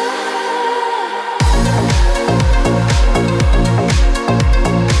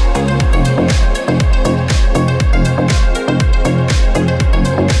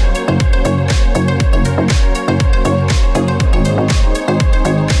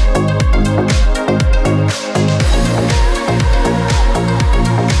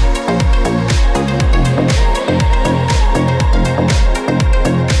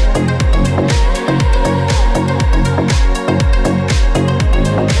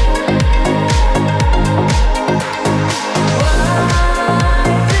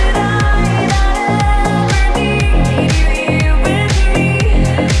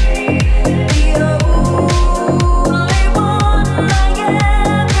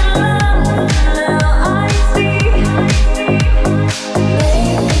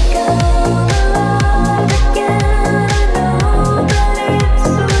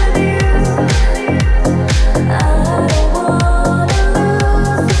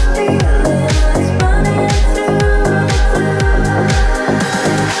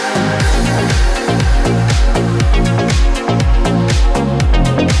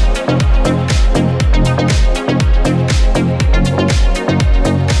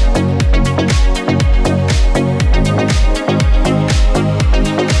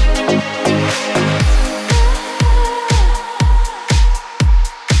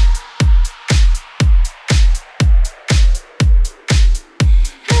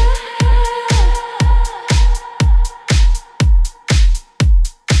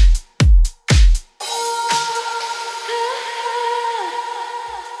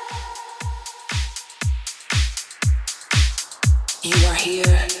 You are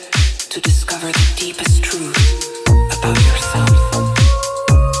here to discover the deepest truth about yourself.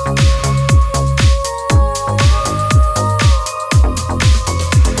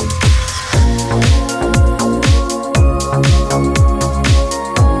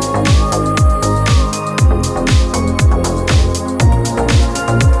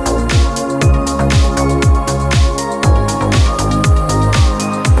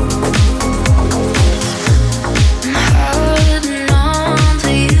 Holding on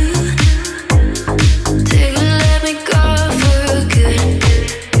to you, take a let me go for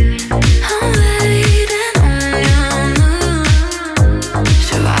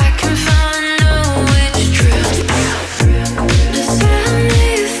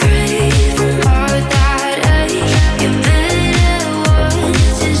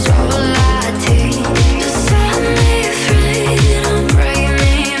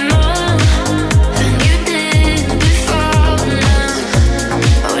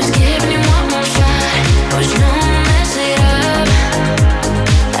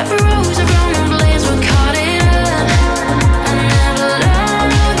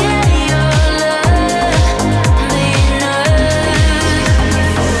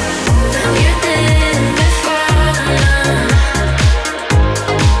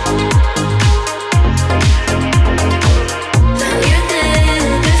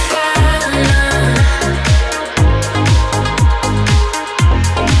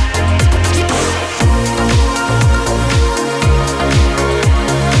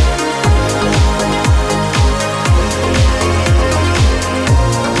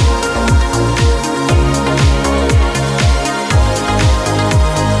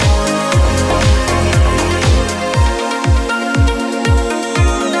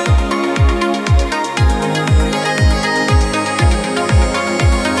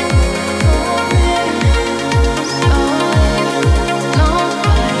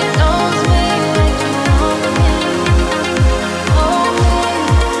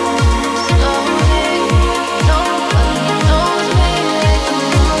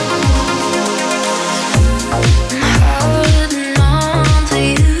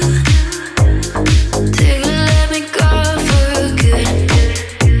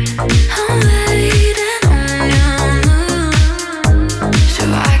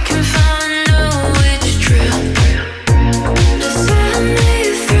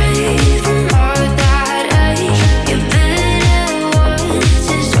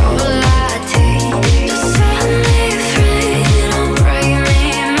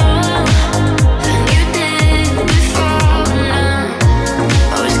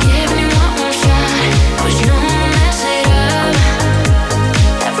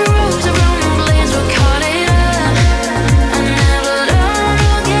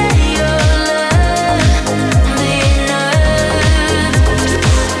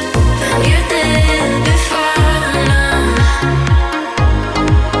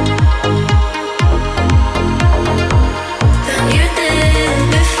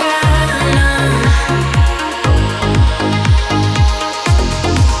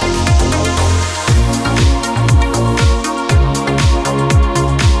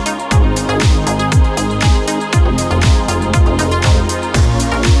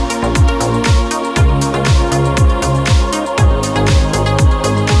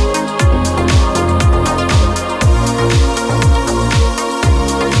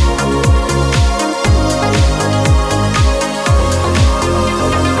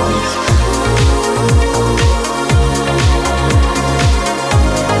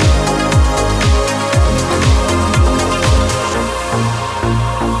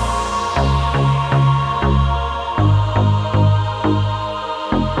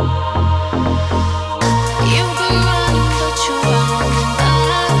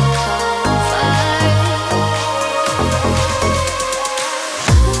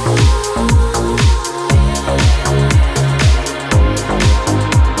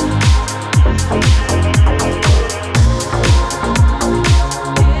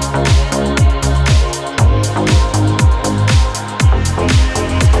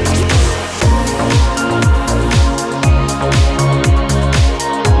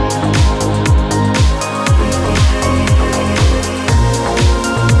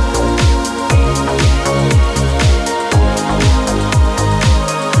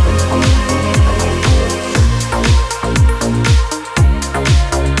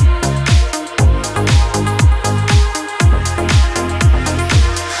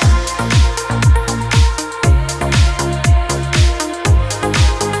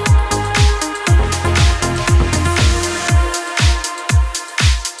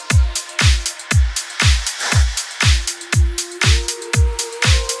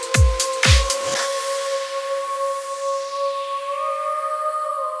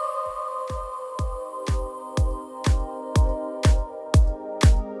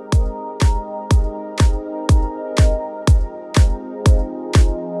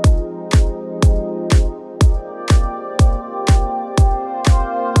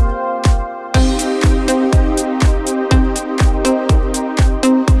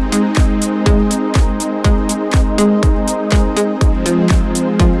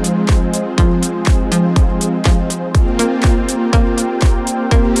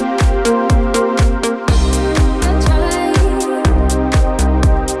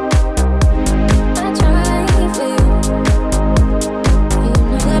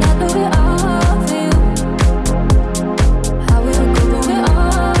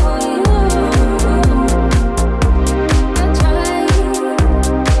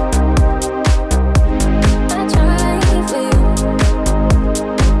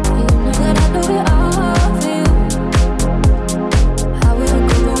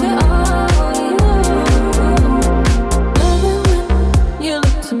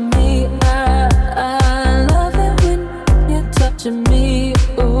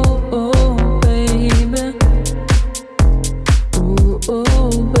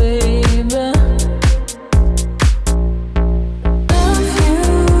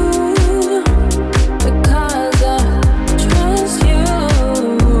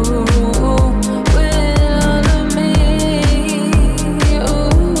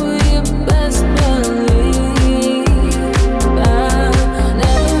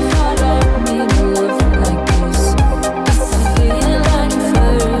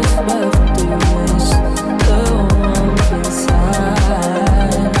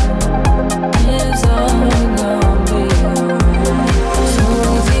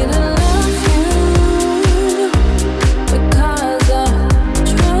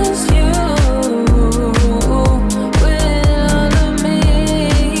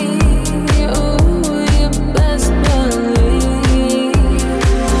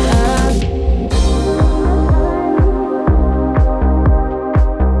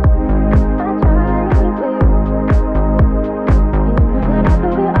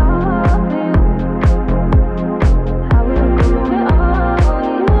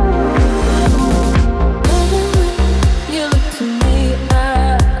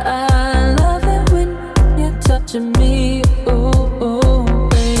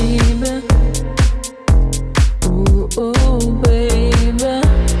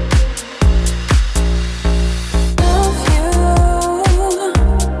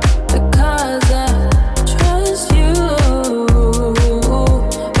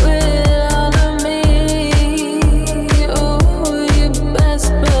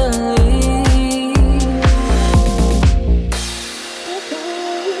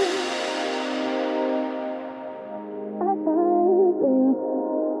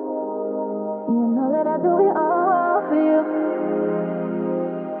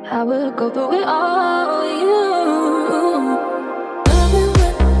I will go through it all with you. Love it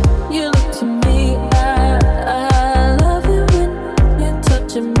when you look to me. I love it when you're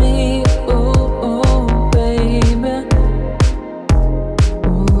touching me. Ooh, baby.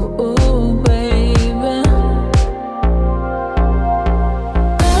 Ooh, baby.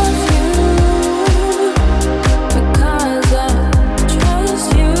 Love you because I trust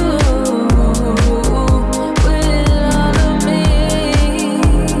you with all of me.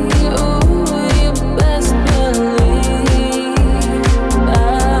 Ooh, you best believe I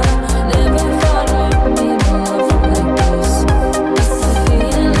never thought I'd be in love like this.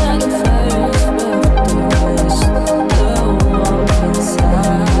 Feeling like a first birthday, the warmth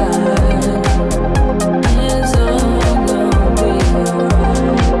inside is all gonna be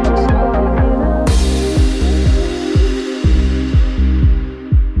alright.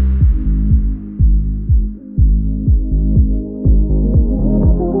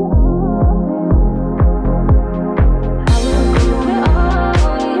 I will go through it all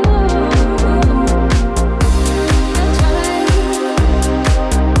with you.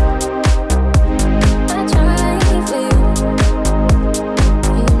 I try for you.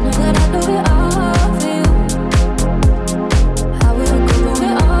 You know that I do it all for you. I will go through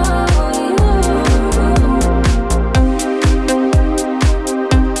it all with you.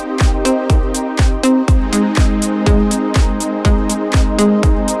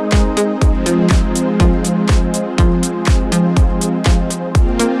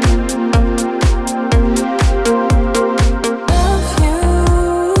 Love you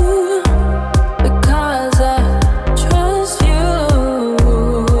because I trust you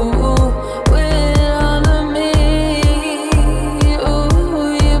with all of me.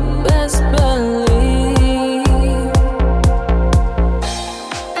 Ooh, you best believe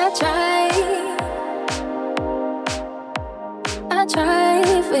I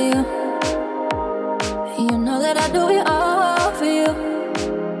try for you. You know that I do it all.